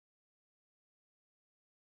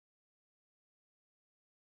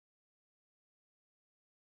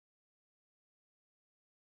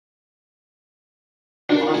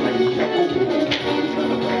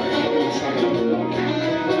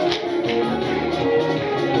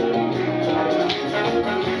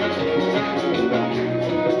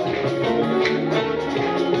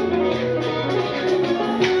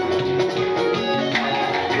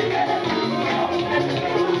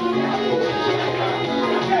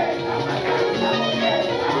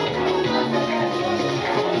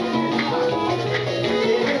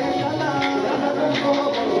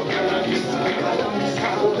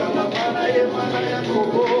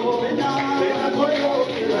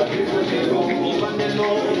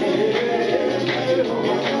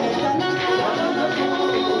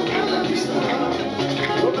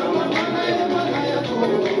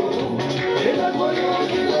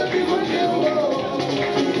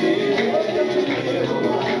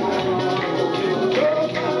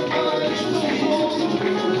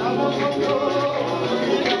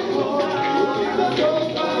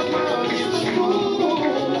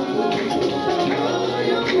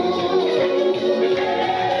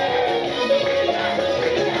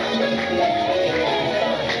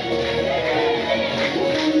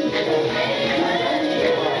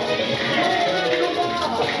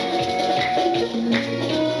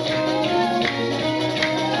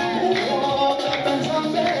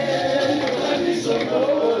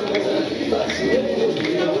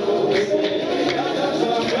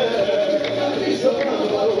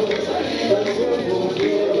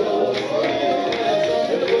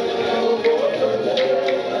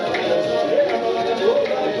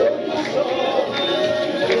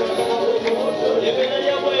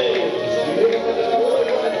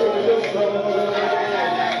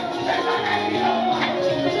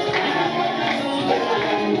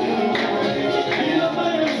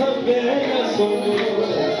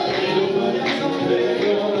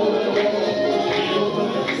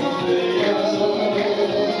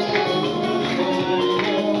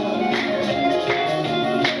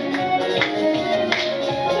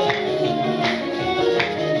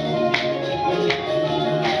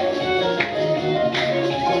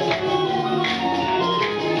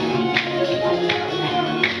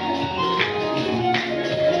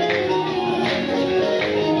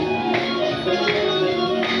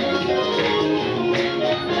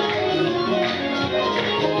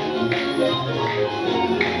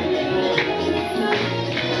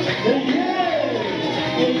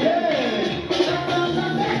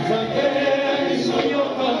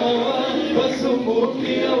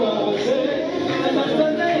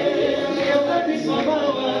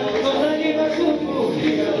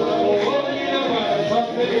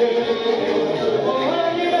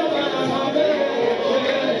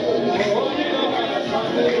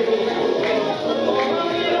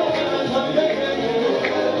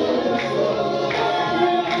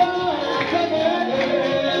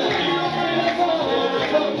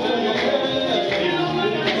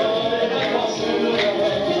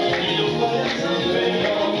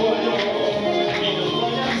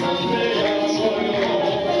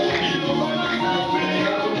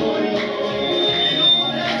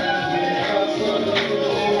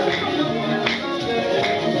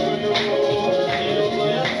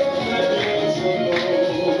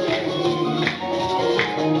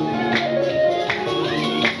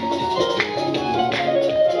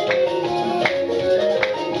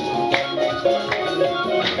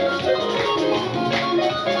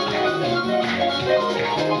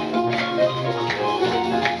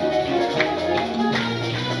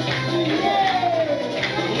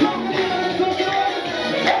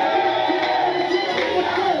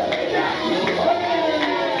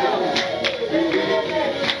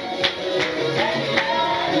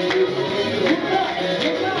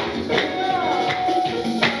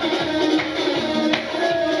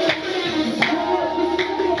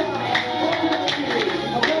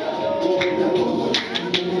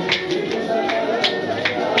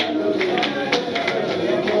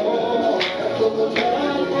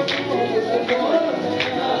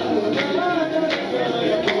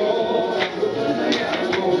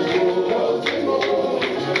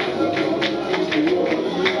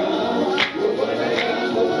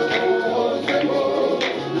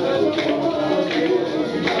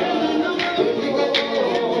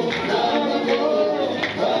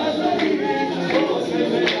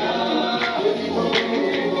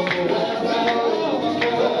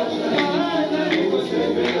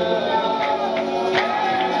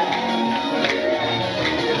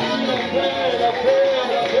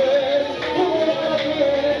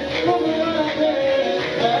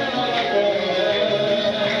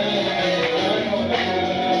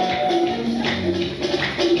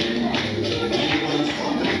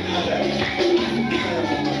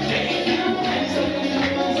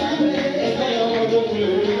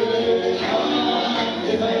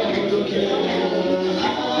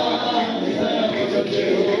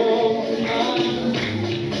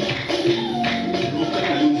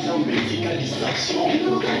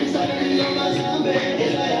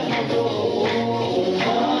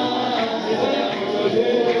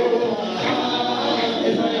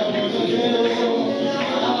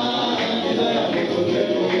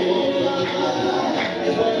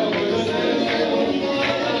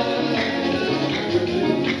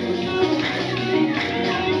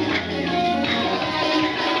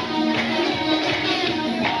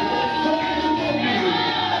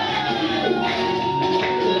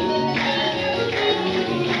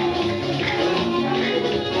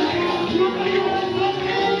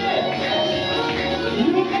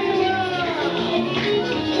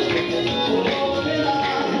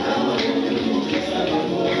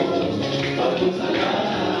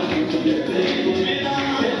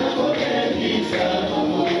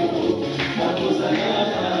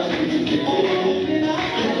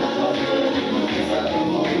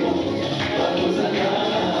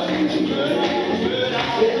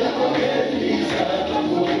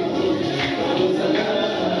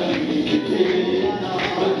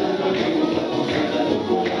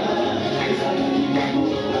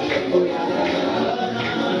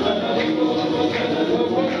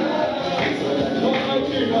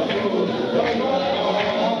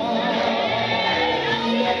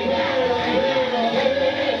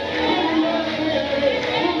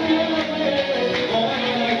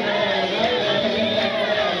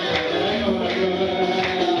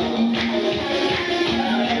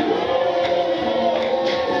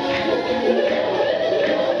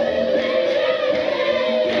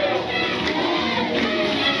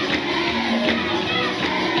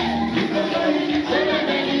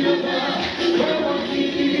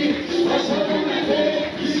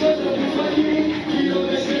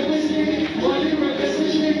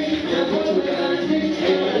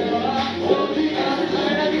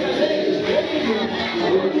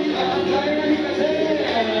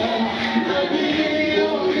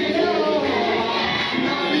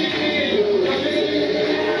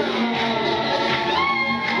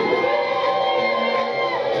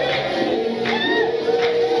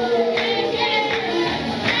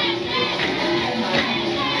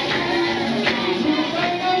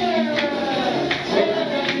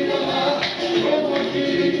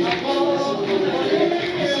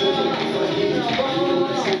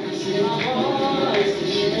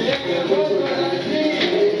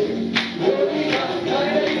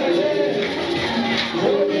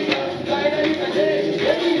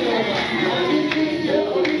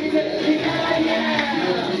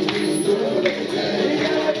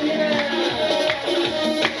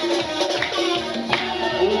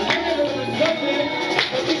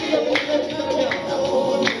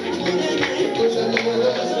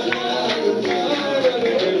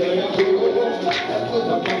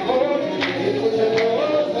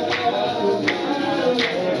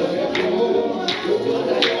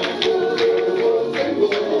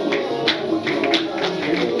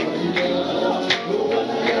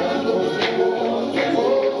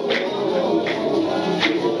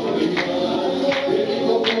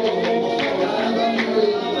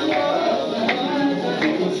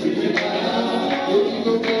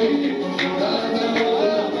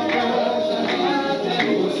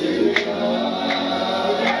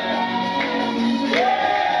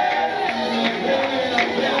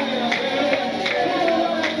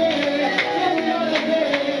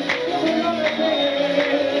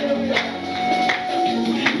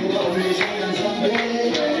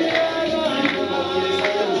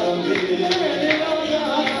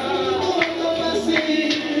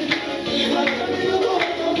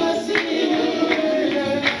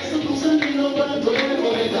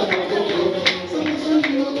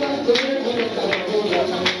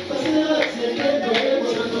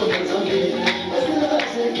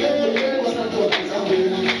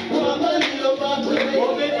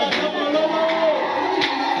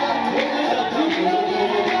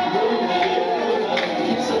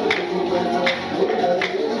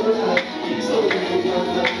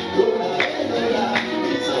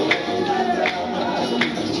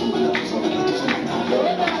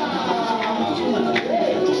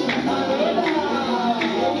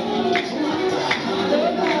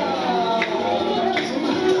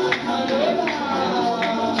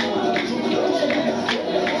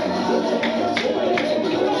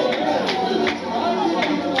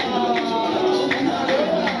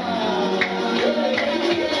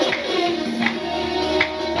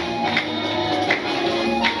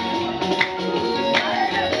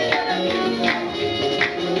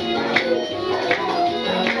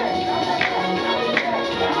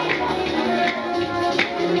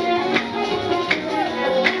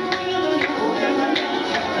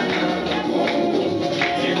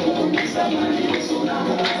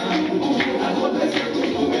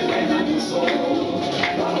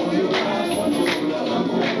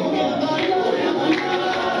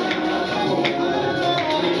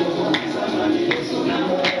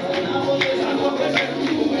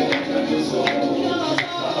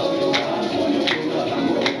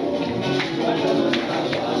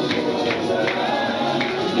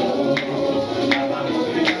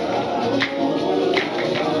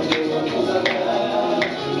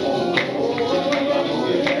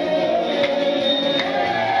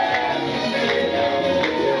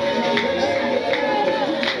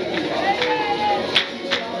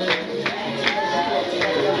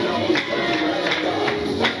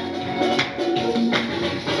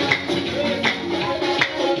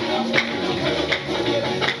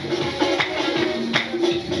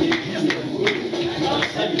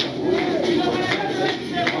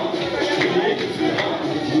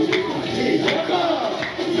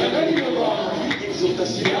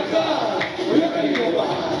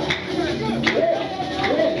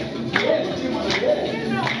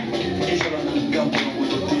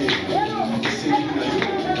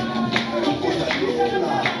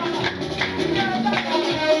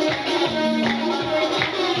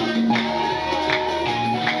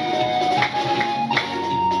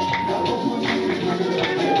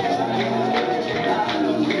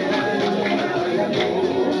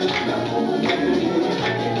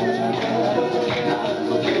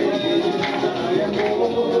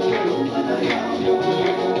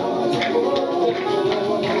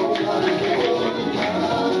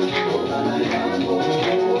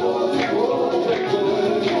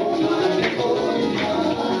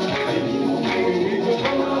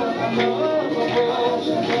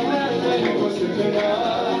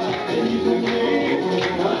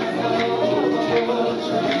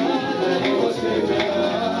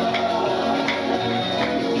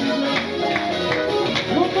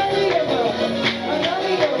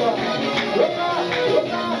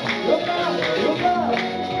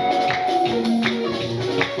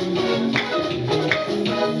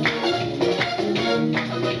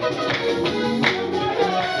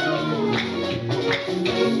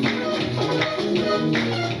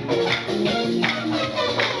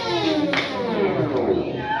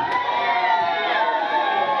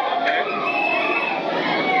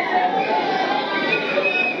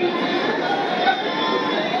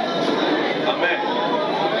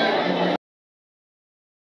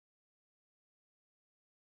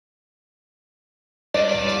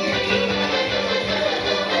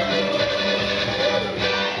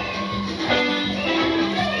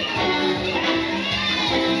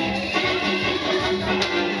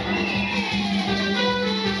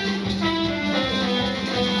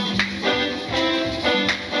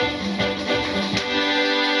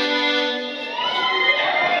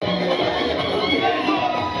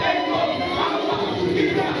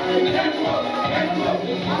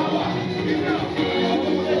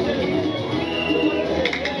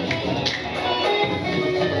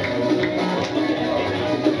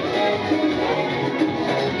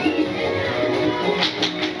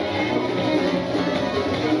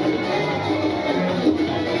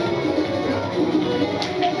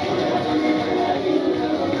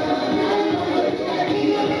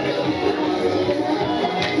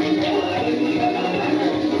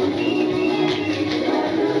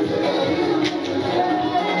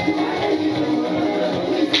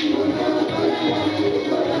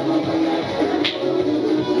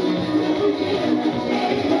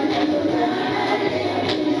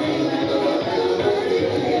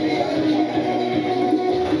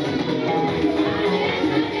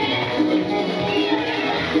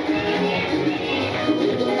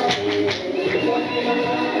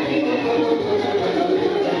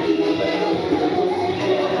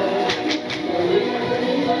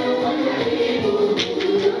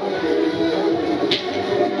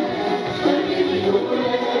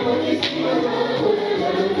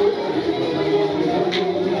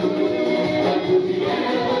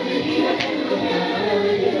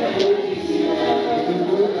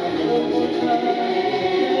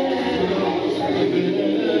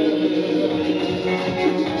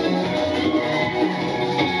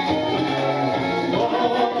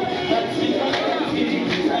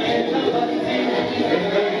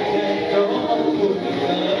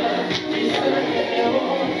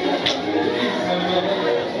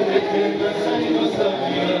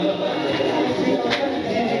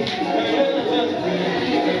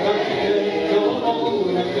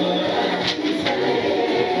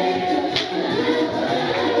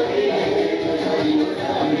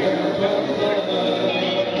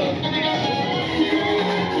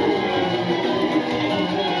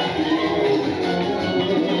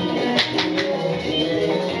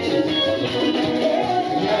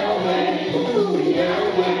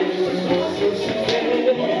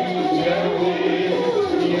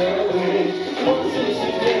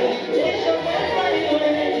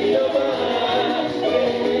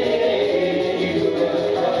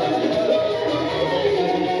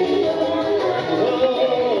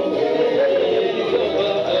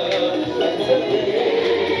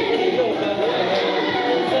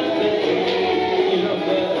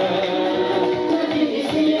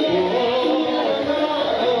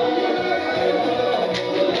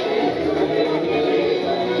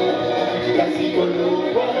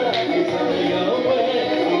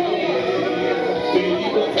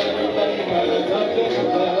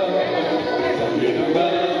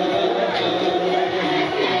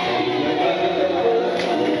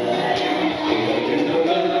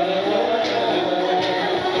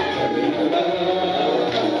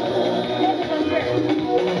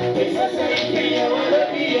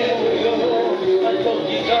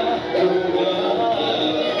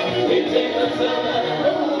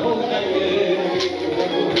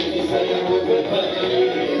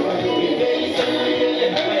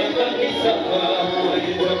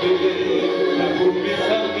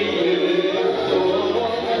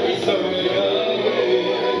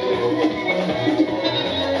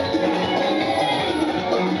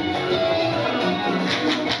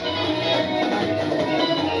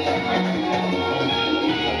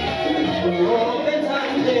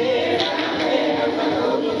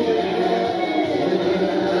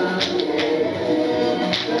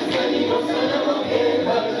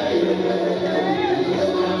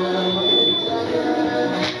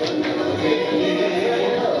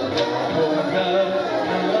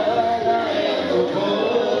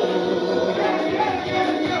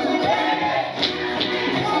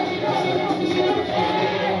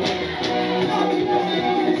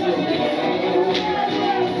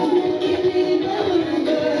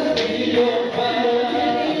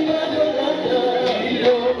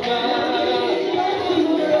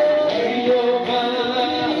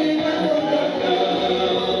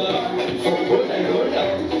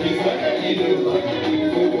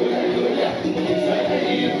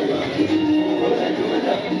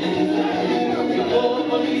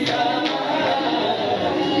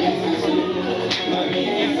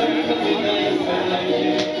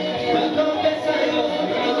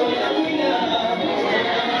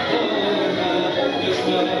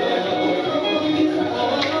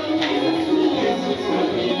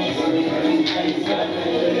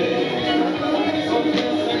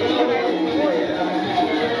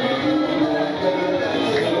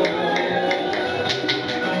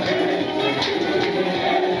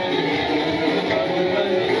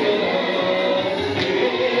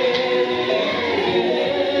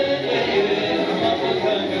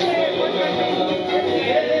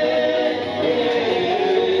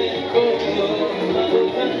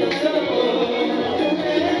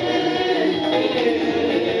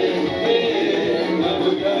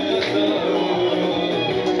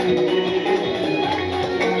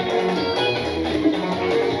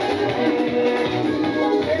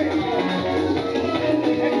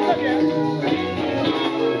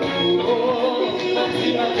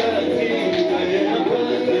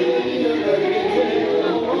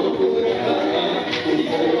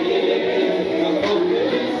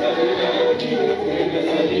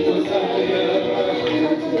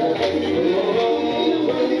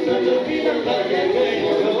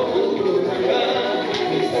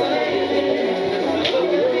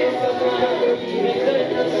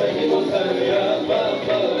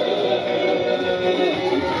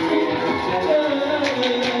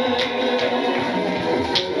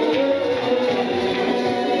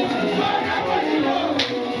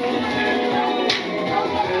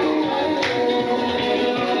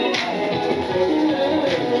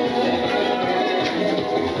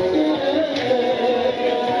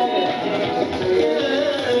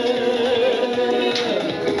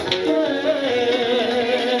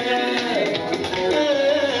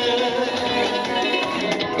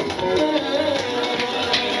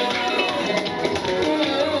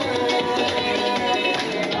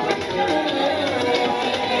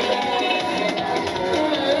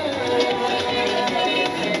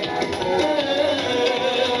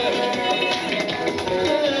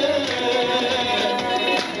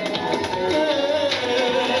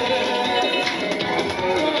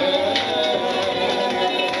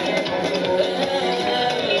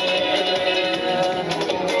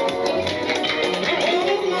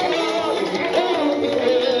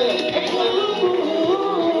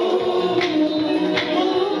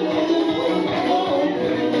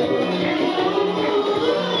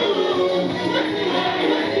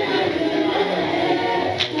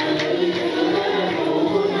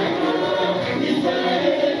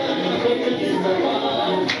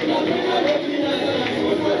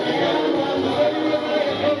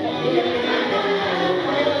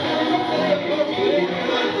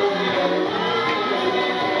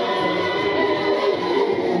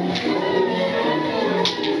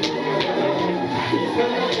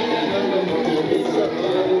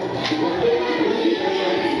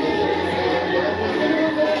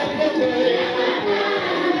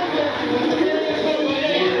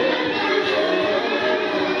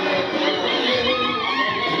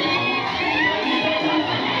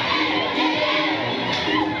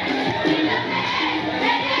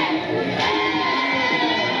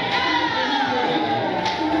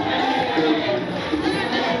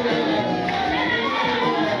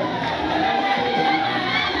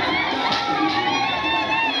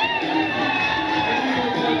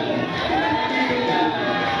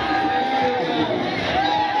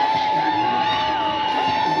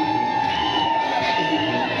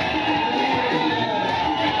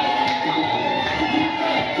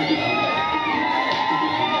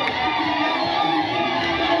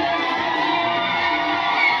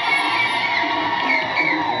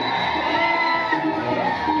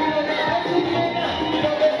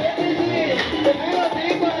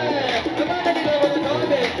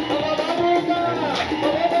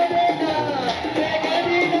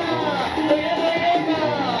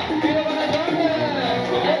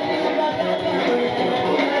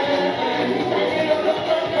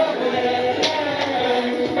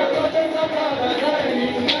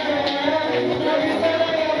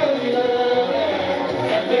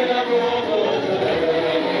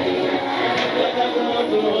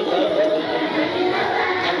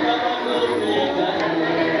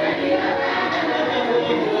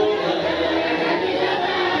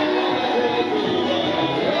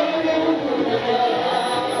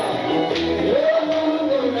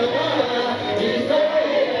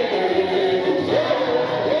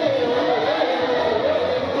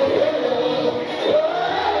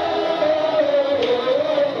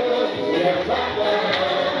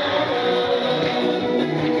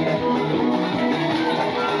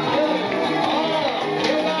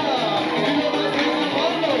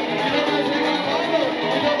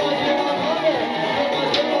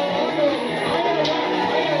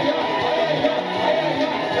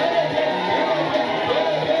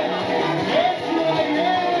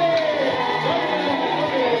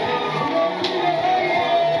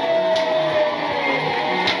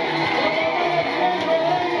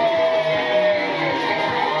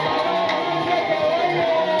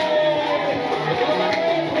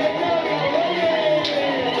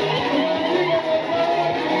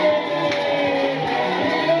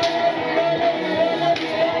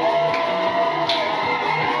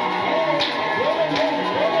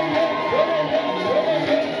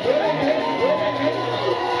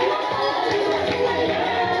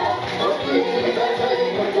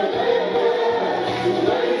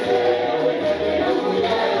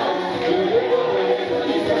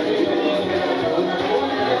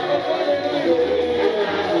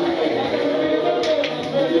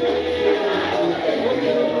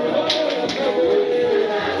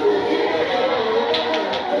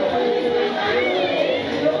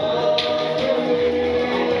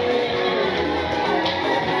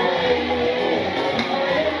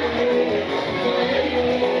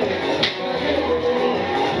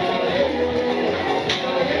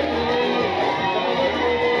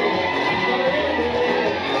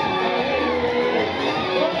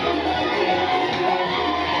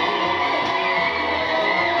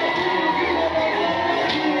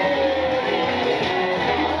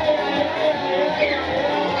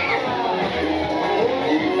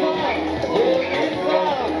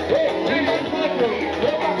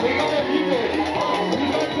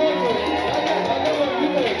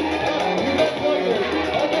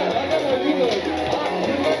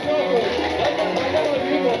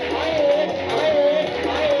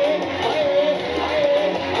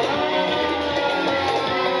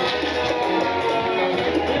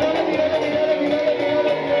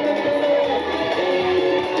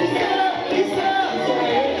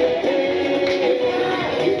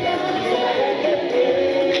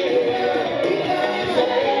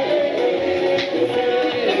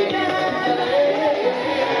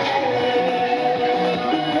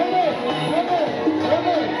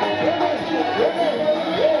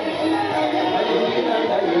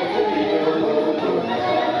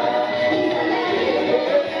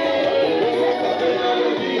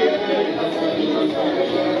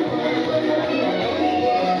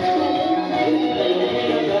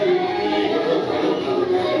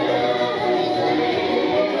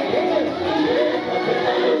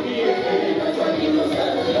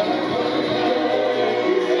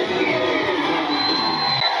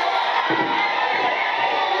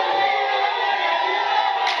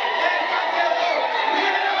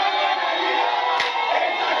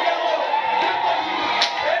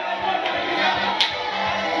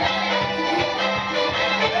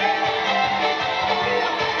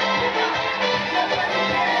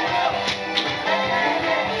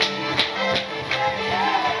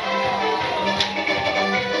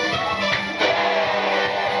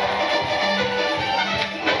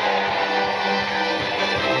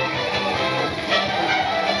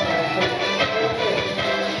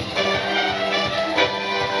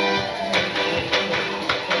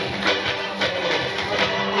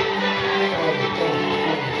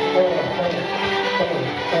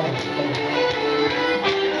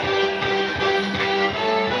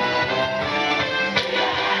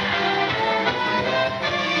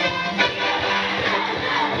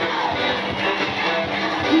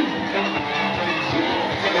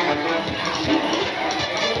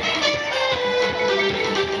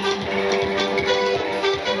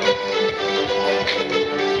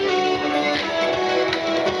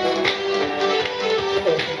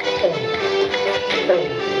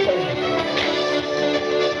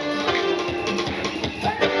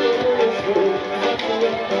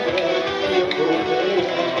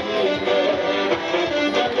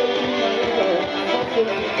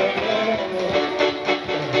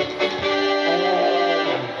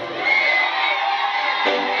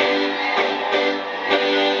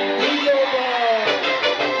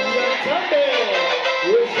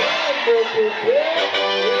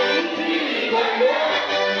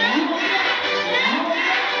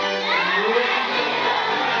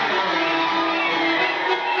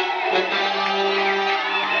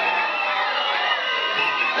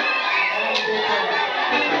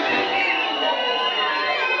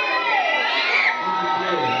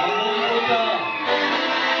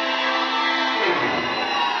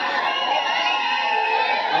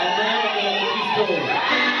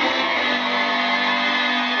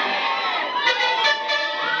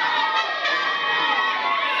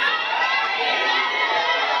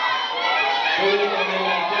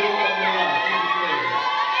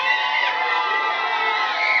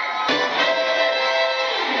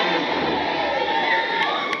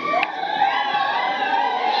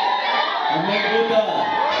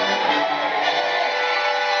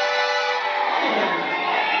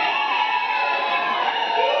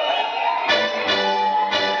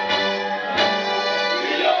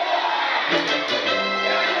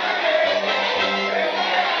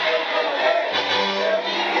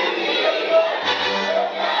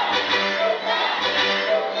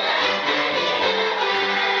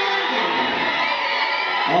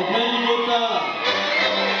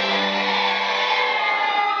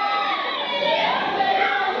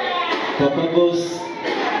 Papa Boss.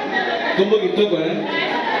 Comment il te voit?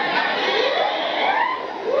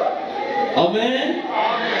 Amen.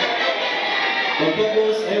 Papa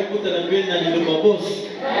Boss, écoute la bien dans le Papa Boss.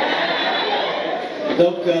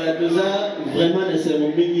 Donc, nous avons vraiment des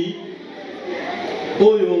cérémonies.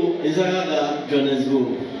 Oyo, Ezara, Johannesburg,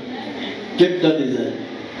 Cape Town,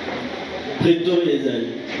 Pretoria,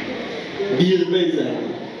 Birbe,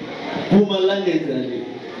 Pumalanga,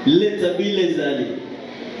 Letabil,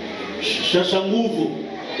 Chachamouvo,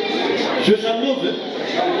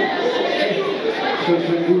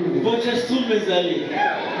 Bochestou, mes amis,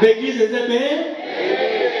 Béguise,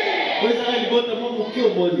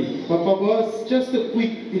 Papa Boss, just a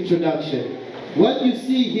quick introduction. What you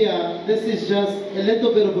see here, this is just a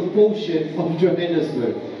little bit of a portion of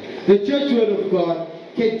Johannesburg. The Church Word of God,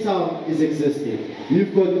 Cape Town is existing.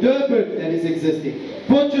 You've got Durban that is existing.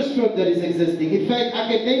 Potchefstroom that is existing. In fact, I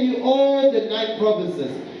can name you all the 9 provinces,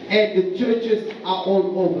 and the churches are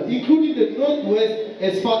all over, including the Northwest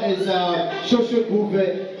as far as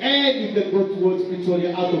Shoshoguve, and you can go towards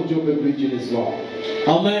Pretoria out of Joburg region as well.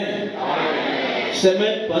 Amen.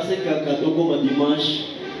 Semaine passée, Kakatoko dimanche,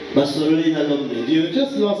 Basololi na l'homme de Dieu.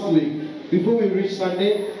 Just last week, before we reached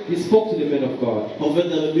Sunday, he spoke to the man of God. And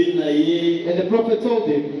the prophet told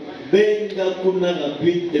him,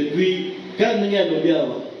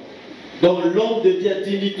 donc l'homme de Dieu a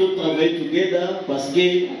dit tout travailler together parce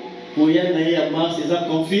que pour y aller à Mars, c'est ça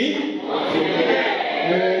confie.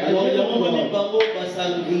 Alors il y a un moment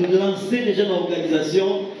où lancer les jeunes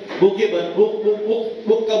organisations pour que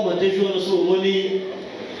comme des jours nous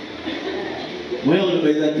moi on le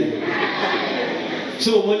présente. Si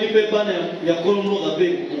on ne peut pas, il y a qu'on nous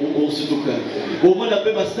rappelle au Sutuka. Au moins, on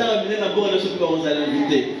peut pas ça, mais on a besoin de ce qu'on vous a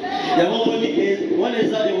invité. Il y a un moment où on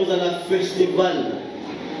est allé au festival.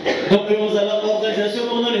 Donc, on a l'organisation,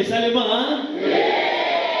 on est seulement, hein?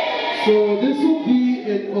 So, this will be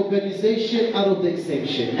an organization out of the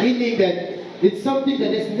exception, meaning that it's something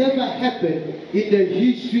that has never happened in the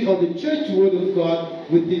history of the Church Word of God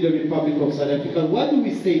within the Republic of South Africa. Why do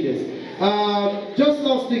we say this? Just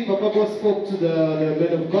last week, Papa God spoke to the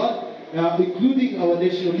men of God, including our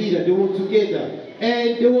national leader. They were together,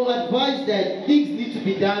 and they were advised that things need to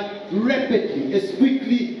be done rapidly, as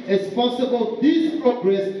quickly as possible. This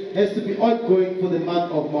progress has to be ongoing for the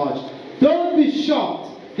month of March. Don't be shocked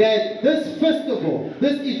that this festival,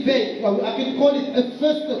 this event, I can call it a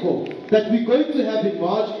festival, that we're going to have in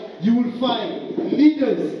March, you will find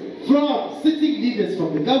leaders sitting leaders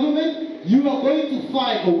from the government. You are going to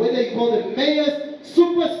find, or whether you call them mayors,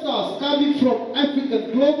 superstars coming from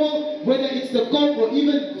African Global, whether it's the Congo,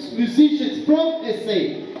 even musicians from SA.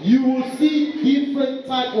 You will see different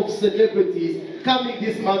type of celebrities coming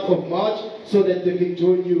this month of March so that they can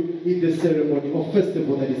join you in the ceremony or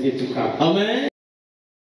festival that is yet to come. Amen.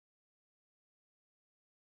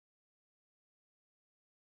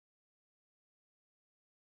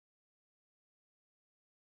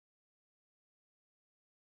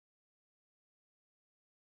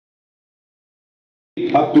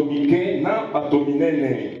 Atomike na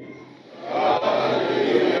atominene.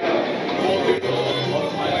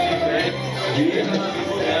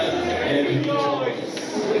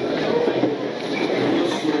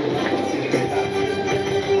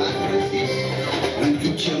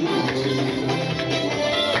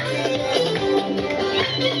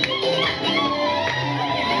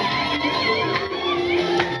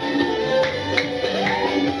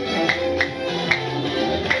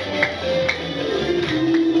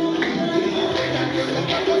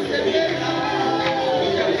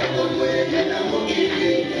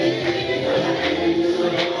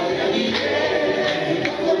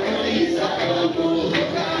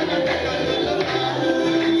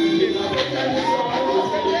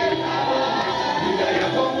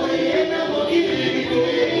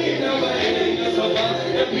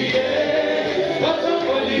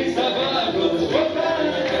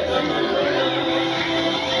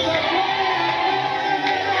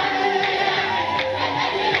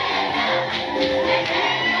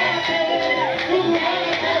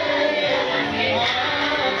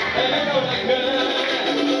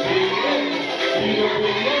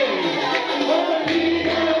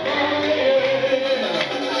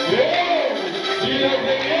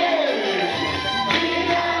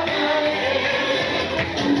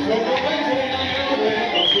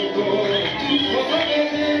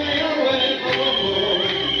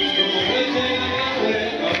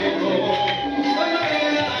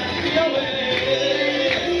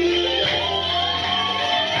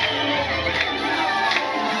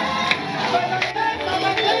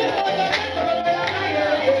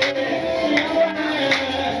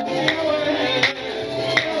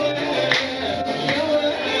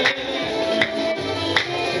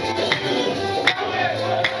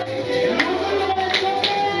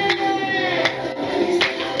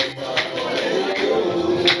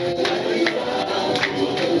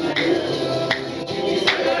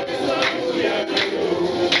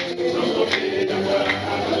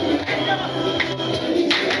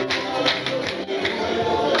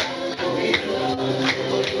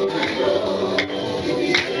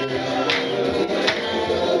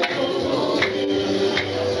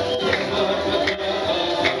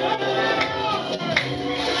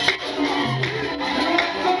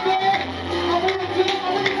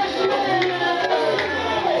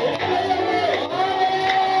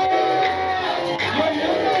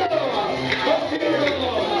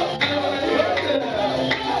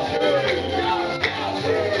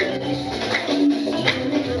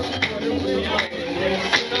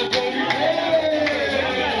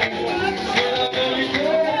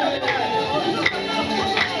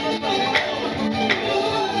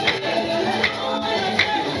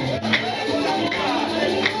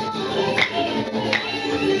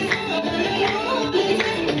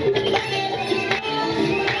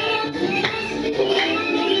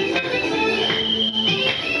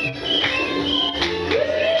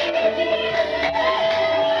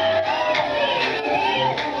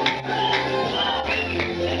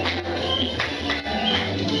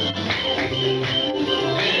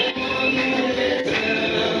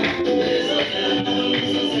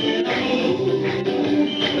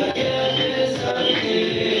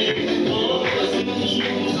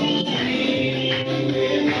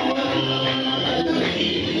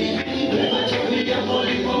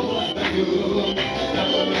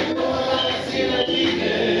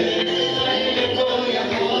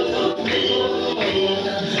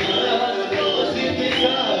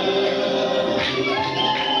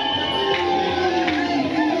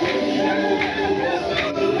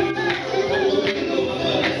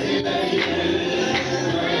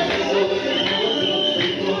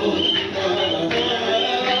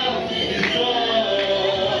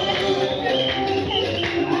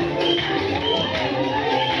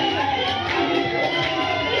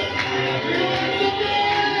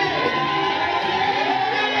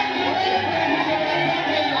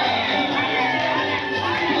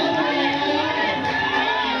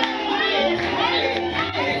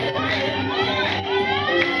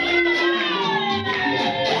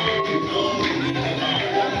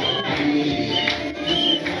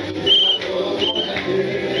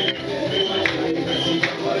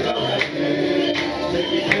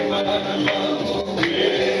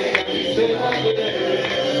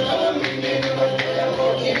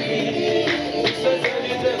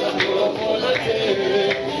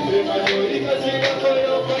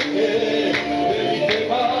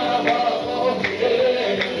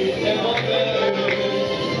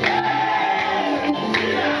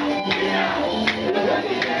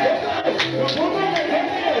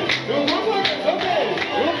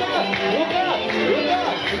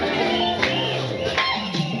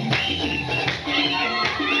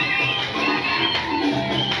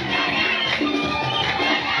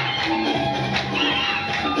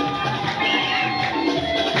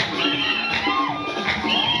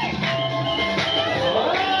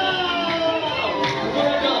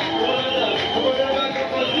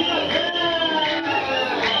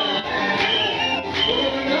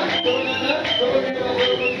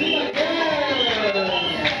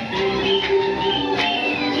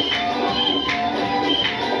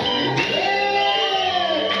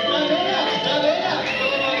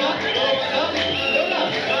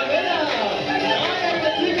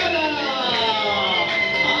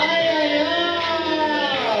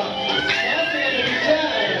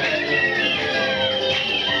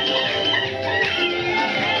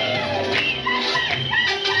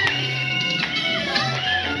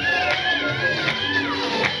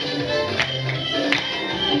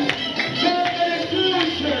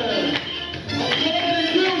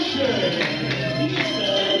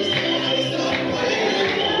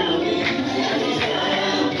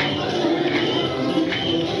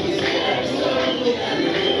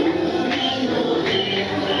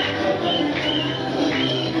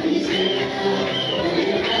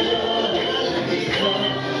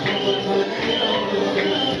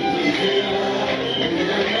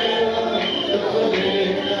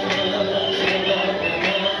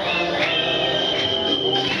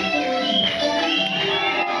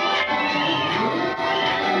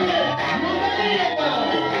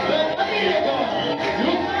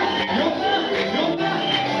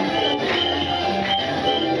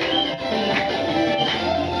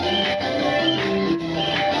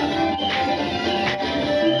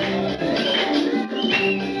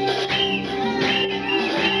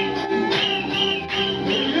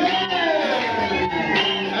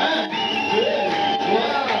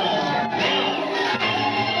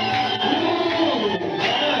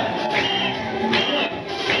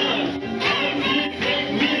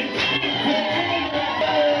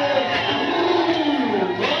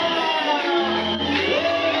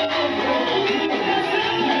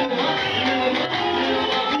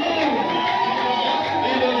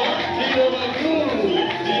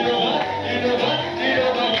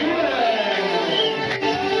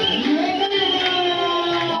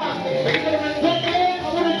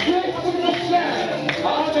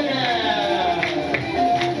 Seigneur.